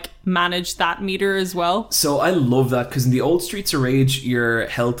to like manage that meter as well. So I love that, because in the old Streets of Rage, your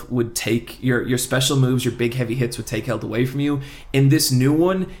health would take your special moves, your big heavy hits would take health away from you. In this new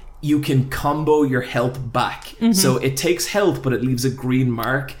one, you can combo your health back. So it takes health, but it leaves a green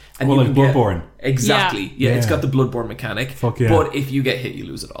mark. And well, you like can Bloodborne. Exactly. Yeah, it's Yeah. got the Bloodborne mechanic. Fuck yeah. But if you get hit, you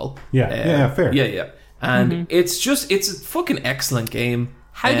lose it all. Yeah, fair. Yeah. And it's a fucking excellent game.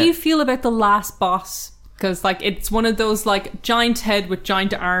 How do you feel about the last boss? Because like it's one of those like giant head with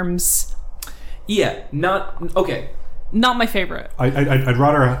giant arms. Yeah, okay. Not my favorite. I'd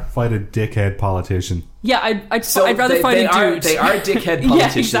rather fight a dickhead politician. Yeah, I'd rather fight a dude. They are dickhead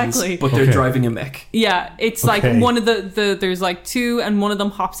politicians, Yeah, exactly. but they're driving a mech. Yeah, it's like one of the there's like 2, and one of them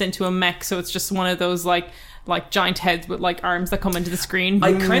hops into a mech, so it's just one of those like giant heads with like arms that come into the screen.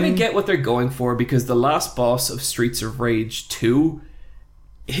 I kind of get what they're going for, because the last boss of Streets of Rage 2,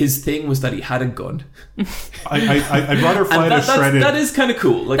 his thing was that he had a gun. I'd rather fight a shredded... That is kind of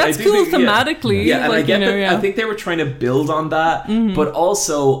cool. Like, that's I do cool think, thematically. Yeah, and like, I get that. yeah. I think they were trying to build on that, but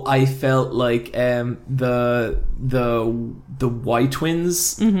also I felt like the Y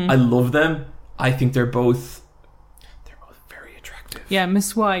twins. I love them. I think they're both very attractive. Yeah,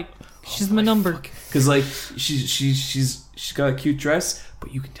 Miss White. She's my number. Because like she's got a cute dress,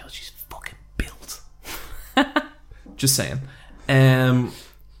 but you can tell she's fucking built. Just saying.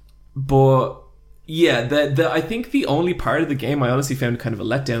 But Yeah, I think the only part of the game I honestly found kind of a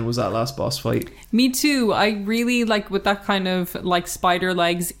letdown was that last boss fight. Me too. I really like with that kind of like spider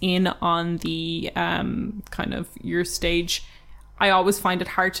legs in on the kind of your stage. I always find it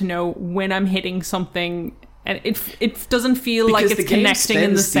hard to know when I'm hitting something, and it doesn't feel Because like the it's game connecting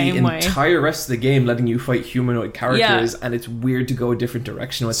in the spends same way. The entire rest of the game letting you fight humanoid characters, and it's weird to go a different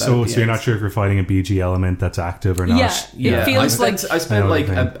direction with that. So at the you're end. not sure if you're fighting a BG element that's active or not. Yeah. It feels I like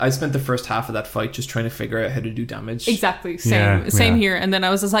spent the first half of that fight just trying to figure out how to do damage. exactly same here. And then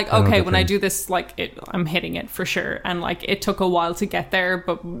I was just like, know okay, the when I thing. do this, like I'm hitting it for sure. And like it took a while to get there,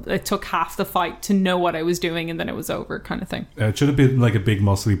 but it took half the fight to know what I was doing, and then it was over, kind of thing. It should have been like a big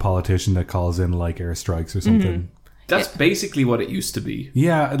muscly politician that calls in like airstrikes or something. That's basically what it used to be.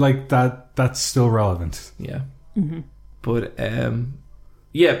 Yeah, like that's still relevant. Yeah. But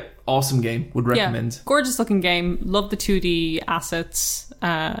yeah, awesome game. Would recommend. Yeah, gorgeous looking game. Love the 2D assets.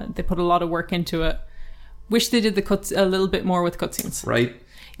 They put a lot of work into it. Wish they did the cuts a little bit more with cutscenes. Right.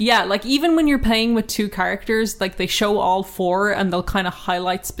 Yeah, like even when you're playing with two characters, like they show all four and they'll kind of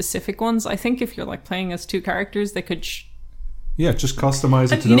highlight specific ones. I think if you're like playing as two characters, they could Yeah, just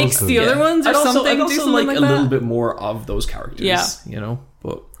customize it to nix those. the other ones or I'd also, something. I'd also do something like a that. little bit more of those characters. Yeah. You know,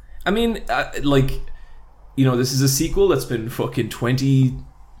 but I mean, like, you know, this is a sequel that's been fucking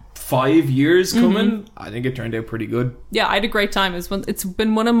 25 years coming. I think it turned out pretty good. Yeah, I had a great time. It's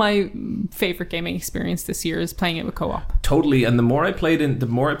been one of my favorite gaming experience this year is playing it with co-op. Totally. And the more I played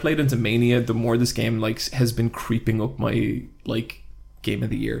into Mania, the more this game like has been creeping up my like game of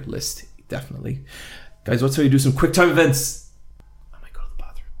the year list. Definitely, guys. Let's say you do some quick time events. I might go to the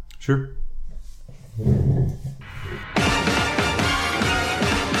bathroom. Sure.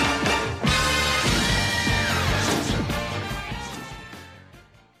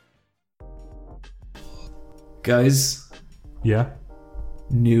 Guys, Yeah.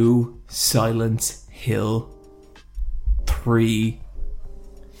 new Silent Hill 3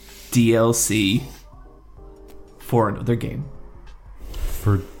 DLC for another game.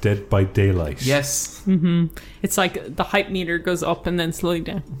 For Dead by Daylight. Yes. It's like the hype meter goes up and then slowly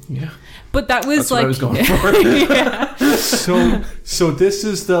down. Yeah. But that was That's like what I was going for. So this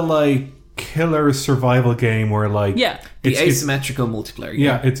is the like killer survival game where like Yeah. The it's asymmetrical multiplayer.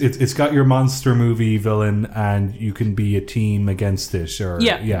 yeah, it's got your monster movie villain and you can be a team against it or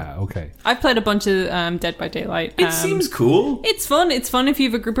Yeah. okay. I've played a bunch of Dead by Daylight. It seems cool. It's fun. It's fun if you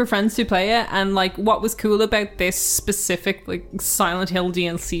have a group of friends to play it. And like, what was cool about this specific like Silent Hill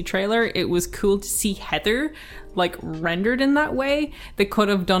DLC trailer? It was cool to see Heather like rendered in that way. They could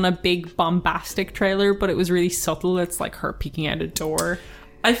have done a big bombastic trailer, but it was really subtle. It's like her peeking out a door.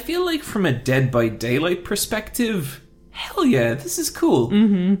 I feel like from a Dead by Daylight perspective, hell yeah, this is cool.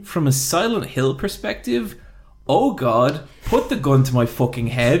 Mm-hmm. From a Silent Hill perspective, oh god, put the gun to my fucking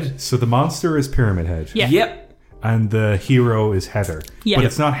head. So the monster is Pyramid Head. Yeah. Yep. And the hero is Heather. Yeah. But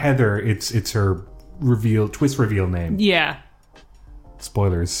it's not Heather, it's her twist reveal name. Yeah.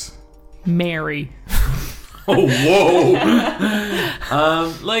 Spoilers. Mary. Oh, whoa.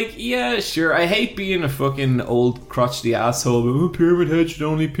 Like, yeah, sure. I hate being a fucking old crotchety asshole. Oh, Pyramid Head should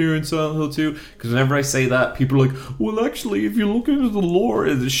only appear in Silent Hill 2. Because whenever I say that, people are like, well, actually, if you look into the lore,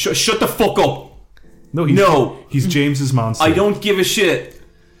 shut the fuck up. No, he's James's monster. I don't give a shit.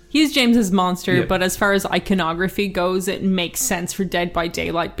 He's James's monster, Yeah. but as far as iconography goes, it makes sense for Dead by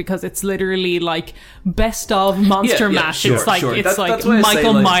Daylight because it's literally like best of monster mash. It's like it's like why I say,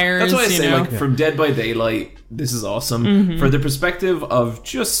 Michael Myers. That's why I say, you know? like, from Dead by Daylight, this is awesome. For the perspective of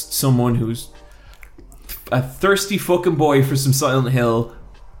just someone who's a thirsty fucking boy for some Silent Hill,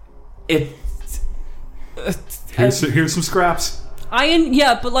 Here's some scraps.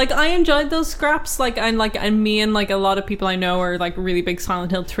 but like I enjoyed those scraps. Like and me and like a lot of people I know are like really big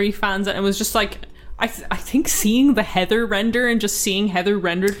Silent Hill 3 fans, and it was just like I think seeing the Heather render and just seeing Heather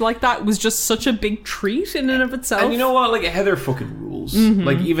rendered like that was just such a big treat in and of itself. and you know what? Like, Heather fucking rules.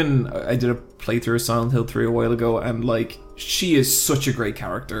 Like, even I did a playthrough of Silent Hill 3 a while ago, and like, she is such a great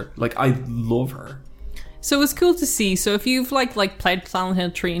character. Like, I love her. So it was cool to see. So if you've like played Silent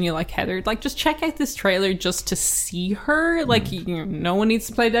Hill 3 and you like Heather, like just check out this trailer just to see her. Like no one needs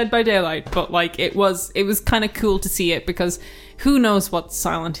to play Dead by Daylight, but like it was kind of cool to see it because who knows what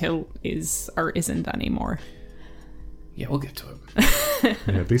Silent Hill is or isn't anymore. Yeah, we'll get to it.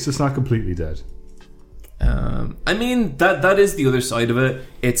 Yeah, at least it's not completely dead. I mean, that is the other side of it.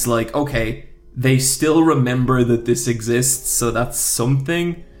 It's like, okay, they still remember that this exists, so that's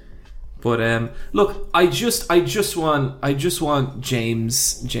something. But look, I just want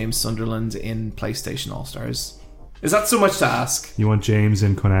James Sunderland in PlayStation All Stars. Is that so much to ask? You want James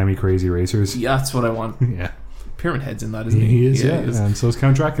in Konami Crazy Racers? Yeah, that's what I want. Yeah. Pyramid Head's in that, isn't he? He is, yeah. he is. And so is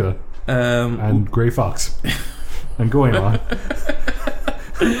Count Dracula. and Grey Fox. And going on.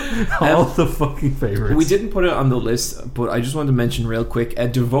 All the fucking favorites. We didn't put it on the list, but I just wanted to mention real quick.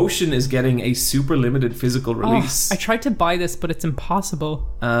 Devotion is getting a super limited physical release. I tried to buy this, but it's impossible.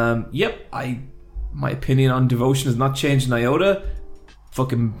 Yep. My opinion on Devotion has not changed an iota.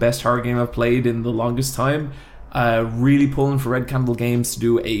 Fucking best horror game I've played in the longest time. Really pulling for Red Candle Games to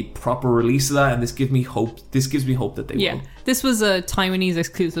do a proper release of that, and this gives me hope. This gives me hope that they will. This was a Taiwanese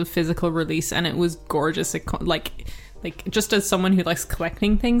exclusive physical release, and it was gorgeous. It like just as someone who likes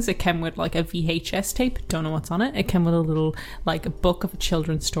collecting things, it came with like a VHS tape. Don't know what's on it. It came with a little like a book of a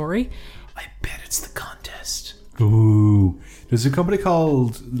children's story. I bet it's The Contest. Ooh, there's a company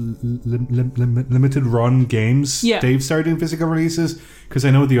called Limited Run Games. Yeah. They've started doing physical releases because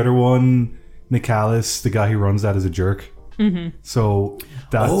I know the other one, Nicalis, the guy who runs that, is a jerk. Mm-hmm. So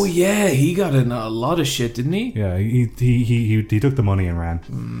that's, oh yeah, he got in a lot of shit, didn't he? Yeah, he took the money and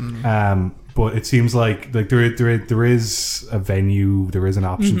ran. But it seems like there is a venue, there is an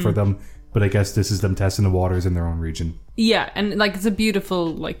option for them. But I guess this is them testing the waters in their own region. Yeah, and like it's a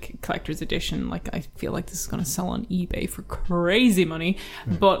beautiful like collector's edition. Like I feel like this is going to sell on eBay for crazy money.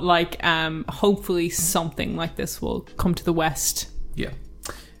 But like hopefully something like this will come to the West. Yeah.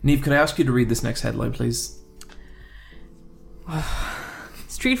 Neve, could I ask you to read this next headline, please?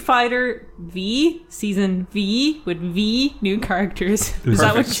 Street Fighter V Season V with V new characters. Is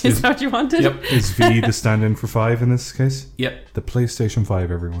that what you wanted? Yep. Is V the stand-in for 5 in this case? Yep. The PlayStation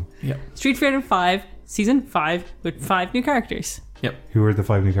 5, everyone. Yep. Street Fighter 5 Season 5 with 5 new characters. Yep. Who are the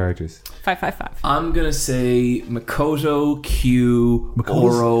 5 new characters? 555. I'm gonna say Makoto, Q,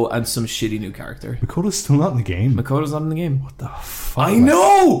 Oro, and some shitty new character. Makoto's still not in the game. Makoto's not in the game. What the fuck? I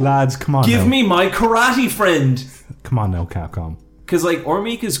know! Lads, come on Give now. me my karate friend! Come on now, Capcom. Because, like,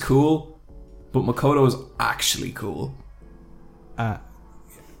 Ormik is cool, but Makoto is actually cool.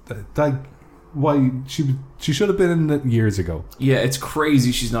 Why she should have been in it years ago. Yeah, it's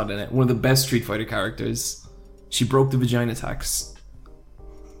crazy she's not in it. One of the best Street Fighter characters. She broke the vagina tax.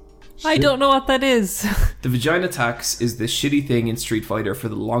 I don't know what that is. The vagina tax is this shitty thing in Street Fighter for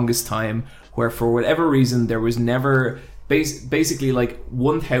the longest time, where for whatever reason there was never... Basically, like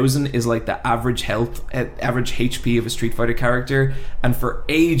 1000 is like the average health, average HP of a Street Fighter character, and for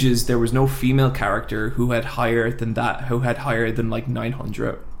ages there was no female character who had higher than that, who had higher than like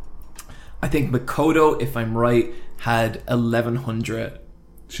 900. I think Makoto, if I'm right, had 1100.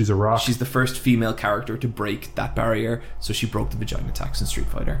 She's a rock. She's the first female character to break that barrier, so she broke the vagina tax in Street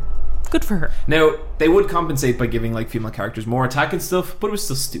Fighter. Good for her. Now, they would compensate by giving like female characters more attack and stuff, but it was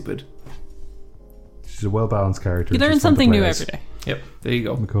still stupid. She's a well-balanced character. You learn something new every day. Yep, there you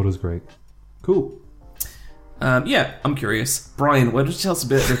go. Makoto's great. Cool. Yeah, I'm curious. Brian, why don't you tell us a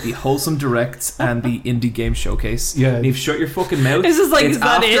bit about the Wholesome Directs and the Indie Game Showcase? Yeah. Neve, shut your fucking mouth. Is this like, It's is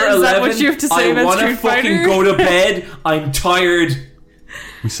that after it? Is that what 11. you have to say about I Street want to fucking Fighter? go to bed. I'm tired.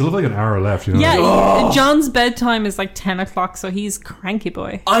 We still have like an hour left, you know? Yeah, John's bedtime is like 10 o'clock, so he's cranky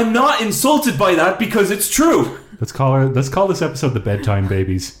boy. I'm not insulted by that because it's true. Let's call this episode the Bedtime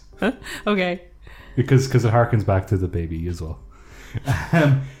Babies. Okay. Because it harkens back to the baby as well.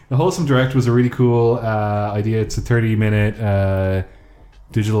 The Wholesome Direct was a really cool idea. It's a 30-minute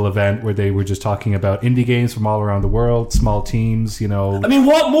digital event where they were just talking about indie games from all around the world, small teams, you know. I mean,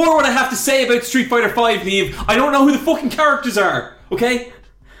 what more would I have to say about Street Fighter 5, Neve? I don't know who the fucking characters are, okay?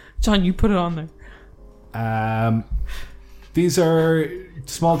 John, you put it on there. These are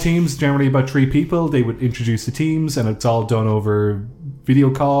small teams, generally about 3 people. They would introduce the teams, and it's all done over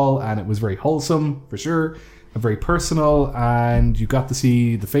video call, and it was very wholesome, for sure, and very personal, and you got to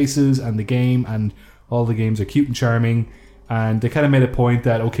see the faces and the game, and all the games are cute and charming, and they kind of made a point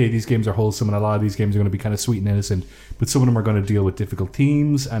that, okay, these games are wholesome, and a lot of these games are going to be kind of sweet and innocent, but some of them are going to deal with difficult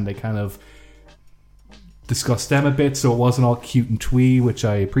themes, and they kind of discussed them a bit, so it wasn't all cute and twee, which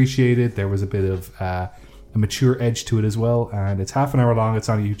I appreciated. There was a bit of a mature edge to it as well, and it's half an hour long. It's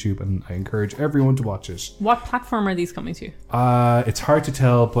on YouTube, and I encourage everyone to watch it. What platform are these coming to? It's hard to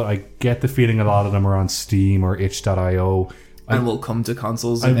tell, but I get the feeling a lot of them are on Steam or itch.io. And will come to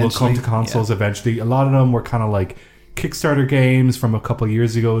consoles And eventually. will come to consoles eventually. A lot of them were kind of like Kickstarter games from a couple of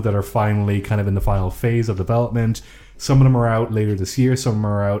years ago that are finally kind of in the final phase of development. Some of them are out later this year. Some of them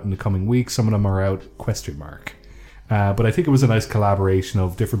are out in the coming weeks. Some of them are out ? But I think it was a nice collaboration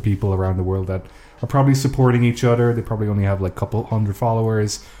of different people around the world that are probably supporting each other. They probably only have like a couple hundred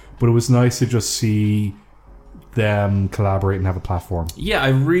followers, but it was nice to just see them collaborate and have a platform. Yeah, I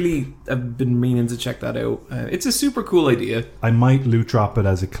really have been meaning to check that out. It's a super cool idea. I might loot drop it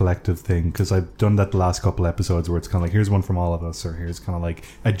as a collective thing, because I've done that the last couple episodes where it's kind of like, here's one from all of us, or here's kind of like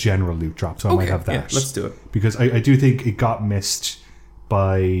a general loot drop. So I might have that. Yeah, let's do it. Because I do think it got missed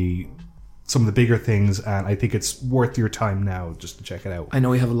by some of the bigger things, and I think it's worth your time now just to check it out. I know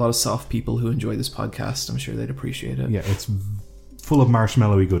we have a lot of soft people who enjoy this podcast. I'm sure they'd appreciate it. Yeah, it's full of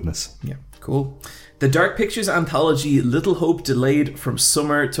marshmallowy goodness. Yeah, cool. The Dark Pictures anthology Little Hope delayed from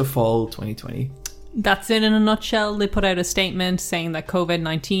summer to fall 2020. That's it in a nutshell. They put out a statement saying that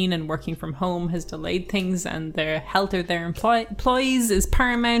COVID-19 and working from home has delayed things, and the health of their employees is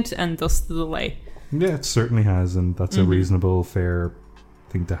paramount, and thus the delay. Yeah, it certainly has, and that's a reasonable, fair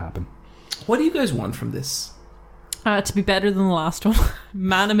thing to happen. What do you guys want from this? To be better than the last one.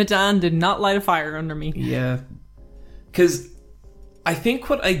 Man of Medan did not light a fire under me. Yeah. Because I think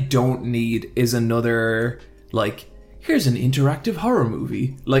what I don't need is another, like, here's an interactive horror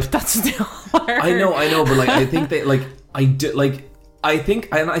movie. Like, That's still hard. I know, but like, I think they, like, I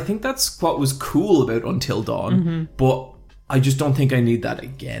think that's what was cool about Until Dawn, but I just don't think I need that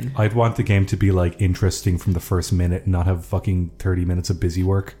again. I'd want the game to be like interesting from the first minute, not have fucking 30 minutes of busy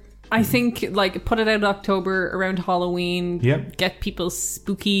work. I think, like, put it out in October around Halloween. Yep. Get people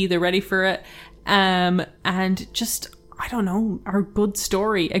spooky. They're ready for it. And just, I don't know, a good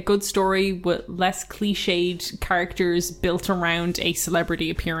story with less cliched characters built around a celebrity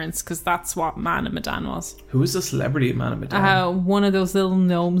appearance, because that's what Man of Medan was. Who is the celebrity of Man of Medan? One of those little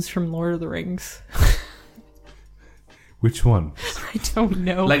gnomes from Lord of the Rings. Which one? I don't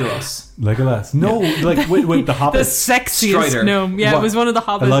know. Legolas. Legolas? No, like wait, the Hobbit. The sexiest Strider. gnome. Yeah, What? it was one of the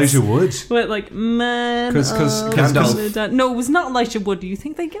hobbits. Elijah Wood. But like, man, 'Cause Gandalf. no, it was not Elijah Wood. Do you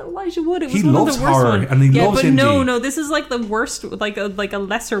think they get Elijah Wood? It was He one loves of the worst horror, one. and he yeah, loves but indie. no, this is like the worst, like a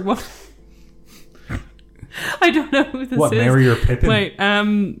lesser one. I don't know who this What, is. Merry or Pippin? Wait,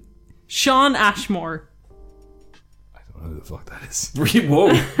 Sean Ashmore. I don't know who the fuck that is.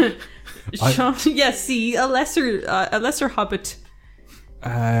 Whoa. Sean, see, a lesser hobbit.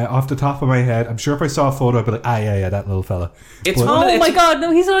 Off the top of my head, I'm sure if I saw a photo, I'd be like, yeah, that little fella. It's But- one of the- Oh my god,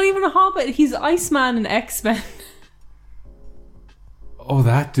 no, he's not even a hobbit. He's Iceman in X-Men. Oh,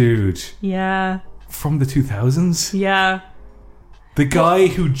 that dude. Yeah, From the 2000s? yeah. The guy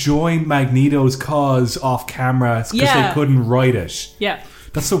who joined Magneto's cause off camera because Yeah. they couldn't write it. Yeah.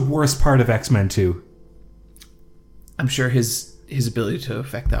 That's the worst part of X-Men 2. I'm sure his ability to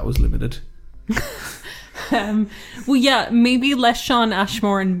affect that was limited. Well, yeah, maybe less Sean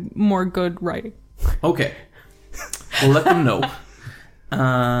Ashmore and more good writing. Okay. We'll let them know.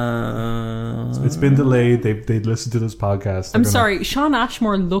 It's been delayed. They listened to this podcast. I'm sorry, Sean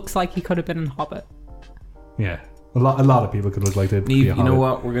Ashmore looks like he could have been in Hobbit. Yeah. A lot of people could look like they'd be Neve, a you know Hobbit.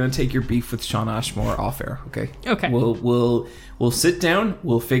 what? We're gonna take your beef with Sean Ashmore off air, okay? Okay. We'll sit down.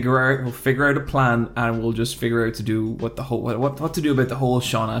 We'll figure out a plan, and we'll just figure out to do what to do about the whole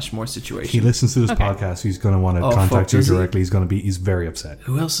Sean Ashmore He situation. listens to this Okay. podcast. He's going to want to Oh, contact fuck, you does he? directly. He's very upset.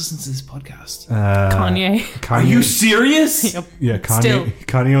 Who else listens to this podcast? Kanye. Kanye. Are you serious? Yep. Yeah, Kanye. Still.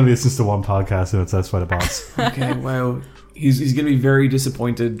 Kanye only listens to one podcast, and it's That's Why the Boss. Okay, wow. He's gonna be very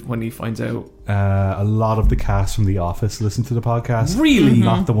disappointed when he finds out. A lot of the cast from The Office listen to the podcast. Really?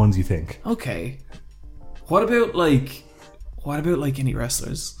 Not the ones you think. Okay. What about any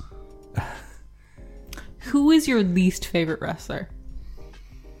wrestlers? Who is your least favorite wrestler?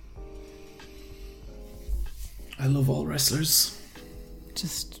 I love all wrestlers,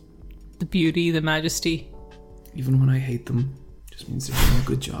 Just the beauty, the majesty. even when I hate them. Just means they're doing a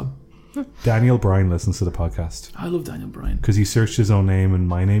good job. Daniel Bryan listens to the podcast I love Daniel Bryan. because he searched his own name and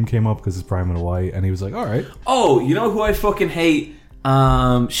my name came up because it's Bryan with a Y, and he was like, all right. Oh, you know who I fucking hate?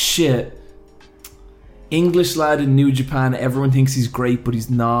 Shit. English lad in New Japan. Everyone thinks he's great, but he's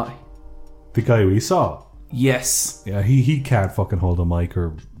not. The guy we saw. Yes. Yeah, he can't fucking hold a mic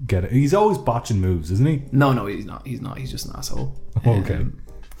or get it. He's always botching moves, isn't he? No, he's not. He's just an asshole. Okay.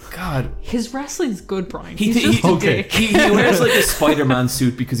 God. His wrestling's good, Brian. He- He's he- just a okay. dick. He wears like a Spider-Man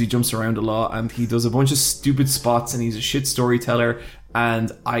suit because he jumps around a lot, and he does a bunch of stupid spots, and he's a shit storyteller,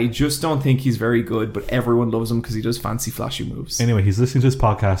 and I just don't think he's very good, but everyone loves him because he does fancy flashy moves. Anyway, he's listening to this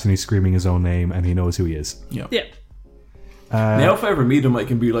podcast and he's screaming his own name and he knows who he is. Yeah. Yeah. Now if I ever meet him, I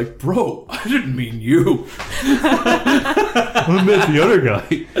can be like, bro, I didn't mean you. I met the other guy.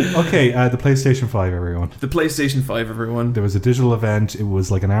 Okay, the PlayStation 5, everyone. The PlayStation 5, everyone. There was a digital event. It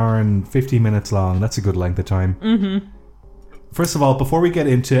was like an hour and 50 minutes long. That's a good length of time. Mm-hmm. First of all, before we get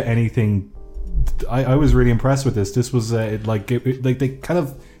into anything, I was really impressed with this. This was like they kind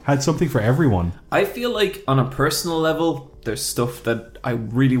of had something for everyone. I feel like on a personal level, there's stuff that I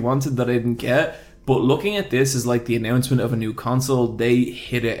really wanted that I didn't get, But looking at this as like the announcement of a new console, they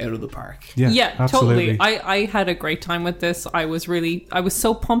hit it out of the park. Yeah, absolutely. totally. I had a great time with this. I was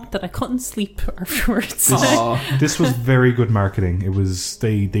so pumped that I couldn't sleep afterwards. Aw. This was very good marketing. It was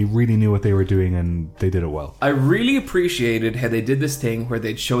they really knew what they were doing and they did it well. I really appreciated how they did this thing where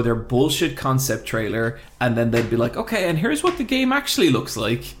they'd show their bullshit concept trailer and then they'd be like, okay, and here's what the game actually looks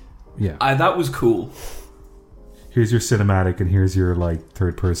like. Yeah. That was cool. Here's your cinematic and here's your like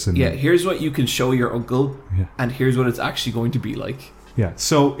third person. Yeah, here's what you can show your uncle, Yeah. and here's what it's actually going to be like. Yeah.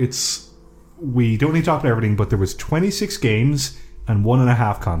 So we don't need to talk about everything, but there was 26 games and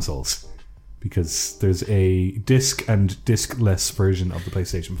 1.5 consoles. Because there's a disc and disc-less version of the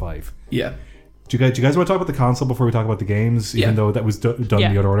PlayStation 5. Yeah. Do you guys want to talk about the console before we talk about the games? Even though that was done in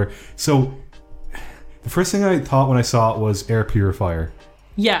the other order. So, the first thing I thought when I saw it was air purifier.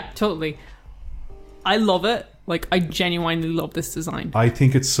 Yeah, totally. I love it. Like, I genuinely love this design. I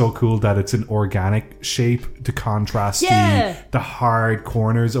think it's so cool that it's an organic shape to contrast the hard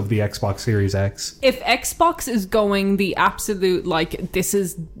corners of the Xbox Series X. If Xbox is going the absolute, like, this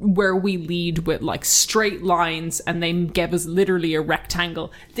is where we lead with, like, straight lines and they give us literally a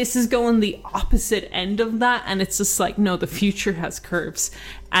rectangle, this is going the opposite end of that, and it's just like, no, the future has curves.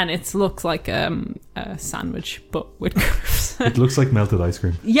 And it looks like a sandwich, but with curves. It looks like melted ice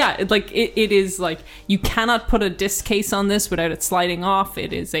cream. Yeah, it is like, you cannot put a disc case on this without it sliding off.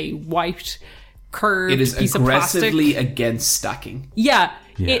 It is a white curved It is piece of plastic. aggressively against stacking. Yeah,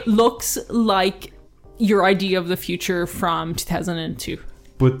 Yeah. it looks like your idea of the future from 2002.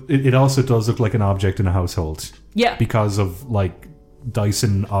 But it also does look like an object in a household. Yeah. Because of, like,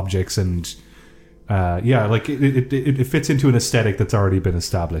 Dyson objects and... like it fits into an aesthetic that's already been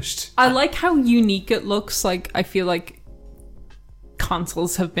established. I like how unique it looks. Like, I feel like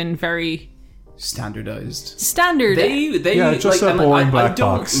consoles have been very Standardized. standard. They just like, a and boring I black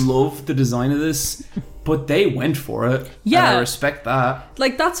don't box. love the design of this, but they went for it. Yeah. And I respect that.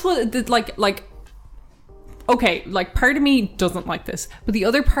 Like, that's what like okay, like, part of me doesn't like this, but the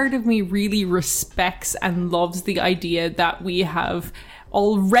other part of me really respects and loves the idea that we have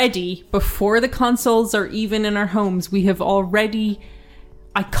already, before the consoles are even in our homes, we have already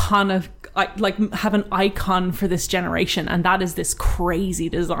have an icon for this generation, and that is this crazy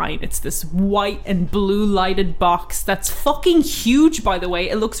design. It's this white and blue lighted box that's fucking huge, by the way.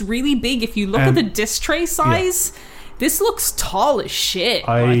 It looks really big. If you look at the disc tray size, this looks tall as shit.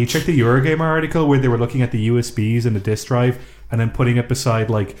 I checked the Eurogamer article where they were looking at the USBs and the disc drive and then putting it beside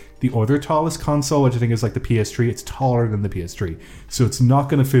like the other tallest console, which I think is like the PS3. It's taller than the PS3. So it's not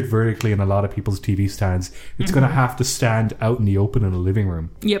going to fit vertically in a lot of people's TV stands. It's going to have to stand out in the open in a living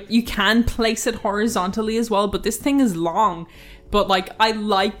room. Yep, you can place it horizontally as well, but this thing is long. But like, I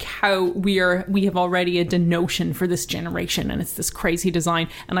like how we have already a denotion for this generation, and it's this crazy design.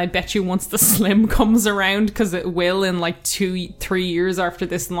 And I bet you once the Slim comes around, because it will in like 2-3 years after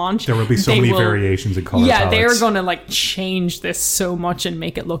this launch, There will be so many variations in color Yeah, they're palettes. going to like change this so much and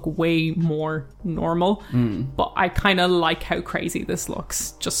make it look way more normal. But I kind of like how crazy this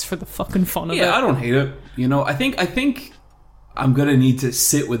looks, just for the fucking fun of it. Yeah, I don't hate it. You know, I think I'm gonna need to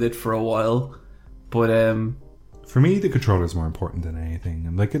sit with it for a while, but For me, the controller is more important than anything.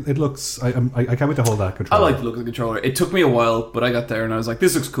 And like it looks, I can't wait to hold that I controller. like the look of the controller. It took me a while, but I got there and I was like,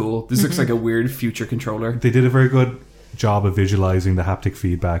 this looks cool. This looks like a weird future controller. They did a very good job of visualizing the haptic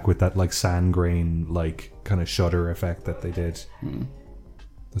feedback with that like sand grain, like kind of shutter effect that they did.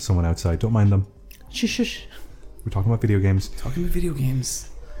 There's someone outside. Don't mind them. Shush. We're talking about video games. Talking about video games.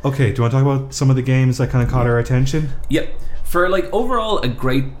 Okay, do you want to talk about some of the games that kind of caught our attention? Yep. For like overall a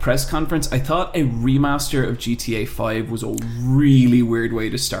great press conference, I thought a remaster of GTA 5 was a really weird way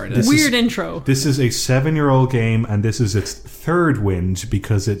to start it. Weird intro. This is a 7-year-old game, and this is its third wind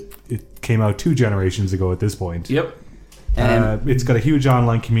because it came out 2 generations ago at this point. Yep. It's got a huge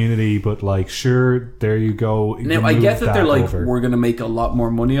online community, but like, sure, there you go. Now, I get that they're like, we're going to make a lot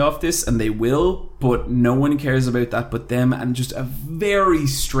more money off this, and they will, but no one cares about that but them, and just a very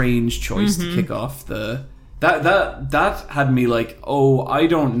strange choice to kick off the... That had me like, oh, I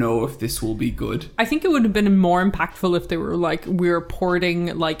don't know if this will be good. I think it would have been more impactful if they were like, we're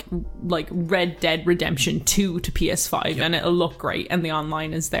porting like Red Dead Redemption 2 to PS5 and it'll look great and the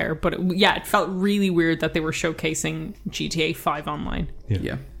online is there. But it felt really weird that they were showcasing GTA 5 online.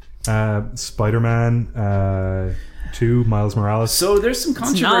 Yeah. Spider-Man 2, Miles Morales. So there's some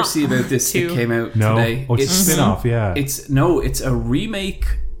controversy about this that came out today. Oh, it's a spin-off, yeah. It's a remake.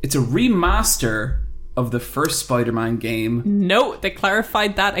 It's a remaster of the first Spider-Man game. No, they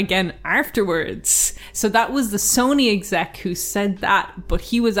clarified that again afterwards. So that was the Sony exec who said that, but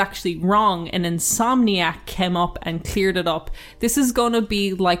he was actually wrong, and Insomniac came up and cleared it up. This is going to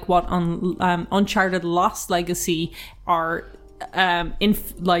be like what Uncharted Lost Legacy was.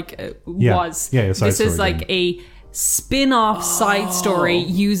 Yeah, this is like a spin-off side story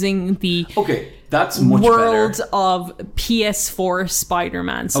using the that's much world better. of PS4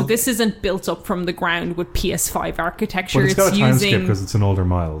 Spider-Man. So this isn't built up from the ground with PS5 architecture. But it's got a time skip using because it's an older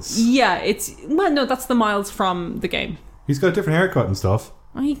Miles. yeah, no, that's the Miles from the game. He's got a different haircut and stuff.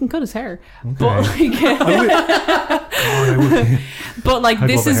 Oh, he can cut his hair, Okay. but like I'd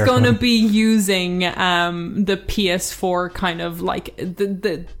this love a is going to haircut. be using the PS4 kind of like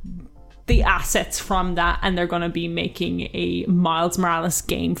the assets from that, and they're going to be making a Miles Morales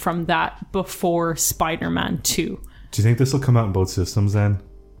game from that before Spider-Man 2. Do you think this will come out in both systems then?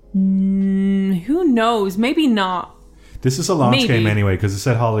 Who knows? Maybe not. This is a launch Maybe. game anyway because it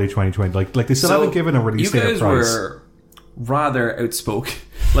said holiday 2020. Like they still haven't given a release date or You guys price. were rather outspoken.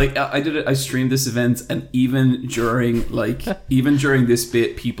 Like I streamed this event, and even during this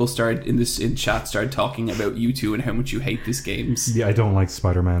bit, people in chat started talking about you two and how much you hate these games. Yeah, I don't like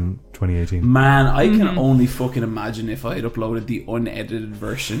Spider-Man 2018. Man, I can only fucking imagine if I had uploaded the unedited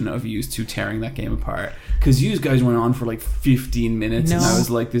version of you two tearing that game apart. Because you guys went on for like 15 minutes, and No. I was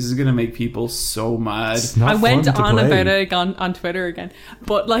like, this is gonna make people so mad. It's not I went fun to on play. about it on Twitter again,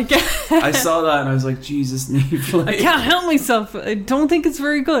 but like I saw that and I was like, Jesus, Neve, like, I can't help myself. I don't think it's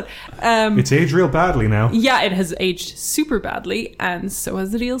very good. It's aged real badly now. Yeah, it has aged super badly, and so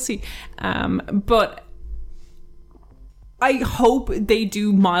has the DLC. But I hope they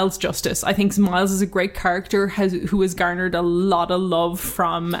do Miles justice. I think Miles is a great character who has garnered a lot of love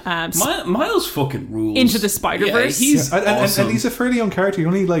from Miles fucking rules. Into the Spider-Verse. Yeah, he's And awesome. he's a fairly young character. He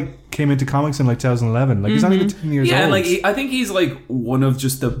only like came into comics in like 2011. Like he's not even 10 years yeah, old. like I think he's like one of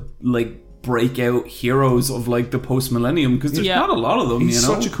just the like breakout heroes of like the post millennium, because there's Yeah. not a lot of them. he's you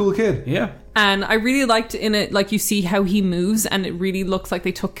know, such a cool kid. yeah. And I really liked in it, like you see how he moves, and it really looks like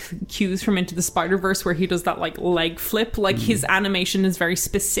they took cues from Into the Spider-Verse where he does that like leg flip. Like his animation is very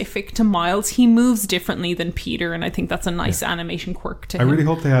specific to Miles. He moves differently than Peter, and I think that's a nice animation quirk to I him. really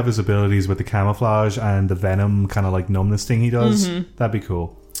hope they have his abilities with the camouflage and the venom kind of like numbness thing he does. That'd be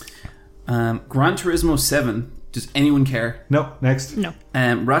cool. Gran Turismo 7. Does anyone care? No, next. No.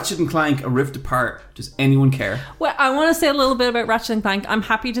 Ratchet and Clank: A Rift Apart. Does anyone care? Well, I want to say a little bit about Ratchet and Clank. I'm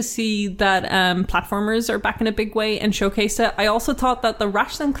happy to see that platformers are back in a big way and showcase it. I also thought that the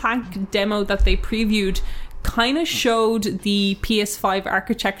Ratchet and Clank demo that they previewed kind of showed the PS5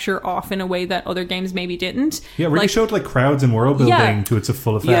 architecture off in a way that other games maybe didn't. Yeah, it really showed like crowds and world building Yeah. to its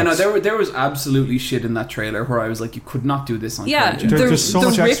full effect. Yeah, no, there was absolutely shit in that trailer where I was like, you could not do this on Yeah, current gen. There's so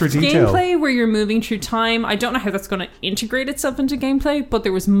much extra Rift detail. gameplay where you're moving through time. I don't know how that's going to integrate itself into gameplay, but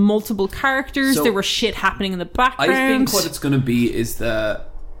there was multiple characters. So, there was shit happening in the background. I think what it's going to be is that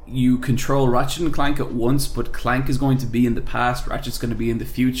you control Ratchet and Clank at once, but Clank is going to be in the past, Ratchet's going to be in the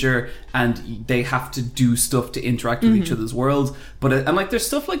future, and they have to do stuff to interact with each other's worlds. But and like there's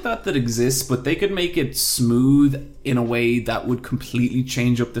stuff like that exists, but they could make it smooth in a way that would completely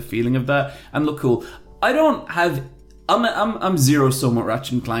change up the feeling of that and look cool. I don't have. I'm zero sum with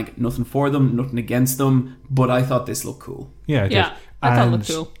Ratchet and Clank. Nothing for them, nothing against them, but I thought this looked cool. Yeah, it Yeah, did. I thought it looked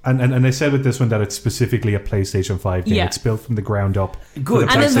cool. And they said with this one that it's specifically a PlayStation 5 game. Yeah. It's built from the ground up. Good.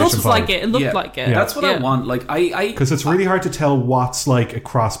 And it PlayStation looks 5. like it. It looked Yeah. like it. That's what I Yeah. want. Like I Because it's really hard to tell what's like a I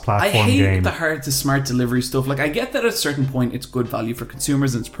cross-platform hate game. the hard to smart delivery stuff. Like I get that at a certain point it's good value for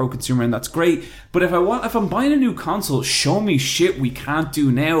consumers and it's pro consumer and that's great. But if I'm buying a new console, show me shit we can't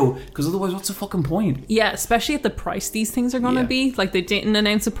do now, because otherwise what's the fucking point? Yeah, especially at the price these things are going to Yeah. be. Like they didn't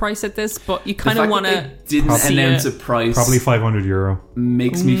announce a price at this, but you The kind of fact want that to they didn't see announce it. a price Probably €500.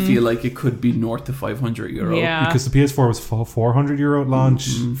 makes me feel like it could be north of €500. Yeah, Because the PS4 was €400 at launch.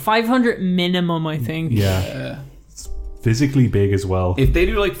 500 minimum, I think. Yeah. It's physically big as well. If they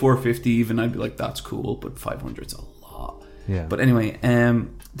do like 450 even, I'd be like, that's cool, but 500's a lot. Yeah. But anyway,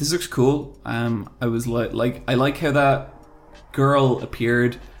 this looks cool. I was like I like how that girl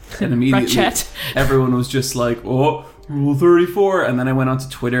appeared and immediately Ratchet. everyone was just like, oh, Rule 34, and then I went onto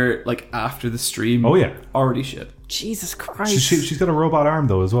Twitter like after the stream. Oh, yeah. Already shit. Jesus Christ. She's got a robot arm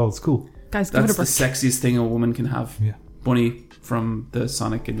though as well. It's cool. Guys, give That's it a the break. sexiest thing a woman can have. Yeah. Bunny from the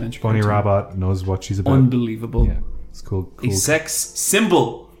Sonic Adventure. Bunny cartoon. Rabbit knows what she's about. Unbelievable. Yeah. It's cool. A sex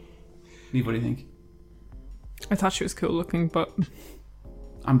symbol. Neve, what do you think? I thought she was cool looking, but...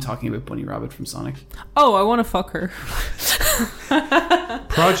 I'm talking about Bunny Rabbit from Sonic. Oh, I want to fuck her.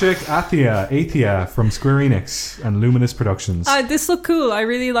 Project Athia from Square Enix and Luminous Productions. This looked cool. I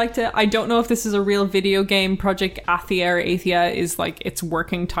really liked it. I don't know if this is a real video game. Project Athia or Athia is like its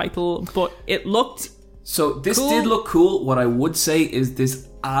working title, but it looked So this Cool. did look cool. What I would say is this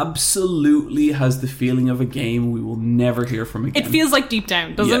absolutely has the feeling of a game we will never hear from again. It feels like deep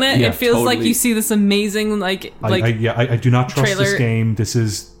down, doesn't Yeah, it? yeah, It feels like totally. you see this amazing I do not trust this trailer. game. This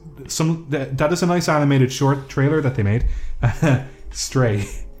is that is a nice animated short trailer that they made. Stray.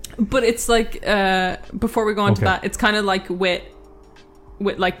 But it's like before we go on to Okay. that, it's kind of like with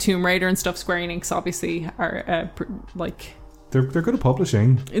like Tomb Raider and stuff. Square Enix obviously are like They're good at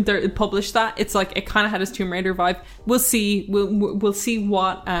publishing. they published that. It's like it kind of had this Tomb Raider vibe. We'll see. We'll see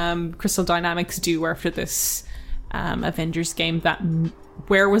what Crystal Dynamics do after this Avengers game.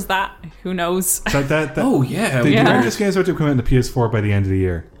 Where was that? Who knows? So that Oh yeah, the Yeah. Avengers games are to come out on the PS4 by the end of the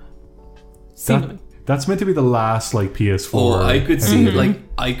year. Seemingly. That's meant to be the last like PS4. Oh, I could see Mm-hmm.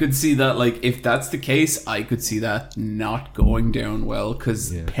 I could see that if that's the case, I could see that not going down well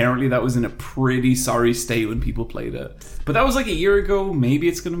because apparently that was in a pretty sorry state when people played it. But that was like a year ago. Maybe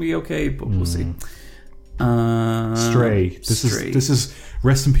it's going to be okay, but we'll see. Stray. This is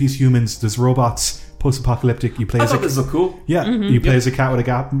rest in peace humans. There's robots. Post-apocalyptic. You play I as thought a this looked cool. yeah. You play as a cat with a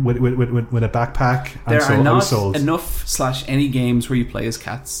gap with a backpack. There and so are I was not sold. enough any games where you play as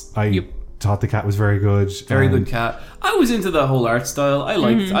cats. I thought the cat was very good. Very good cat. I was into the whole art style. I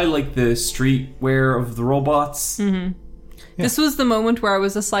liked the streetwear of the robots. This was the moment where I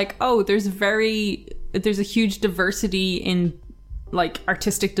was just like, oh, there's a huge diversity in like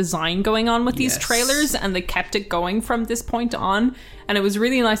artistic design going on with these Yes. trailers, and they kept it going from this point on, and it was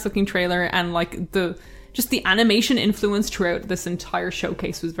really a nice looking trailer, and like the animation influence throughout this entire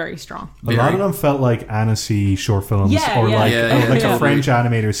showcase was very strong. A lot of them felt like Annecy short films Yeah, or yeah. like Yeah, yeah, like yeah. a French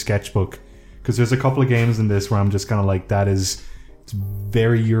animator's sketchbook. Because there's a couple of games in this where I'm just kind of like, it's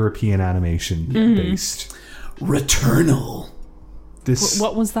very European animation based. Returnal. This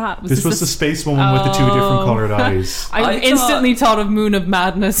What was that? this was the space woman with the two different colored eyes. I instantly thought of Moon of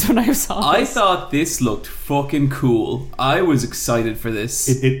Madness when I saw I this. thought this looked fucking cool. I was excited for this.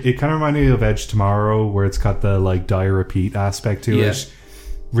 It kind of reminded me of Edge Tomorrow, where it's got the like die repeat aspect to Yeah. it.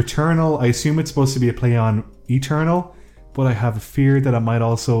 Returnal, I assume it's supposed to be a play on Eternal, but I have a fear that it might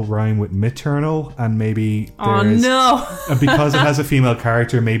also rhyme with Maternal, and maybe Oh there's no! and because it has a female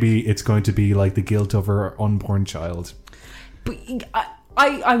character, maybe it's going to be like the guilt of her unborn child. But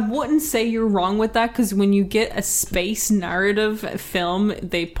I wouldn't say you're wrong with that, because when you get a space narrative film,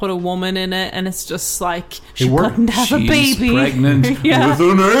 they put a woman in it, and it's just like she worked. couldn't have a She's baby. pregnant Yeah. with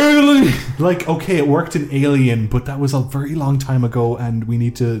an alien. Like, okay, it worked in Alien, but that was a very long time ago, and we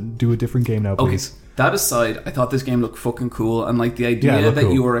need to do a different game now, Okay, please. that aside, I thought this game looked fucking cool, and like the Yeah, it idea looked that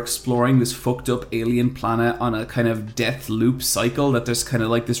cool. you were exploring this fucked up alien planet on a kind of death loop cycle, that there's kind of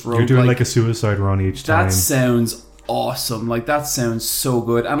like this road. You're doing like a suicide run each time. That sounds awesome. Like that sounds so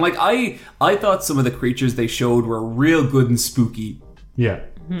good. And like I thought some of the creatures they showed were real good and spooky. Yeah.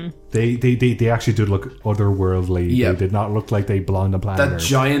 They actually did look otherworldly. Yeah. They did not look like they belonged on planet That Earth.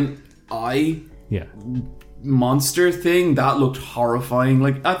 giant eye Yeah. monster thing, that looked horrifying.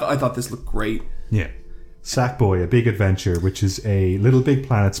 Like I thought this looked great. Yeah. Sackboy, A Big Adventure, which is a Little Big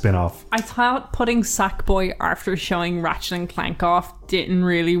Planet spin-off. I thought putting Sackboy after showing Ratchet and Clank off didn't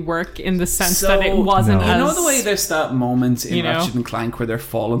really work, in the sense that it wasn't No. as... You know the way there's that moment in You know? Ratchet and Clank where they're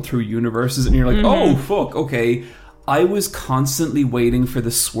falling through universes and you're like, oh fuck, okay. I was constantly waiting for the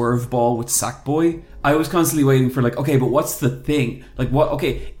swerve ball with Sackboy. I was constantly waiting for like, okay, but what's the thing? Like what,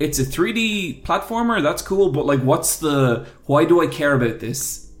 okay, it's a 3D platformer, that's cool, but like why do I care about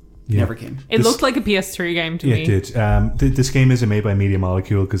this? Never came. It This- looked like a PS3 game to Yeah, me. it did. This game isn't made by Media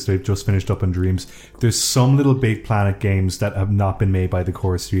Molecule because they've just finished up on Dreams. There's some Little Big Planet games that have not been made by the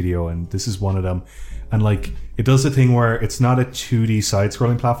core studio, and this is one of them. And like, it does the thing where it's not a 2D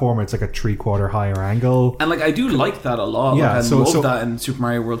side-scrolling platform; it's like a 3/4 higher angle. And like I do like that a lot. Yeah, like, I so- love so- that in Super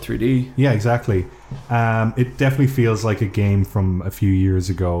Mario World 3D. Yeah, exactly. It definitely feels like a game from a few years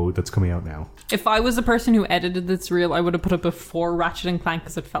ago that's coming out now. If I was the person who edited this reel, I would have put it before Ratchet and Clank,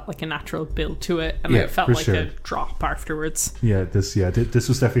 because it felt like a natural build to it, and Yeah, it felt for like sure. a drop afterwards. Yeah, this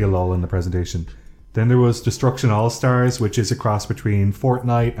was definitely a lull in the presentation. Then there was Destruction All Stars, which is a cross between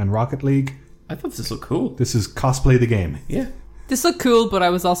Fortnite and Rocket League. I thought this looked cool. This is cosplay the game. Yeah. This looked cool, but I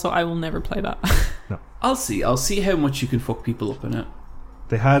will never play that. I'll see how much you can fuck people up in it.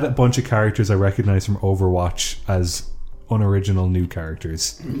 They had a bunch of characters I recognized from Overwatch as unoriginal new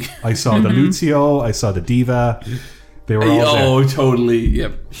characters. I saw the Lucio, I saw the Diva. They were all there. Oh, totally.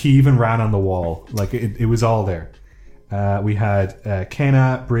 Yep. He even ran on the wall. Like, it was all there. We had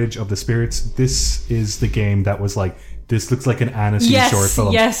Kena, Bridge of the Spirits. This is the game that was like this looks like an Annecy Yes, short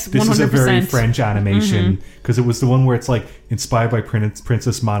film. yes, This is a very 100%. French animation because it was the one where it's like inspired by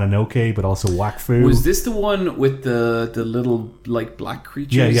Princess Mononoke, but also Wakfu. Was this the one with the little like black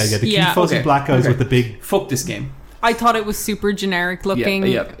creatures? Yeah. The cute Yeah. fuzzy Okay, black guys okay. with the big. Fuck this game. I thought it was super generic looking.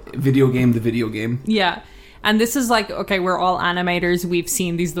 Yeah. Video game, the video game. Yeah. And this is like, okay, we're all animators. We've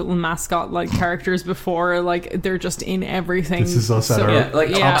seen these little mascot like characters before. Like they're just in everything. This is us at our Yeah, like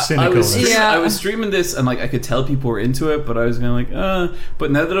Yeah. top I was cynical. Yeah. I was streaming this and like I could tell people were into it, but I was going like, But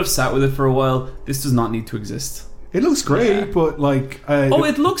now that I've sat with it for a while, this does not need to exist. It looks great, but like. Oh,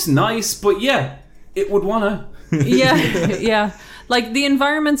 it looks nice, but yeah, it would wanna. yeah, yeah. Like the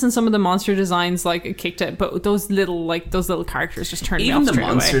environments and some of the monster designs, like it kicked it, but those little characters just turned me Even off the straight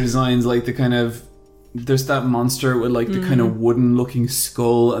monster away. designs, like the kind of there's that monster with like the kind of wooden looking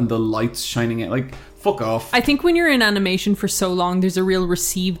skull and the lights shining out. Like, fuck off. I think when you're in animation for so long, there's a real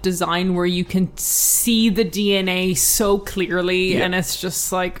received design where you can see the DNA so clearly, Yeah. and it's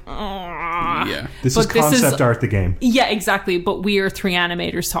just like, Yeah. This But is concept art, the game. yeah, exactly. But we are three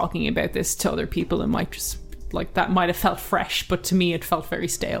animators talking about this to other people, and might just like that might have felt fresh, but to me, it felt very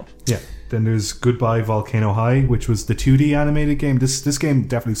stale. Yeah. Then there's Goodbye Volcano High, which was the 2D animated game. This game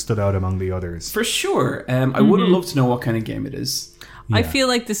definitely stood out among the others. For sure. I would have loved to know what kind of game it is. I Yeah. feel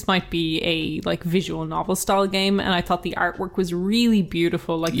like this might be a like visual novel style game, and I thought the artwork was really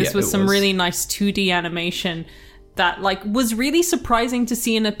beautiful. Like this Yeah, was it some was. really nice 2D animation that like was really surprising to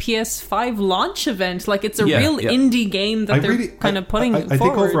see in a PS5 launch event. Like it's a Yeah, real yeah. indie game that they're kind of putting I think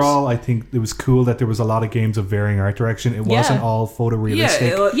forward. overall, I think it was cool that there was a lot of games of varying art direction. It wasn't Yeah. all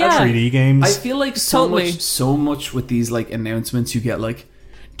photorealistic Yeah. 3D games. I feel like Totally. so much with these like announcements you get like,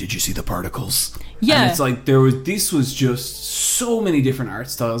 did you see the particles? Yeah. And it's like this was just so many different art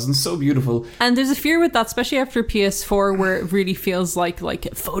styles and so beautiful. And there's a fear with that, especially after PS4, where it really feels like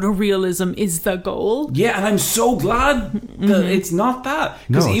photorealism is the goal. Yeah, and I'm so glad that it's not that.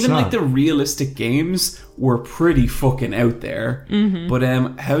 Because No, it's even like not. the realistic games were pretty fucking out there. But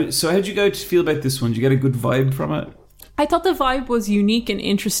how'd you guys feel about this one? Did you get a good vibe from it? I thought the vibe was unique and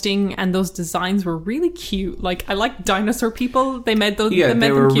interesting, and those designs were really cute. Like I like dinosaur people. They made those. Yeah, they made they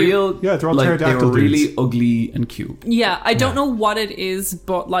them were cute. real. Yeah, they're all like, they pterodactyl were really dudes. ugly and cute. Yeah, I don't know what it is,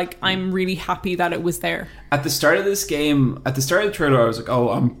 but like I'm really happy that it was there. At the start of this game, at the start of the trailer, I was like, oh,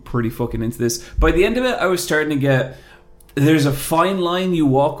 I'm pretty fucking into this. By the end of it, I was starting to get... There's a fine line you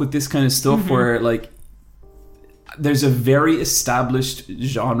walk with this kind of stuff where, like, there's a very established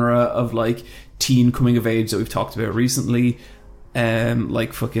genre of, like, teen coming of age that we've talked about recently.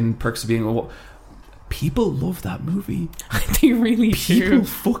 Like, fucking Perks of Being a... People love that movie. They really People do.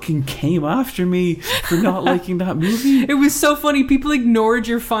 fucking came after me for not liking that movie. It was so funny. People ignored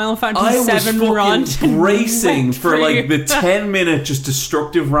your Final I Fantasy was VII rant. fucking and bracing went for like you. the 10-minute just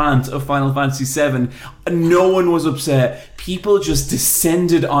destructive rant of Final Fantasy VII. No one was upset. People just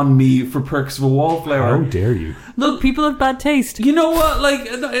descended on me for Perks of a How Wallflower. dare you? Look, people have bad taste. You know what? Like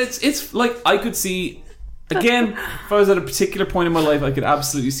it's like I could see. Again, if I was at a particular point in my life, I could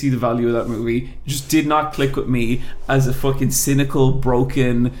absolutely see the value of that movie. It just did not click with me as a fucking cynical,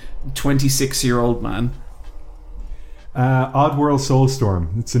 broken 26-year-old man. Oddworld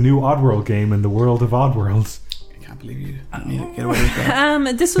Soulstorm. It's a new Oddworld game in the world of Oddworld. I can't believe you let me get away with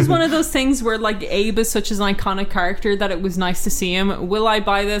that. This was one of those things where like Abe is such an iconic character that it was nice to see him. Will I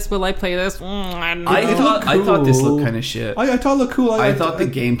buy this? Will I play this? I don't know. I thought this cool. looked kind of shit. I thought it looked cool. I thought the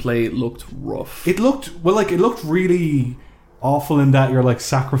gameplay looked rough. It looked really awful in that you're like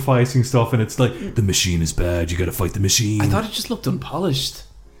sacrificing stuff, and it's like the machine is bad. You got to fight the machine. I thought it just looked unpolished.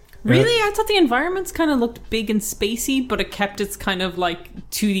 Really? I thought the environments kind of looked big and spacey, but it kept its kind of like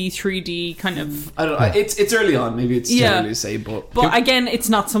 2D, 3D kind of... I don't know. It's early on. Maybe it's too Yeah. early to say, but But again, it's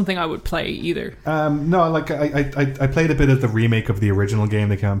not something I would play either. No, like I played a bit of the remake of the original game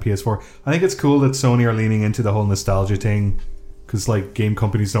that came on PS4. I think it's cool that Sony are leaning into the whole nostalgia thing, because like game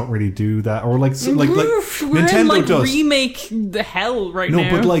companies don't really do that, or like We're Nintendo in like does. remake the hell right No,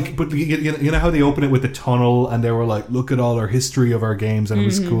 now. but you know how they open it with the tunnel, and they were like, look at all our history of our games, and it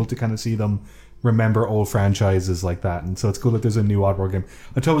was cool to kind of see them remember old franchises like that. And so it's cool that there's a new Oddworld game.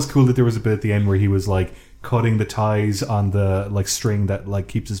 I thought it was cool that there was a bit at the end where he was like cutting the ties on the like string that like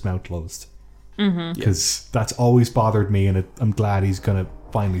keeps his mouth closed, because that's always bothered me, and I'm glad he's gonna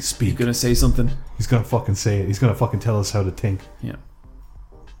finally speak. you're gonna say something. He's gonna fucking say it. He's gonna fucking tell us how to think. Yeah.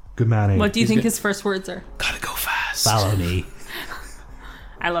 Good man, Abe. What do you He's think good. his first words are? Gotta go fast. Follow me.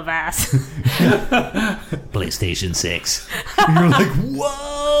 I love ass. PlayStation 6. And you're like,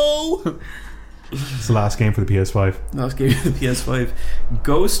 whoa. It's the last game for the PS5. Last game of the PS5.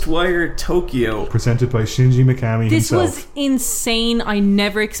 Ghostwire Tokyo. Presented by Shinji Mikami This himself. was insane. I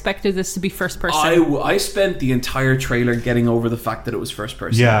never expected this to be first person. I spent the entire trailer getting over the fact that it was first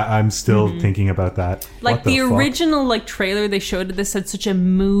person. Yeah, I'm still thinking about that. Like What the fuck? original like trailer they showed of this had such a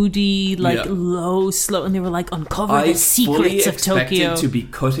moody, like Yeah. low, slow, and they were like uncover I the fully secrets of expected Tokyo. to be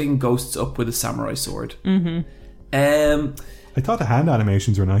cutting ghosts up with a samurai sword. I thought the hand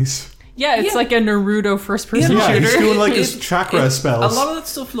animations were nice. Yeah, it's Yeah. like a Naruto first person Yeah, shooter. he's doing like his chakra spells. A lot of that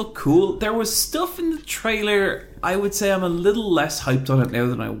stuff looked cool. There was stuff in the trailer. I would say I'm a little less hyped on it now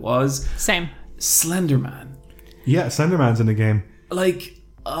than I was. Same. Slenderman. Yeah, Slenderman's in the game. Like,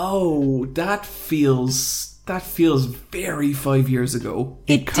 oh, that feels very 5 years ago.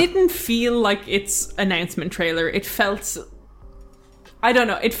 It didn't feel like its announcement trailer. It felt, I don't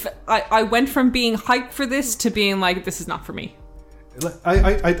know. I went from being hyped for this to being like, this is not for me.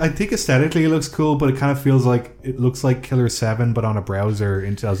 I think aesthetically it looks cool, but it kind of feels like it looks like Killer 7 but on a browser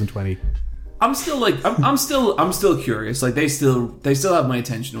in 2020. I'm still like I'm still curious. Like they still have my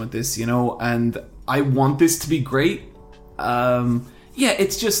attention with this, you know, and I want this to be great. Yeah,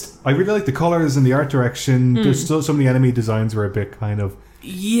 it's just I really like the colors and the art direction. There's still some of the enemy designs were a bit kind of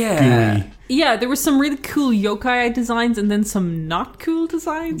gooey. Yeah, there were some really cool yokai designs and then some not cool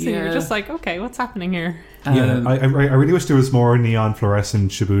designs. And you were Yeah. just like, okay, what's happening here? Yeah, I really wish there was more neon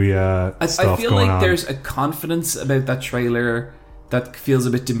fluorescent Shibuya I stuff feel going like on. there's a confidence about that trailer that feels a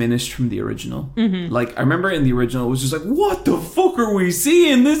bit diminished from the original. Like I remember in the original, it was just like, "What the fuck are we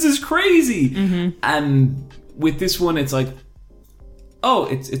seeing? This is crazy!" And with this one, it's like, "Oh,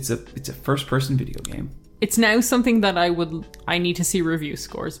 it's a first-person video game." It's now something that I need to see review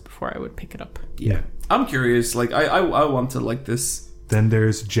scores before I would pick it up. Yeah. I'm curious. Like I want to like this. Then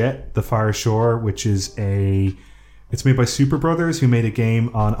there's Jet: The Far Shore, which is it's made by Super Brothers, who made a game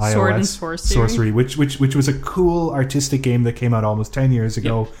on iOS, Sword and Sorcery. which was a cool artistic game that came out almost 10 years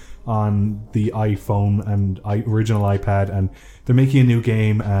ago on the iPhone and original iPad, and they're making a new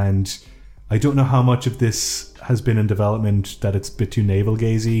game, and I don't know how much of this has been in development that it's a bit too navel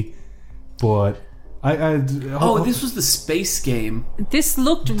gazy, but This was the space game. This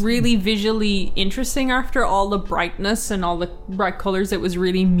looked really visually interesting after all the brightness and all the bright colors. It was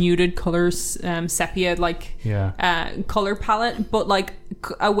really muted colors, sepia color palette. But like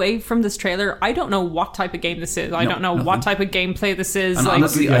away from this trailer, I don't know what type of game this is. I don't know what type of gameplay this is. And like,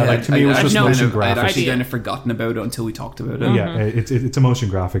 honestly, to me it was just motion graphics. I'd actually idea. kind of forgotten about it until we talked about it. Yeah, it's a motion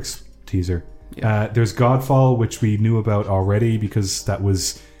graphics teaser. There's Godfall, which we knew about already because that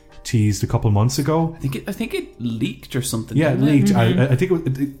was teased a couple months ago. I think it leaked or something. Yeah, it didn't leaked. I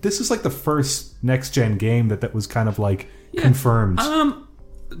think this is like the first next gen game that was kind of like confirmed.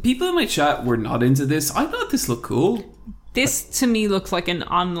 People in my chat were not into this. I thought this looked cool. this to me looks like an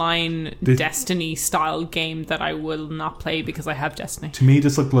online Destiny style game that I will not play because I have Destiny. To me,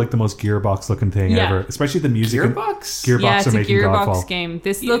 this looked like the most Gearbox looking thing Yeah. ever, especially the music. Gearbox? Gearbox Yeah, it's are a making Gearbox Godfall. game.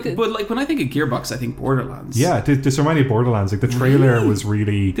 This Yeah, look, but like when I think of Gearbox, I think Borderlands. Yeah, this reminded me of Borderlands. Like the trailer was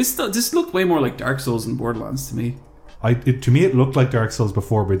really. This looked way more like Dark Souls than Borderlands to me. To me, it looked like Dark Souls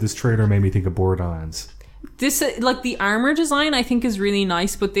before, but this trailer made me think of Borderlands. this like the armor design I think is really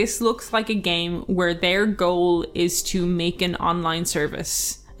nice, but this looks like a game where their goal is to make an online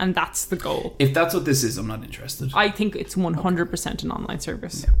service, and that's the goal. If that's what this is, I'm not interested. I think it's 100% an online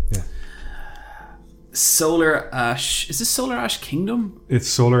service. Yeah, Solar Ash. Is this Solar Ash Kingdom? it's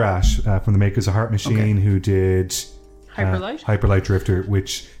Solar Ash from the makers of Heart Machine, who did Hyperlight Drifter.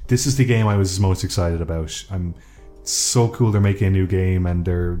 Which this is the game I was most excited about. I'm so cool. They're making a new game and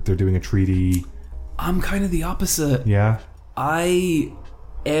they're doing a 3D. I'm kind of the opposite. Yeah,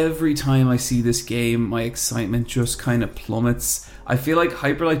 Every time I see this game, my excitement just kind of plummets. I feel like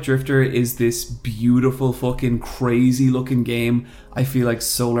Hyperlight Drifter is this beautiful fucking crazy looking game. I feel like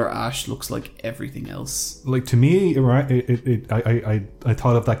Solar Ash looks like everything else. like to me, I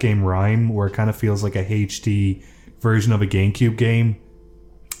thought of that game Rhyme, where it kind of feels like a HD version of a GameCube game.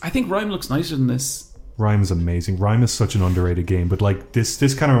 I think Rhyme looks nicer than this. Rhyme is amazing. Rhyme is such an underrated game, but like this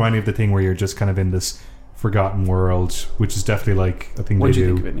kind of reminded me of the thing where you're just kind of in this forgotten world, which is definitely like a thing What they do you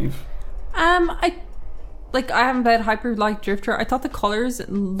do. think of it, Neve? I haven't played Hyperlight Drifter. I thought the colors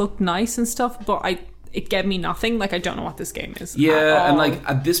looked nice and stuff, but it gave me nothing. Like I don't know what this game is. Yeah, and like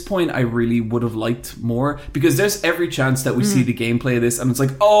at this point, I really would have liked more because there's every chance that we see the gameplay of this, and it's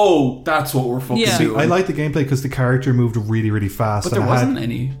like, oh, that's what we're fucking doing. I like the gameplay because the character moved really, really fast. but there and wasn't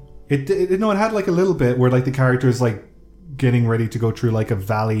any. It had like a little bit where like the character is like getting ready to go through like a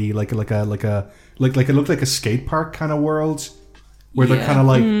valley, like it looked like a skate park kind of world. Where they're kind of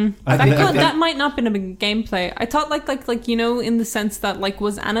like that might not have been a big gameplay. I thought like in the sense that like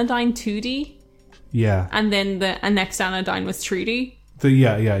was Anodyne 2D. Yeah. and then the next Anodyne was 3D.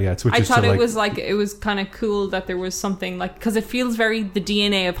 Yeah. It switches I thought to it was kind of cool that there was something like, because it feels very, the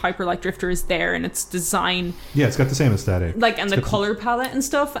DNA of Hyper Light Drifter is there, and its design, yeah, it's got the same aesthetic. like, and the color palette and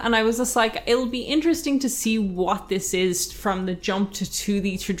stuff. And I was just like, it'll be interesting to see what this is from the jump to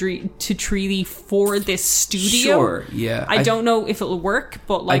 2D to 3D for this studio. Sure, yeah. I don't know if it'll work,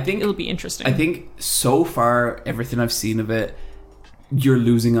 but like, I think it'll be interesting. I think so far, everything I've seen of it, you're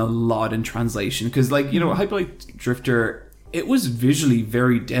losing a lot in translation. Because, like, you know, Hyper Light Drifter, it was visually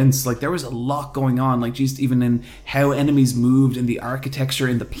very dense. Like, there was a lot going on. Like, just even in how enemies moved, and the architecture,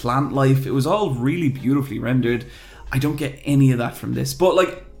 and the plant life, it was all really beautifully rendered. I don't get any of that from this. But,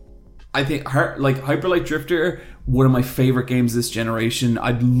 like, I think Hyper Light Drifter, one of my favorite games this generation.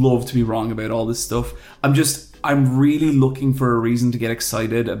 I'd love to be wrong about all this stuff. I'm really looking for a reason to get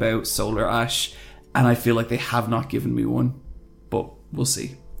excited about Solar Ash, and I feel like they have not given me one. But we'll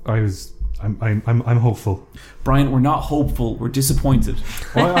see. I'm hopeful. Brian, we're not hopeful. We're disappointed.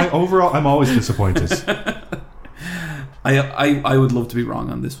 Overall, I'm always disappointed. I would love to be wrong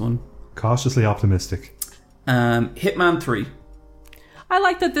on this one. Cautiously optimistic. Hitman 3. I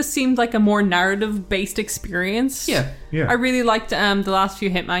like that this seemed like a more narrative-based experience. Yeah. I really liked the last few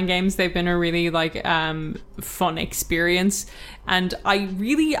Hitman games. They've been a really fun experience, and I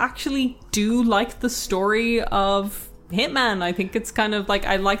really actually do like the story of Hitman. I think it's kind of like,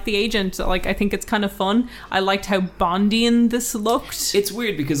 I like the agent. Like, I think it's kind of fun. I liked how Bondian this looked. It's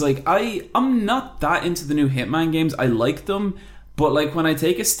weird because, like, I'm not that into the new Hitman games. I like them, but, like, when I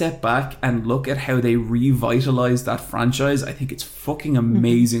take a step back and look at how they revitalized that franchise, I think it's fucking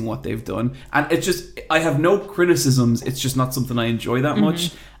amazing what they've done. And it's just, I have no criticisms. It's just not something I enjoy that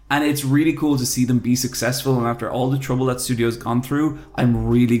much. And it's really cool to see them be successful. And after all the trouble that studio's gone through, I'm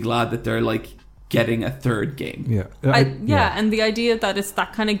really glad that they're, like, getting a third game. Yeah. And the idea that it's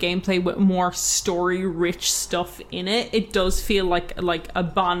that kind of gameplay with more story-rich stuff in it, it does feel like a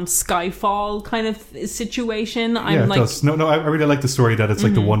Bond Skyfall kind of situation. It does. No, I really like the story that it's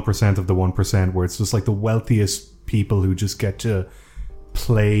like the 1% of the 1%, where it's just like the wealthiest people who just get to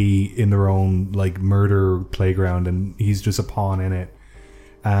play in their own like murder playground, and he's just a pawn in it.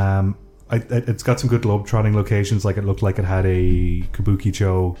 It's got some good globe-trotting locations. Like, it looked like it had a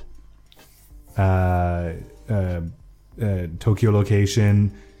Kabukicho Tokyo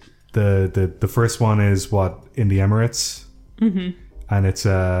location. The first one is in the Emirates, and it's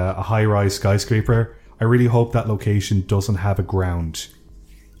a high-rise skyscraper. I really hope that location doesn't have a ground.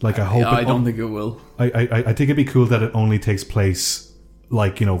 Like, I don't think it will. I think it'd be cool that it only takes place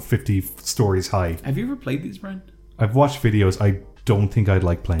 50 stories high. Have you ever played these, Brian? I've watched videos. I don't think I'd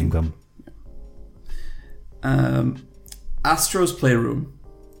like playing them. Astro's Playroom.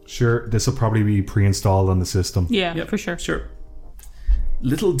 Sure, this will probably be pre-installed on the system. Yeah, Yep, for sure. Sure.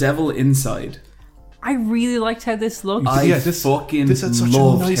 Little Devil Inside. I really liked how this looked. This had such a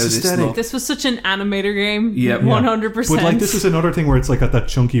loved nice how this aesthetic. looked. This was such an animator game. Yep. 100%. But like, this is another thing where it's like got that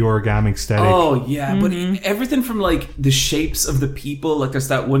chunky origami aesthetic. Oh yeah, but everything from like the shapes of the people, like there's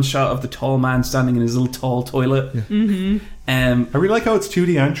that one shot of the tall man standing in his little tall toilet. I really like how it's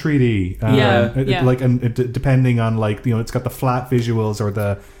 2D and 3D. Depending on it's got the flat visuals or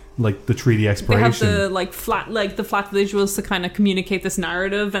the 3D exploration. They have the flat visuals to kind of communicate this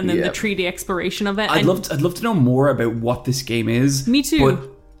narrative, and then the 3D exploration of it. I'd love to know more about what this game is. Me too.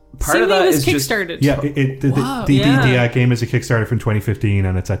 But part of that is kickstarted. The game is a Kickstarter from 2015,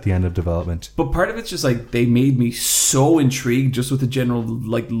 and it's at the end of development. But part of it's just like they made me so intrigued just with the general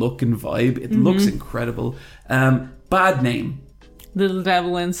look and vibe. It looks incredible. Bad Name. Little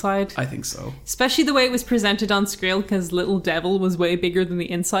Devil Inside. I think so. Especially the way it was presented on screen, because Little Devil was way bigger than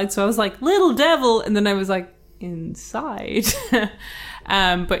the inside. So I was like, Little Devil, and then I was like, inside.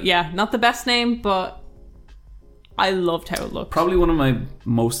 But yeah, not the best name, but I loved how it looked. Probably one of my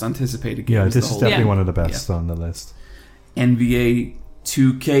most anticipated games. Yeah, this is definitely one of the best on the list. NBA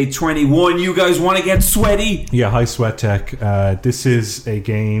 2K21. You guys want to get sweaty? Yeah, High Sweat Tech. This is a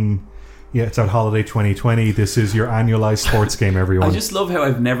game. Yeah, it's out holiday 2020. This is your annualized sports game, everyone. I just love how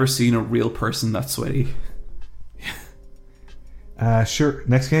I've never seen a real person that sweaty. Sure.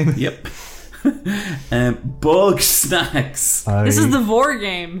 Next game? Yep. Bug Snacks. This is the Vor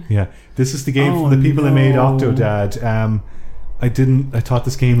game. Yeah. This is the game from the people that made Octodad. I thought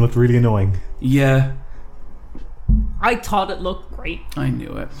this game looked really annoying. Yeah. I thought it looked great. I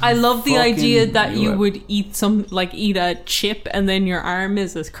knew it. I love the Fucking idea that knew you it. would eat a chip and then your arm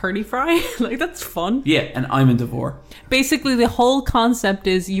is a curly fry. Like, that's fun. Yeah, and I'm in Devore. Basically, the whole concept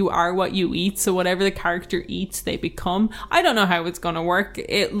is you are what you eat, so whatever the character eats, they become. I don't know how it's going to work.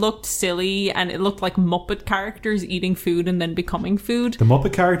 It looked silly, and it looked like Muppet characters eating food and then becoming food. The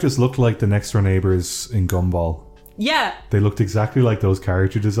Muppet characters looked like the next door neighbors in Gumball. Yeah. They looked exactly like those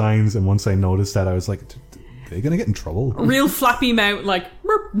character designs, and once I noticed that, I was like, are they gonna get in trouble? Real flappy mouth, like,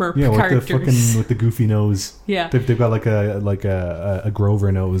 merp, merp Yeah, characters. with the goofy nose. Yeah. They've got like a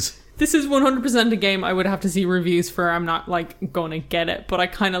Grover nose. This is 100% a game I would have to see reviews for. I'm not, like, going to get it, but I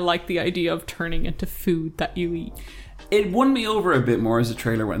kind of like the idea of turning into food that you eat. It won me over a bit more as the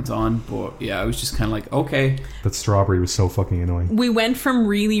trailer went on, but yeah, I was just kind of like, okay. That strawberry was so fucking annoying. We went from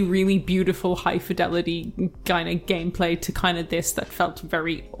really, really beautiful, high-fidelity kind of gameplay to kind of this that felt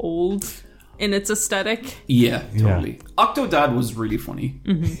very old in its aesthetic. Yeah, totally. Octodad was really funny.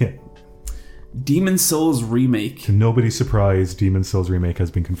 Yeah. Demon Souls remake. To nobody's surprise, Demon Souls remake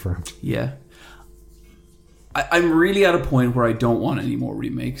has been confirmed. Yeah. I'm really at a point where I don't want any more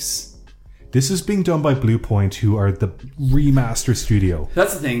remakes. This is being done by Bluepoint, who are the remaster studio.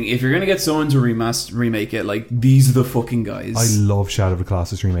 That's the thing. If you're going to get someone to remake it, like, these are the fucking guys. I love Shadow of the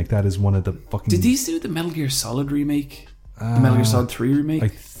Colossus remake. That is one of the fucking... Did these do the Metal Gear Solid remake? The Metal Gear Solid 3 remake? I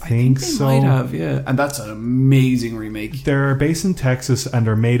think they so. might have, yeah. And that's an amazing remake. They're based in Texas and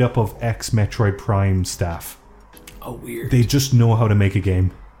are made up of ex-Metroid Prime staff. Oh, weird. They just know how to make a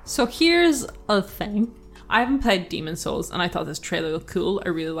game. So here's a thing. I haven't played Demon Souls, and I thought this trailer looked cool. I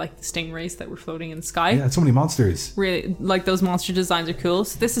really like the stingrays that were floating in the sky. Yeah, so many monsters. Really, like, those monster designs are cool.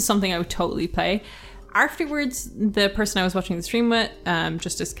 So this is something I would totally play. Afterwards, the person I was watching the stream with,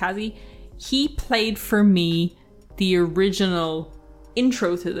 Justice Kazi, he played for me the original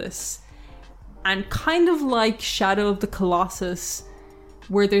intro to this. And kind of like Shadow of the Colossus,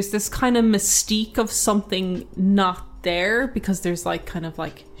 where there's this kind of mystique of something not there, because there's like kind of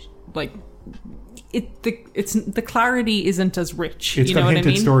like the clarity isn't as rich. It's you know got what I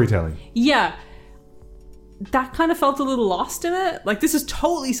hinted mean? storytelling. Yeah. That kind of felt a little lost in it. Like, this is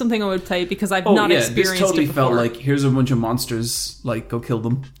totally something I would play because I've not experienced this totally it before. felt like, here's a bunch of monsters, like, go kill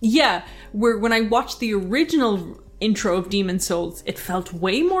them. Yeah, where when I watched the original intro of Demon Souls, it felt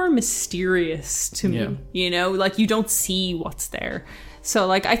way more mysterious to me. Yeah. You know, like, you don't see what's there. So,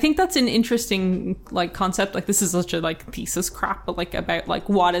 like, I think that's an interesting, like, concept. Like, this is such a, like, thesis crap, but, like, about, like,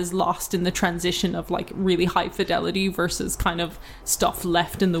 what is lost in the transition of, like, really high fidelity versus kind of stuff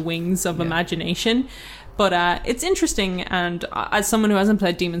left in the wings of imagination. But it's interesting, and as someone who hasn't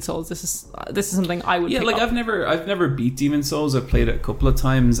played Demon Souls, this is something I would pick like, up. I've never beat Demon Souls. I've played it a couple of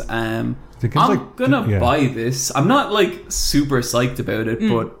times. I'm like, gonna buy this. I'm not, like, super psyched about it,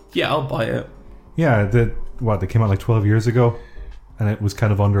 but yeah, I'll buy it. Yeah, they came out like 12 years ago, and it was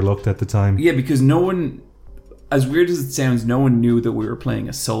kind of underlooked at the time. Yeah, because no one, as weird as it sounds, no one knew that we were playing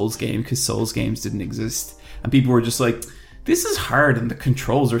a Souls game, because Souls games didn't exist. And people were just like, this is hard and the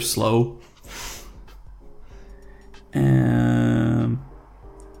controls are slow.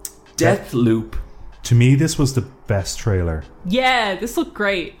 Deathloop. To me, this was the best trailer. Yeah, this looked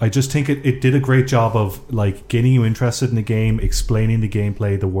great. I just think it did a great job of, like, getting you interested in the game, explaining the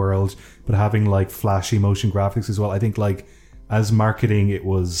gameplay, the world, but having, like, flashy motion graphics as well. I think, like, as marketing, it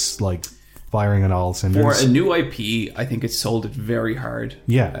was, like, firing on all cylinders. For a new IP, I think it sold it very hard.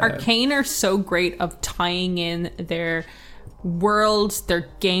 Yeah. Arcane are so great of tying in their world, their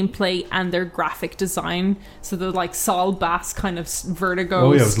gameplay, and their graphic design. So the, like, Saul Bass kind of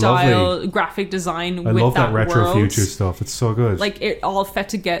Vertigo style lovely. graphic design. I with love that retro world. future stuff. It's so good. Like, it all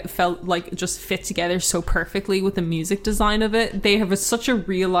felt like just fit together so perfectly with the music design of it. They have such a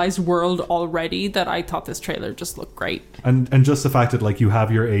realized world already that I thought this trailer just looked great. And just the fact that, like, you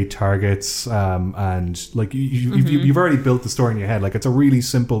have your 8 targets, and, like, you've already built the story in your head. Like, it's a really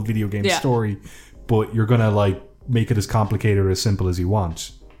simple video game story, but you're gonna, like, make it as complicated or as simple as you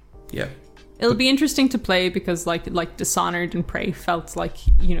want. Yeah. It'll be interesting to play because, like Dishonored and Prey felt like,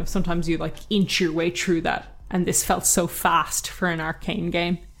 you know, sometimes you, like, inch your way through that, and this felt so fast for an Arcane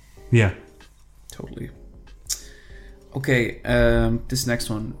game. Yeah. Totally. Okay, this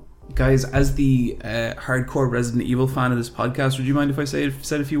next one. Guys, as the hardcore Resident Evil fan of this podcast, would you mind if I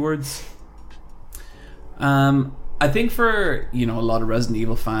said a few words? I think for, you know, a lot of Resident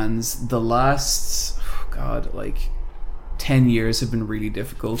Evil fans, the last, like 10 years have been really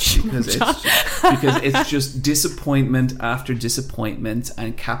difficult because it's just disappointment after disappointment,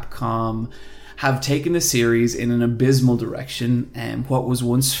 and Capcom have taken the series in an abysmal direction, and what was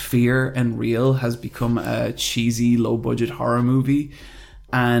once Fear and Real has become a cheesy low budget horror movie.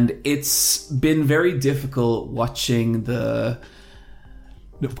 and it's been very difficult watching the.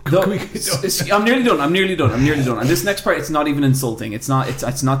 I'm nearly done. And this next part, it's not even insulting. It's not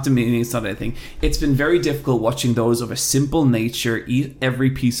demeaning. It's not anything. It's been very difficult watching those of a simple nature eat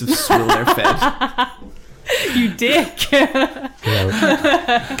every piece of swill they're fed. You dick. Get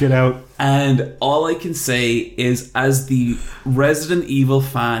out. And all I can say is, as the Resident Evil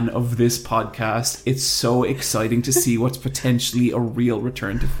fan of this podcast, it's so exciting to see what's potentially a real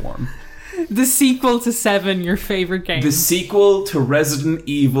return to form. The sequel to 7, your favorite game. The sequel to Resident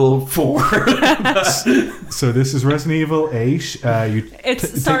Evil 4. So this is Resident Evil 8.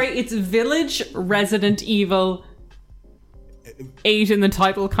 It's Village Resident Evil 8 in the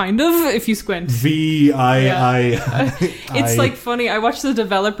title, kind of, if you squint. It's like funny. I watched the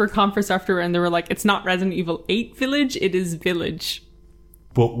developer conference after, and they were like, "It's not Resident Evil 8 Village, it is Village."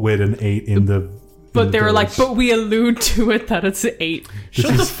 But with an 8 in the. But they were like, "But we allude to it that it's 8."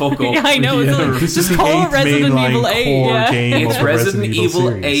 Shut the fuck up. Yeah, I know. Yeah. It's just call it Resident Evil 8. Yeah. It's Resident Evil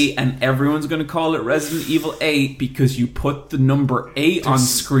 8, and everyone's going to call it Resident Evil 8 because you put the number 8 on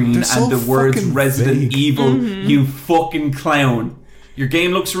screen and so the words Resident vague. Evil. You fucking clown. Your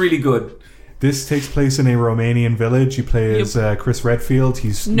game looks really good. This takes place in a Romanian village. You play as Chris Redfield.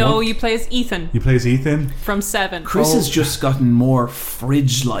 You play as Ethan. You play as Ethan? From 7. Chris has just gotten more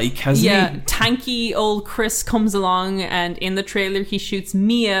fridge-like, hasn't he? Yeah, tanky old Chris comes along, and in the trailer he shoots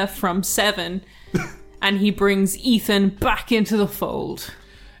Mia from 7, and he brings Ethan back into the fold.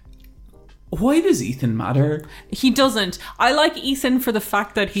 Why does Ethan matter? He doesn't. I like Ethan for the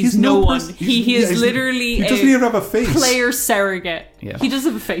fact that he's no one. He is literally he doesn't even have a face. Player surrogate. Yeah. He does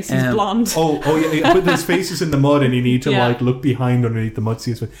have a face. He's blonde. Yeah. But his face is in the mud, and you need to look behind underneath the mud.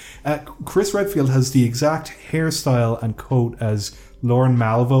 See his face. Chris Redfield has the exact hairstyle and coat as Lauren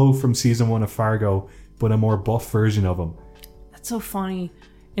Malvo from season 1 of Fargo, but a more buff version of him. That's so funny.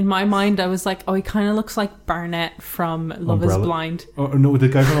 In my mind, I was like, he kind of looks like Barnett from Love Umbrella. is Blind. Oh, no, the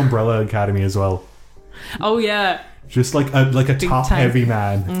guy from Umbrella Academy as well. Oh, yeah. Just like a top-heavy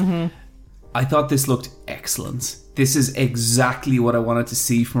man. Mm-hmm. I thought this looked excellent. This is exactly what I wanted to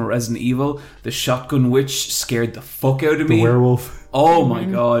see from Resident Evil. The shotgun witch scared the fuck out of me. The werewolf. Oh my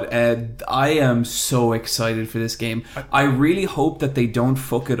god. I am so excited for this game. I really hope that they don't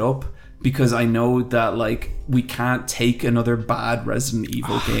fuck it up, because I know that we can't take another bad Resident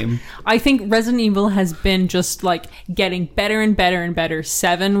Evil game. I think Resident Evil has been just getting better and better and better.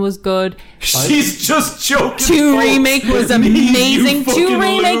 7 was good. She's just joking. 2 remake was amazing. 2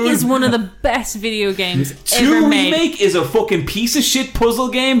 remake loon. is one of the best video games 2 ever made. remake is a fucking piece of shit puzzle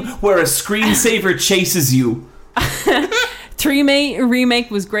game where a screensaver chases you. 3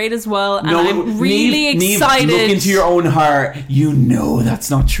 remake was great as well, and I'm really Neve, excited. Look into your own heart. You know that's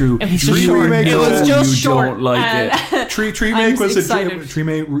not true. It was just short. Remake It was just short. Don't like it. Tree remake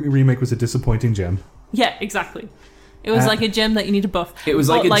was a disappointing gem. Yeah, exactly. It was like a gem that you need to buff. It was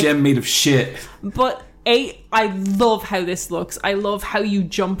like a gem made of shit. But 8, I love how this looks. I love how you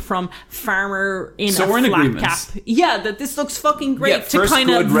jump from farmer in So a we're in flat agreements. cap. Yeah, that this looks fucking great. Yeah, to first kind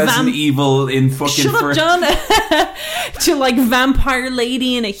good of Resident Evil in fucking Shut up, first. John. To vampire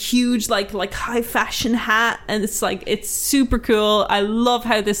lady in a huge high fashion hat, and it's super cool. I love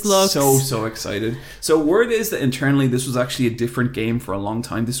how this looks. So excited. So word is that internally this was actually a different game for a long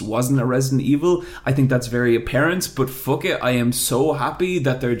time. This wasn't a Resident Evil. I think that's very apparent, but fuck it, I am so happy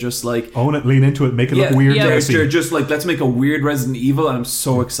that they're just own it, lean into it, make it look weird. Yeah. They're just let's make a weird Resident Evil, and I'm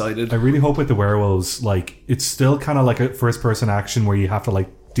so excited. I really hope with the werewolves, it's still kind of like a first-person action where you have to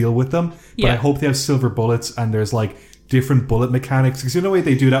deal with them. But I hope they have silver bullets, and there's different bullet mechanics, because you know the way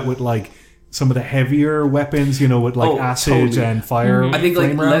they do that with some of the heavier weapons, with acid totally. and fire. I think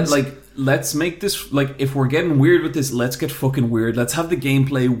flame rounds. let's make this if we're getting weird with this, let's get fucking weird. Let's have the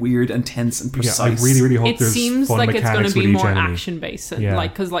gameplay weird and tense and precise. Yeah, I really hope It there's seems fun like it's going mechanics to be with each more enemy. action based, Yeah.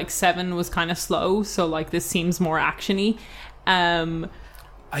 because 7 was kind of slow, so this seems more actiony.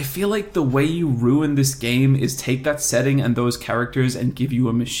 I feel like the way you ruin this game is take that setting and those characters and give you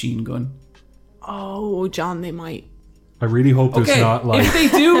a machine gun. Oh, John, they might. I really hope there's not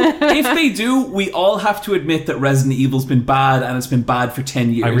if they do, we all have to admit that Resident Evil's been bad, and it's been bad for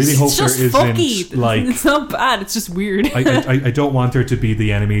 10 years. I really hope It's just there fucky. isn't It's not bad. It's just weird. I don't want there to be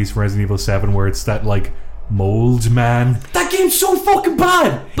the enemies from Resident Evil 7 where it's that Mold Man. That game's so fucking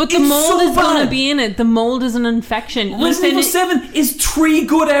bad. But the It's mold so is going bad. to be in it. The mold is an infection. Resident Evil Ethan- 7 is 3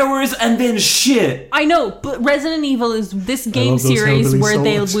 good hours and then shit. I know, but Resident Evil is this game love those series hillbilly where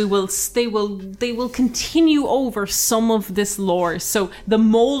swords. they will continue over some of this lore. So the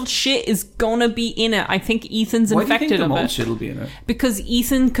mold shit is gonna be in it. I think Ethan's Why do you infected think the of mold it shit will be in it? because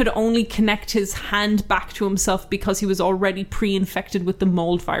Ethan could only connect his hand back to himself because he was already pre-infected with the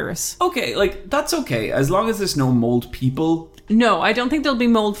mold virus. Okay, like, that's okay. As long as there's no mold people. No, I don't think there'll be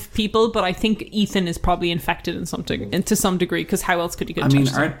mold people, but I think Ethan is probably infected in something, and to some degree, because how else could he get I mean,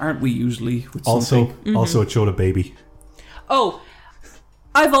 touched? aren't we usually with Also, something? also it showed a baby. Oh,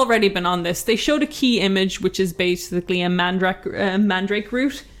 I've already been on this. They showed a key image, which is basically a mandrake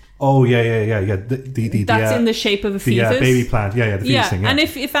root. Oh yeah. The That's in the shape of a the fetus. baby plant. Yeah, the fetus thing. Yeah. And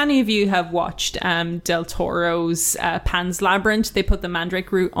if any of you have watched Del Toro's Pan's Labyrinth, they put the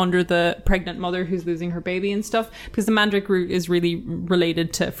mandrake root under the pregnant mother who's losing her baby and stuff, because the mandrake root is really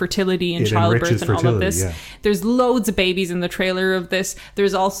related to fertility and It childbirth enriches and all of fertility, this. yeah. There's loads of babies in the trailer of this.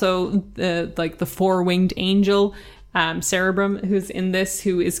 There's also the four-winged angel. Cerebrum, who's in this,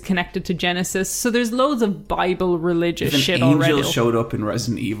 who is connected to Genesis. So there's loads of Bible religious If shit an angel already. showed up in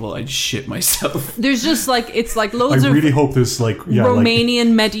Resident Evil, I'd shit myself. There's just it's I loads of really hope this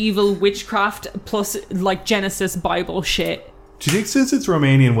Romanian medieval witchcraft plus like Genesis Bible shit. Do you think since it's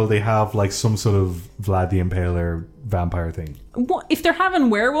Romanian, will they have like some sort of Vlad the Impaler vampire thing? What if they're having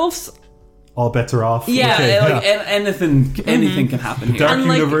werewolves? All bets are off. Yeah, Okay, Like, anything can happen here. Dark And,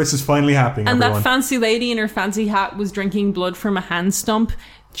 like- Universe is finally happening. And everyone. that fancy lady in her fancy hat was drinking blood from a hand stump.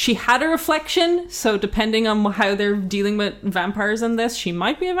 She had a reflection, so depending on how they're dealing with vampires in this, she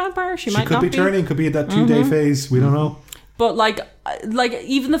might be a vampire. She she might could not be turning. Could be at that 2-day phase. We don't know. But like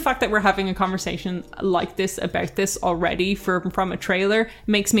even the fact that we're having a conversation like this about this already from a trailer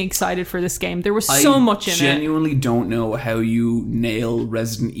makes me excited for this game. There was so much in I it. genuinely don't know how you nail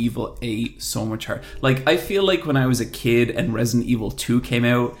Resident Evil 8 so much hard. Like, I feel like when I was a kid and Resident Evil 2 came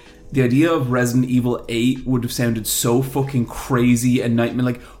out, the idea of Resident Evil 8 would have sounded so fucking crazy and nightmare.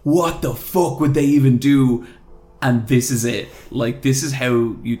 Like, what the fuck would they even do? And this is it. Like, this is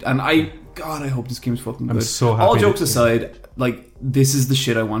how you... And God, I hope this game's fucking good. I'm so happy All jokes that- aside, like, this is the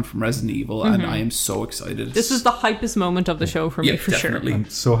shit I want from Resident Evil, and I am so excited. This was the hypest moment of the show for me, for definitely. I'm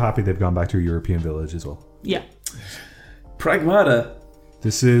so happy they've gone back to a European village as well. sure. Yeah. Pragmata.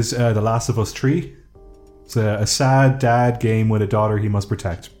 This is The Last of Us 3. It's a sad dad game with a daughter he must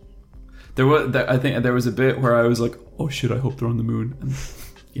protect. I think there was a bit where I was like, oh shit, I hope they're on the moon. And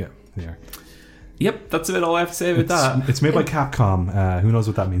Yeah, they are. yep, that's about all I have to say about that. It's made by Capcom. Who knows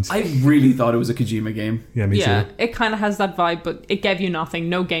what that means? I really thought it was a Kojima game. Yeah, me Yeah, too. it kind of has that vibe, but it gave you nothing.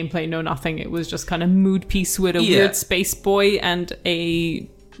 No gameplay, no nothing. It was just kind of mood piece with a Yeah. weird space boy and a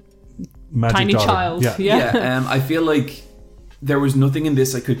Magic tiny daughter. child. Yeah. Yeah, I feel like there was nothing in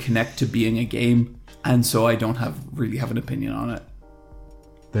this I could connect to being a game, and so I don't really have an opinion on it.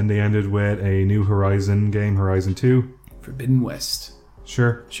 Then they ended with a new Horizon game, Horizon 2. Forbidden West.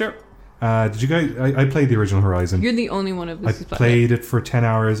 Sure. Sure. Did you guys... I played the original Horizon. You're the only one of I us who's played it for 10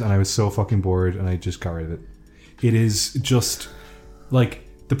 hours and I was so fucking bored and I just got rid of it. It is just like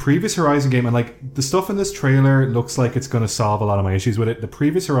the previous Horizon game, and like the stuff in this trailer looks like it's going to solve a lot of my issues with it. The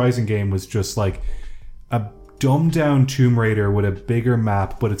previous Horizon game was just like a dumbed down Tomb Raider with a bigger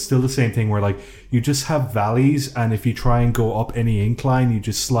map, but it's still the same thing where like you just have valleys, and if you try and go up any incline, you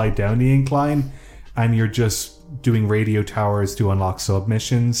just slide down the incline and you're just doing radio towers to unlock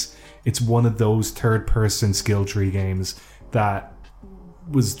submissions. It's one of those third-person skill tree games that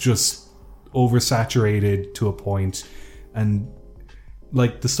was just oversaturated to a point. And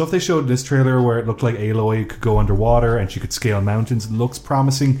like the stuff they showed in this trailer where it looked like Aloy could go underwater and she could scale mountains looks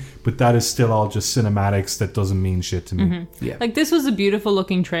promising, but that is still all just cinematics that doesn't mean shit to me. Yeah. Like, this was a beautiful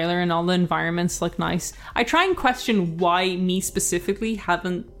looking trailer and all the environments look nice. I try and question why me specifically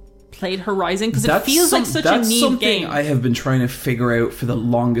haven't played Horizon, because it feels like such a that's neat something game. I have been trying to figure out for the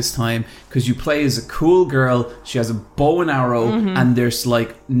longest time, because you play as a cool girl, she has a bow and arrow, and there's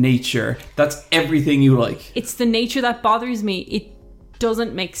like nature. That's everything you like. It's the nature that bothers me. It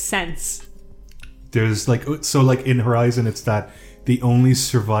doesn't make sense. There's like, so like in Horizon, it's that the only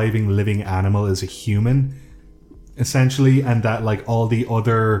surviving living animal is a human, essentially, and that like all the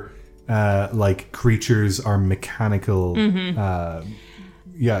other like creatures are mechanical.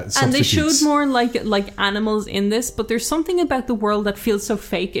 Yeah, And they substitutes. showed more like animals in this, but there's something about the world that feels so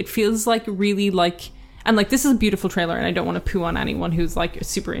fake. It feels like really like, and like, this is a beautiful trailer, and I don't want to poo on anyone who's like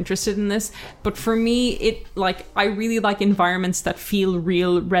super interested in this, but for me, it like, I really like environments that feel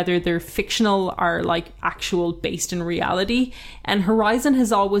real, whether they're fictional or like actual based in reality. And Horizon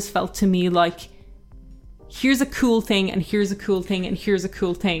has always felt to me like here's a cool thing, and here's a cool thing, and here's a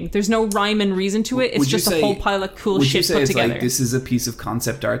cool thing. There's no rhyme and reason to it. It's just a whole pile of cool shit put together. Like, this is a piece of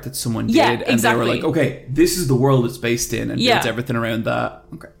concept art that someone did, Yeah, and exactly. they were like, okay, this is the world it's based in, and Yeah. builds everything around that.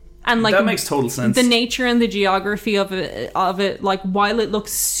 Okay. And like that makes total sense. The nature and the geography of it, like while it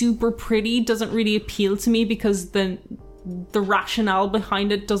looks super pretty, doesn't really appeal to me because the rationale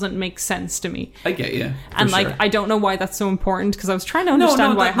behind it doesn't make sense to me. I get you. And like, I don't know why that's so important, because I was trying to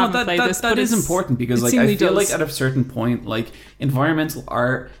understand why I haven't played this. That is important because like I feel like at a certain point, like environmental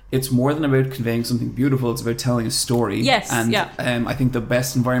art, it's more than about conveying something beautiful. It's about telling a story. Yes, and yeah. I think the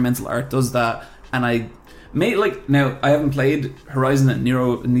best environmental art does that. And I now I haven't played Horizon and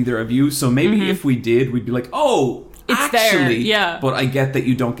neither of you, so maybe if we did, we'd be like, oh, it's actually, there, yeah. But I get that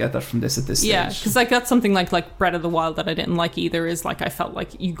you don't get that from this at this stage. Yeah, because like that's something like Breath of the Wild that I didn't like either. Is like I felt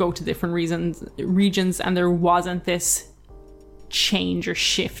like you go to different regions, and there wasn't this change or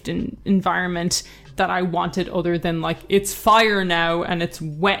shift in environment that I wanted, other than like it's fire now and it's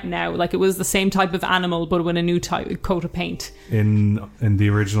wet now. Like it was the same type of animal, but with a new coat of paint. In the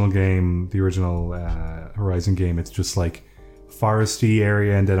original game, the original Horizon game, it's just like foresty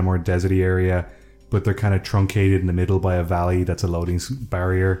area and then a more deserty area, but they're kind of truncated in the middle by a valley that's a loading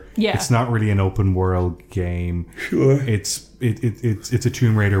barrier. Yeah, it's not really an open world game. Sure, it's a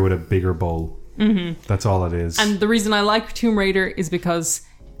Tomb Raider with a bigger bowl. Mm-hmm. That's all it is. And the reason I like Tomb Raider is because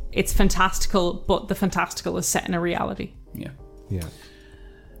it's fantastical, but the fantastical is set in a reality. Yeah.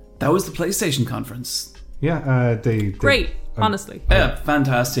 That was the PlayStation conference. Yeah, they great, honestly. Yeah,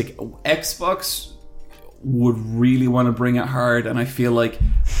 fantastic. Xbox would really want to bring it hard, and I feel like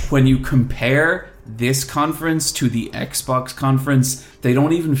when you compare this conference to the Xbox conference, they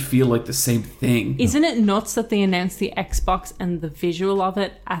don't even feel like the same thing. Isn't it nuts that they announced the Xbox and the visual of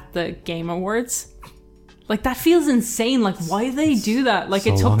it at the Game Awards? Like, that feels insane. Like, why did they do that? Like,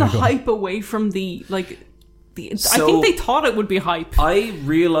 it took the hype away from the, like... I think they thought it would be hype. I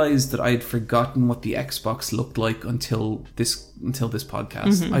realized that I'd forgotten what the Xbox looked like until this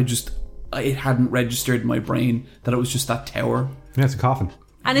podcast. Mm-hmm. It hadn't registered in my brain that it was just that tower. Yeah, it's a coffin.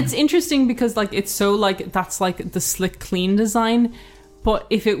 And it's interesting because, like, it's so, like, that's, like, the slick, clean design. But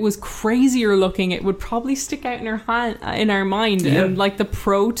if it was crazier looking, it would probably stick out in our mind. Yeah. And, like, the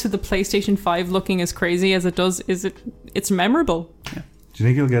Pro to the PlayStation 5 looking as crazy as it does, it's memorable. Yeah. Do you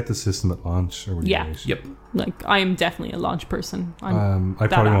think you'll get the system at launch? Or wait? Yep. Like, I am definitely a launch person. I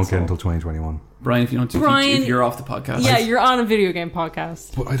probably won't get until 2021. Brian, if you don't, if you're off the podcast. Yeah, you're on a video game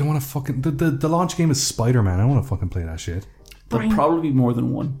podcast. But I don't want to fucking... The launch game is Spider-Man. I don't want to fucking play that shit. There'll probably be more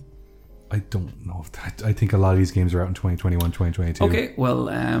than one. I don't know if that... I think a lot of these games are out in 2021, 2022. Okay,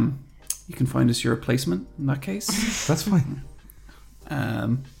 well, you can find us your replacement in that case. That's fine.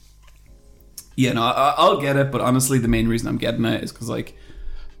 Yeah, no, I'll get it, but honestly, the main reason I'm getting it is because, like,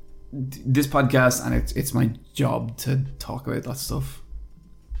 this podcast, and it's my job to talk about that stuff.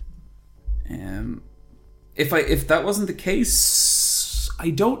 If that wasn't the case, I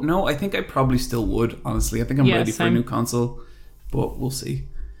don't know. I think I probably still would, honestly. I think I'm ready for a new console, but we'll see.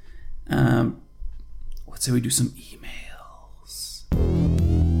 Let's say we do some emails.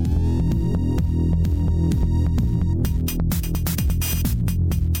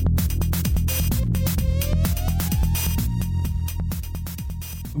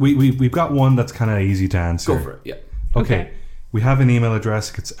 We've got one that's kind of easy to answer. Go for it, yeah. Okay. We have an email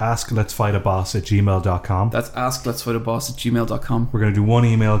address. It's askletsfightaboss@gmail.com. That's askletsfightaboss@gmail.com. We're going to do one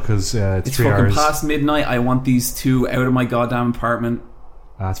email because it's 3 fucking hours. past midnight. I want these two out of my goddamn apartment.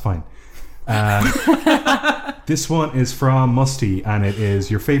 That's fine. This one is from Musty, and it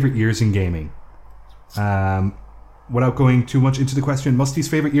is your favorite years in gaming. Without going too much into the question, Musty's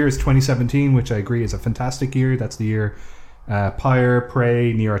favorite year is 2017, which I agree is a fantastic year. That's the year Pyre,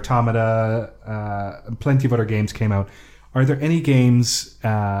 Prey, Nier Automata, and plenty of other games came out. Are there any games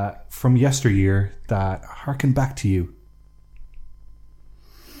from yesteryear that harken back to you?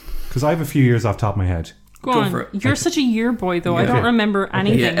 Because I have a few years off the top of my head. Go on. for it. You're such a year boy, though. I don't Okay. remember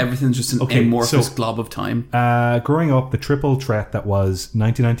anything. Yeah, everything's just an amorphous glob of time. Growing up, the triple threat that was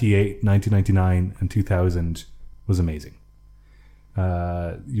 1998, 1999, and 2000 was amazing.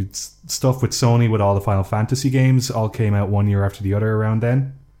 Stuff with Sony with all the Final Fantasy games all came out one year after the other around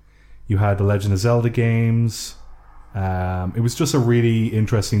then. You had the Legend of Zelda games. It was just a really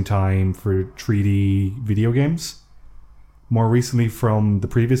interesting time for 3D video games. More recently, from the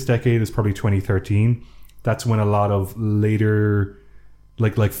previous decade, is probably 2013. That's when a lot of later,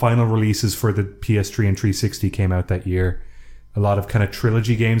 like final releases for the PS3 and 360 came out that year. A lot of kind of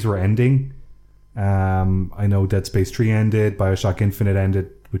trilogy games were ending. I know Dead Space 3 ended, Bioshock Infinite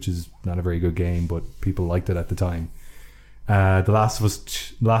ended, which is not a very good game, but people liked it at the time. The Last of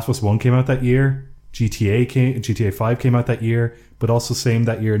Us 1 came out that year. GTA 5 came out that year, but also same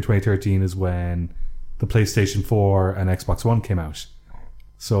that year in 2013 is when the PlayStation 4 and Xbox One came out.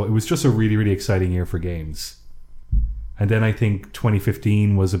 So it was just a really, really exciting year for games. And then I think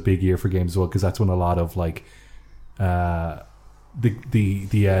 2015 was a big year for games as well, because that's when a lot of like the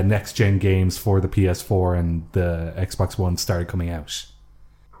next gen games for the PS4 and the Xbox One started coming out.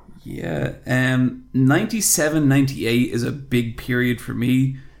 Yeah, 97, 98 is a big period for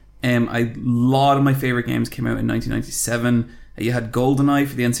me. A lot of my favorite games came out in 1997. You had GoldenEye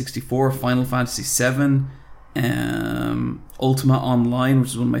for the N64, Final Fantasy VII, Ultima Online, which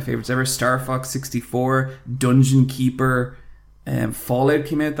is one of my favorites ever, Star Fox 64, Dungeon Keeper, Fallout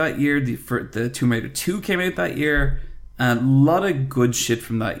came out that year, the Tomb Raider 2 came out that year, and a lot of good shit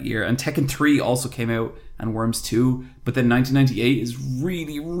from that year. And Tekken 3 also came out, and Worms 2. But then 1998 is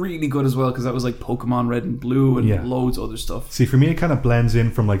really, really good as well, because that was like Pokemon Red and Blue and loads of other stuff. See, for me, it kind of blends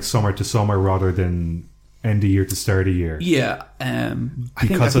in from like summer to summer rather than end of year to start of year. Yeah.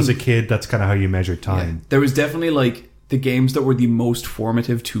 Because as a kid, that's kind of how you measure time. Yeah, there was definitely like the games that were the most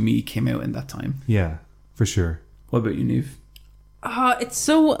formative to me came out in that time. Yeah, for sure. What about you, Niamh? It's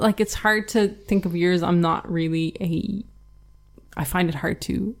so, like, it's hard to think of years. I'm not really I find it hard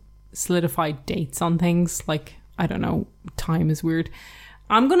to solidify dates on things. Like, I don't know, time is weird.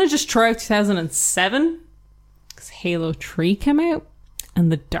 I'm going to just try out 2007, because Halo 3 came out,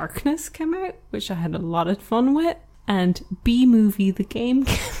 and The Darkness came out, which I had a lot of fun with, and B-Movie, the game,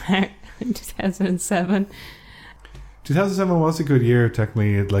 came out in 2007. 2007 was a good year,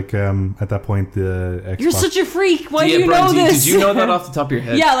 technically. Like, at that point, the Xbox... You're such a freak! Why do you Brian, know this? Did you know that off the top of your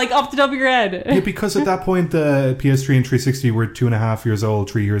head? Yeah, like off the top of your head. Yeah, because at that point, the PS3 and 360 were 2.5 years old,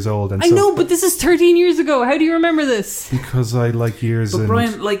 3 years old. And I know, but this is 13 years ago. How do you remember this? Because I like years. But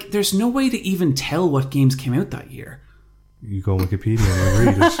Brian, like, there's no way to even tell what games came out that year. You go on Wikipedia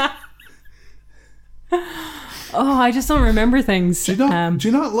and read it. Oh, I just don't remember things. Do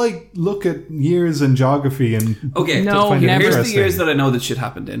you not like look at years and geography and okay? No, find it never. Here's the interesting? years that I know that shit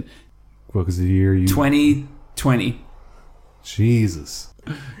happened in. Well, because the year you 2020. Jesus.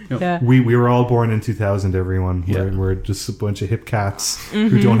 Yeah. We were all born in 2000. Everyone. Yeah. We're just a bunch of hip cats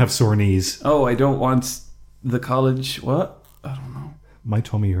who don't have sore knees. Oh, I don't want the college. What? I don't know. My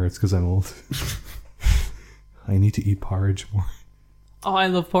tummy hurts because I'm old. I need to eat porridge more. Oh, I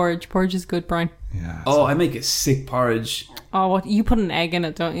love porridge. Porridge is good, Brian. Yeah. Oh, I make a sick porridge. Oh, what? You put an egg in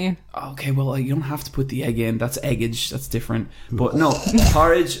it, don't you? Okay, well, you don't have to put the egg in. That's eggage. That's different. But no,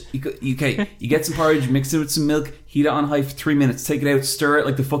 porridge. You get some porridge, mix it with some milk, heat it on high for 3 minutes, take it out, stir it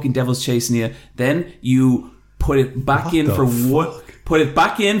like the fucking devil's chasing you. Then you put it back in for one. Put it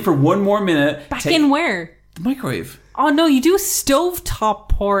back in for 1 more minute. Back in where? The microwave. Oh no, you do stovetop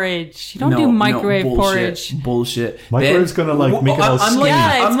porridge. You don't do microwave porridge. Bullshit. Microwave's gonna like make it all skinny.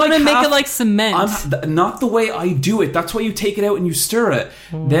 Yeah, it's gonna make it like cement. Not the way I do it. That's why you take it out and you stir it.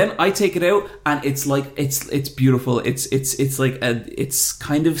 Then I take it out and it's like it's beautiful. It's like it's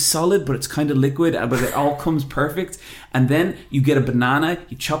kind of solid, but it's kind of liquid, but it all comes perfect. And then you get a banana,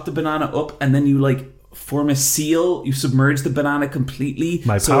 you chop the banana up, and then you like form a seal. You submerge the banana completely.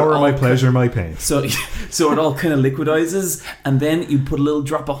 My power, my pleasure, my pain. So it all kind of liquidizes, and then you put a little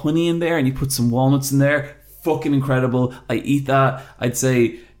drop of honey in there, and you put some walnuts in there. Fucking incredible. I eat that, I'd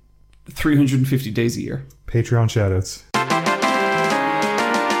say, 350 days a year. Patreon shoutouts.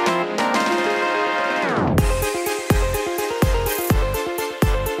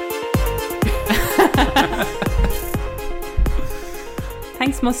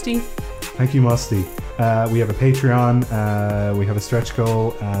 Thanks, Musty. Thank you, Musty. We have a Patreon, we have a stretch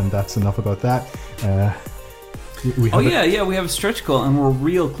goal, and that's enough about that. We have a stretch goal, and we're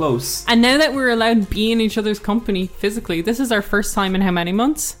real close. And now that we're allowed to be in each other's company physically, this is our first time in how many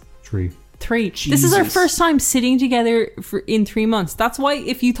months? 3. This is our first time sitting together in 3 months. That's why,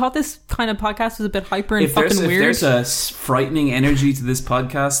 if you thought this kind of podcast was a bit hyper and fucking weird, if there's a frightening energy to this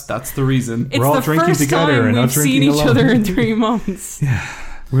podcast, that's the reason. It's all the drinking first together time and not drinking alone. We've seen each other in 3 months. Yeah.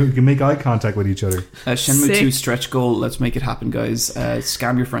 We can make eye contact with each other. Shenmue 2 stretch goal. Let's make it happen, guys.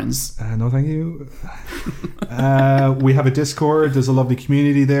 Scam your friends. No, thank you. We have a Discord. There's a lovely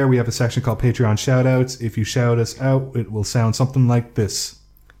community there. We have a section called Patreon Shoutouts. If you shout us out, it will sound something like this.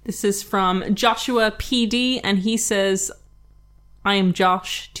 This is from Joshua PD, and he says, I am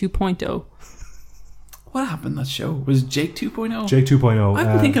Josh 2.0. What happened that show? Was Jake 2.0? Jake 2.0. I've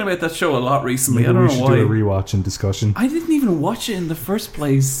been thinking about that show a lot recently. I don't know why. We should do a rewatch and discussion. I didn't even watch it in the first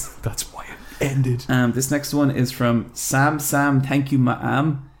place. That's why it ended. This next one is from Sam. Thank you,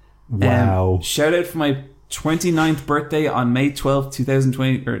 ma'am. Wow. Shout out for my 29th birthday on May 12th,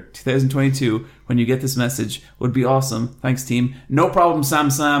 2020 or 2022 when you get this message would be awesome. Thanks, team. No problem,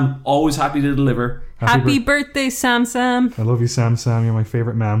 Sam. Always happy to deliver. Happy birthday, Sam. I love you, Sam. You're my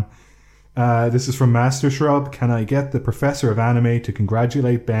favorite ma'am. This is from Master Shrub. Can I get the professor of anime to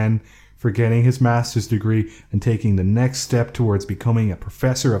congratulate Ben for getting his master's degree and taking the next step towards becoming a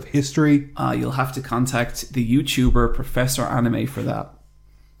professor of history? You'll have to contact the YouTuber Professor Anime for that.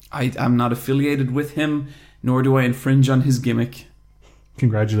 I'm not affiliated with him, nor do I infringe on his gimmick.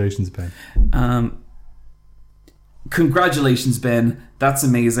 Congratulations, Ben. Congratulations, Ben. That's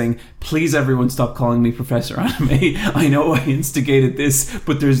amazing. Please, everyone, stop calling me Professor Anime. I know I instigated this,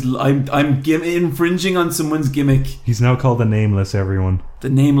 but I'm infringing on someone's gimmick. He's now called the Nameless, everyone. The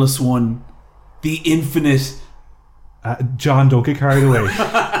Nameless One. The Infinite. John, don't get carried away.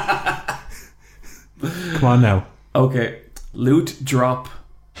 Come on now. Okay. Loot drop.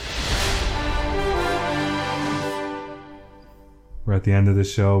 We're at the end of the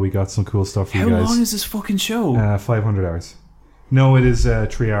show. We got some cool stuff for you guys. How long is this fucking show? 500 hours. No, it is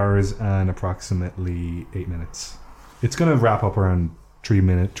 3 hours and approximately 8 minutes. It's going to wrap up around 3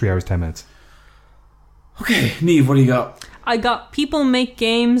 hours, 10 minutes. Okay, Niamh, what do you got? I got People Make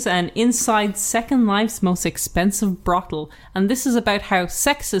Games and Inside Second Life's Most Expensive Brothel. And this is about how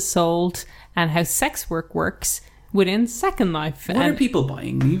sex is sold and how sex work works within Second Life. What are people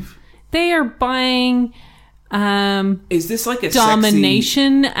buying, Niamh? They are buying... is this like a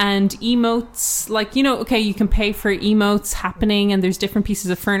domination and emotes? Like, you know, okay, you can pay for emotes happening and there's different pieces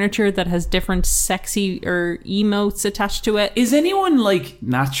of furniture that has different sexy or emotes attached to it. Is anyone like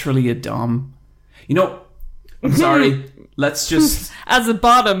naturally a dom? You know, I'm sorry. Let's just... As a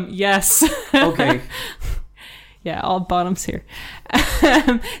bottom, yes. Okay. Yeah, all bottoms here.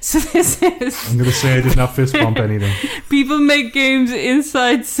 So this is... I'm going to say I did not fist bump anything. People Make Games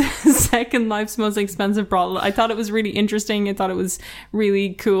Inside Second Life's Most Expensive Brothel. I thought it was really interesting. I thought it was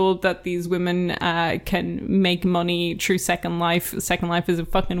really cool that these women can make money through Second Life. Second Life is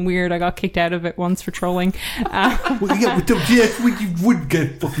fucking weird. I got kicked out of it once for trolling. Well, you would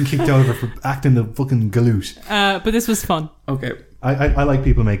get fucking kicked out of it for acting the fucking galoot. But this was fun. Okay. I like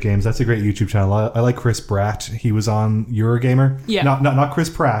People Make Games. That's a great YouTube channel. I like Chris Bratt. He was on Eurogamer. Yeah. Not Chris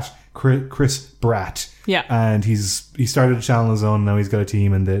Pratt. Chris Bratt. Yeah. And he started a channel on his own. Now he's got a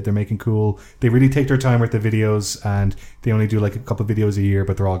team and they're making cool. They really take their time with the videos and they only do like a couple of videos a year,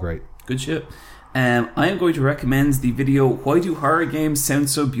 but they're all great. Good shit. I am going to recommend the video Why Do Horror Games Sound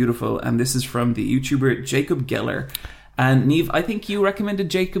So Beautiful? And this is from the YouTuber Jacob Geller. And Niamh, I think you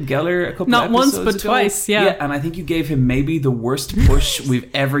recommended Jacob Geller a couple Not of episodes once, but ago. twice, yeah. And I think you gave him maybe the worst push we've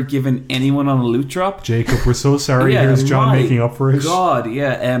ever given anyone on a loot drop. Jacob, we're so sorry. Yeah, Here's John making up for it. God,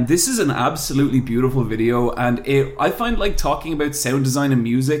 yeah. This is an absolutely beautiful video, and I find like talking about sound design and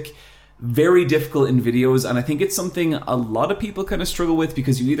music very difficult in videos, and I think it's something a lot of people kind of struggle with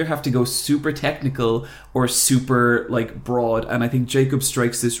because you either have to go super technical or super like broad, and I think Jacob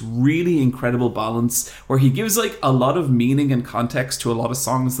strikes this really incredible balance where he gives like a lot of meaning and context to a lot of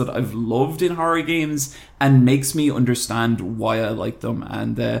songs that I've loved in horror games and makes me understand why I like them.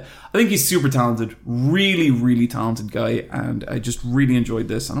 And I think he's super talented, really, really talented guy, and I just really enjoyed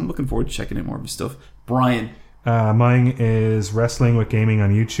this, and I'm looking forward to checking out more of his stuff. Brian. Mine is Wrestling with Gaming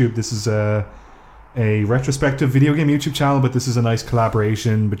on YouTube. This is a retrospective video game YouTube channel, but this is a nice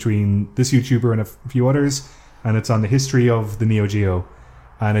collaboration between this YouTuber and a few others, and it's on the history of the Neo Geo.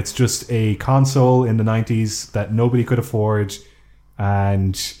 And it's just a console in the 90s that nobody could afford,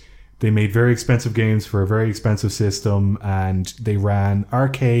 and they made very expensive games for a very expensive system, and they ran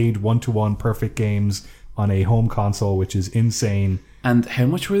arcade, one-to-one perfect games on a home console, which is insane. And how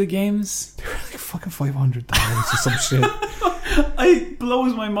much were the games? They were like fucking $500 or some shit. It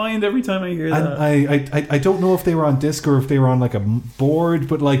blows my mind every time I hear that. And I don't know if they were on disc or if they were on like a board,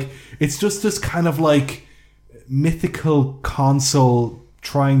 but like it's just this kind of like mythical console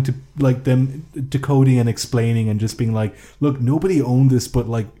trying to like them decoding and explaining and just being like, look, nobody owned this, but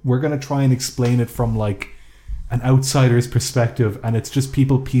like we're gonna try and explain it from like an outsider's perspective, and it's just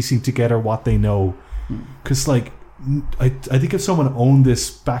people piecing together what they know. Because like I think if someone owned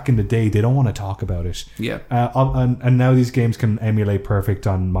this back in the day, they don't want to talk about it. Yeah. And now these games can emulate perfect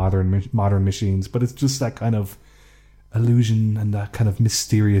on modern machines, but it's just that kind of illusion and that kind of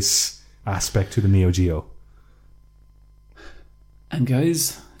mysterious aspect to the Neo Geo. And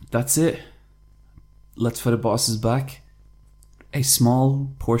guys, that's it. Let's Fight a Boss is back. A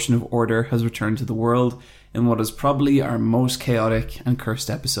small portion of order has returned to the world in what is probably our most chaotic and cursed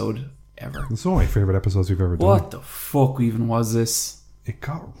episode ever. It's one of my favorite episodes we've ever done. What the fuck even was this? It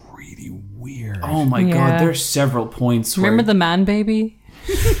got really weird. Oh my god, there's several points where... Remember the man baby?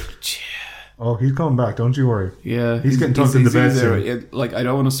 Oh, he's coming back. Don't you worry. Yeah, He's getting tucked in the bed either- soon. Like, I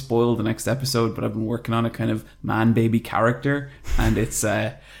don't want to spoil the next episode, but I've been working on a kind of man baby character, and it's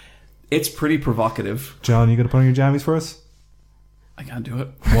pretty provocative. John, you gonna put on your jammies for us? I can't do it.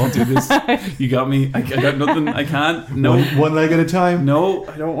 I won't do this. You got me. I got nothing. I can't. No. One leg at a time. No,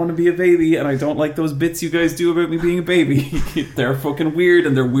 I don't want to be a baby, and I don't like those bits you guys do about me being a baby. They're fucking weird,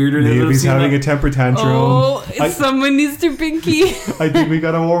 and they're weirder than Maybe he's having a temper tantrum. Oh, I- someone needs to Binky. I think we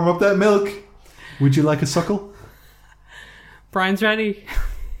gotta warm up that milk. Would you like a suckle? Brian's ready.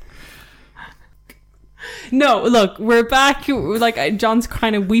 No, look, we're back. Like, John's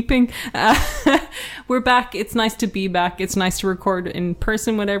kind of weeping. We're back. It's nice to be back. It's nice to record in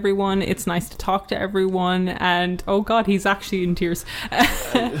person with everyone. It's nice to talk to everyone. And oh god, he's actually in tears.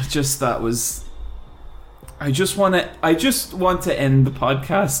 Just that was. I just want to end the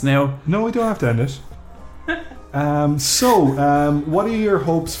podcast now. No, we don't have to end it. What are your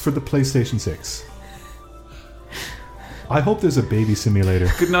hopes for the PlayStation 6? I hope there's a baby simulator.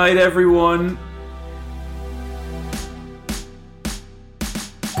 Good night, everyone.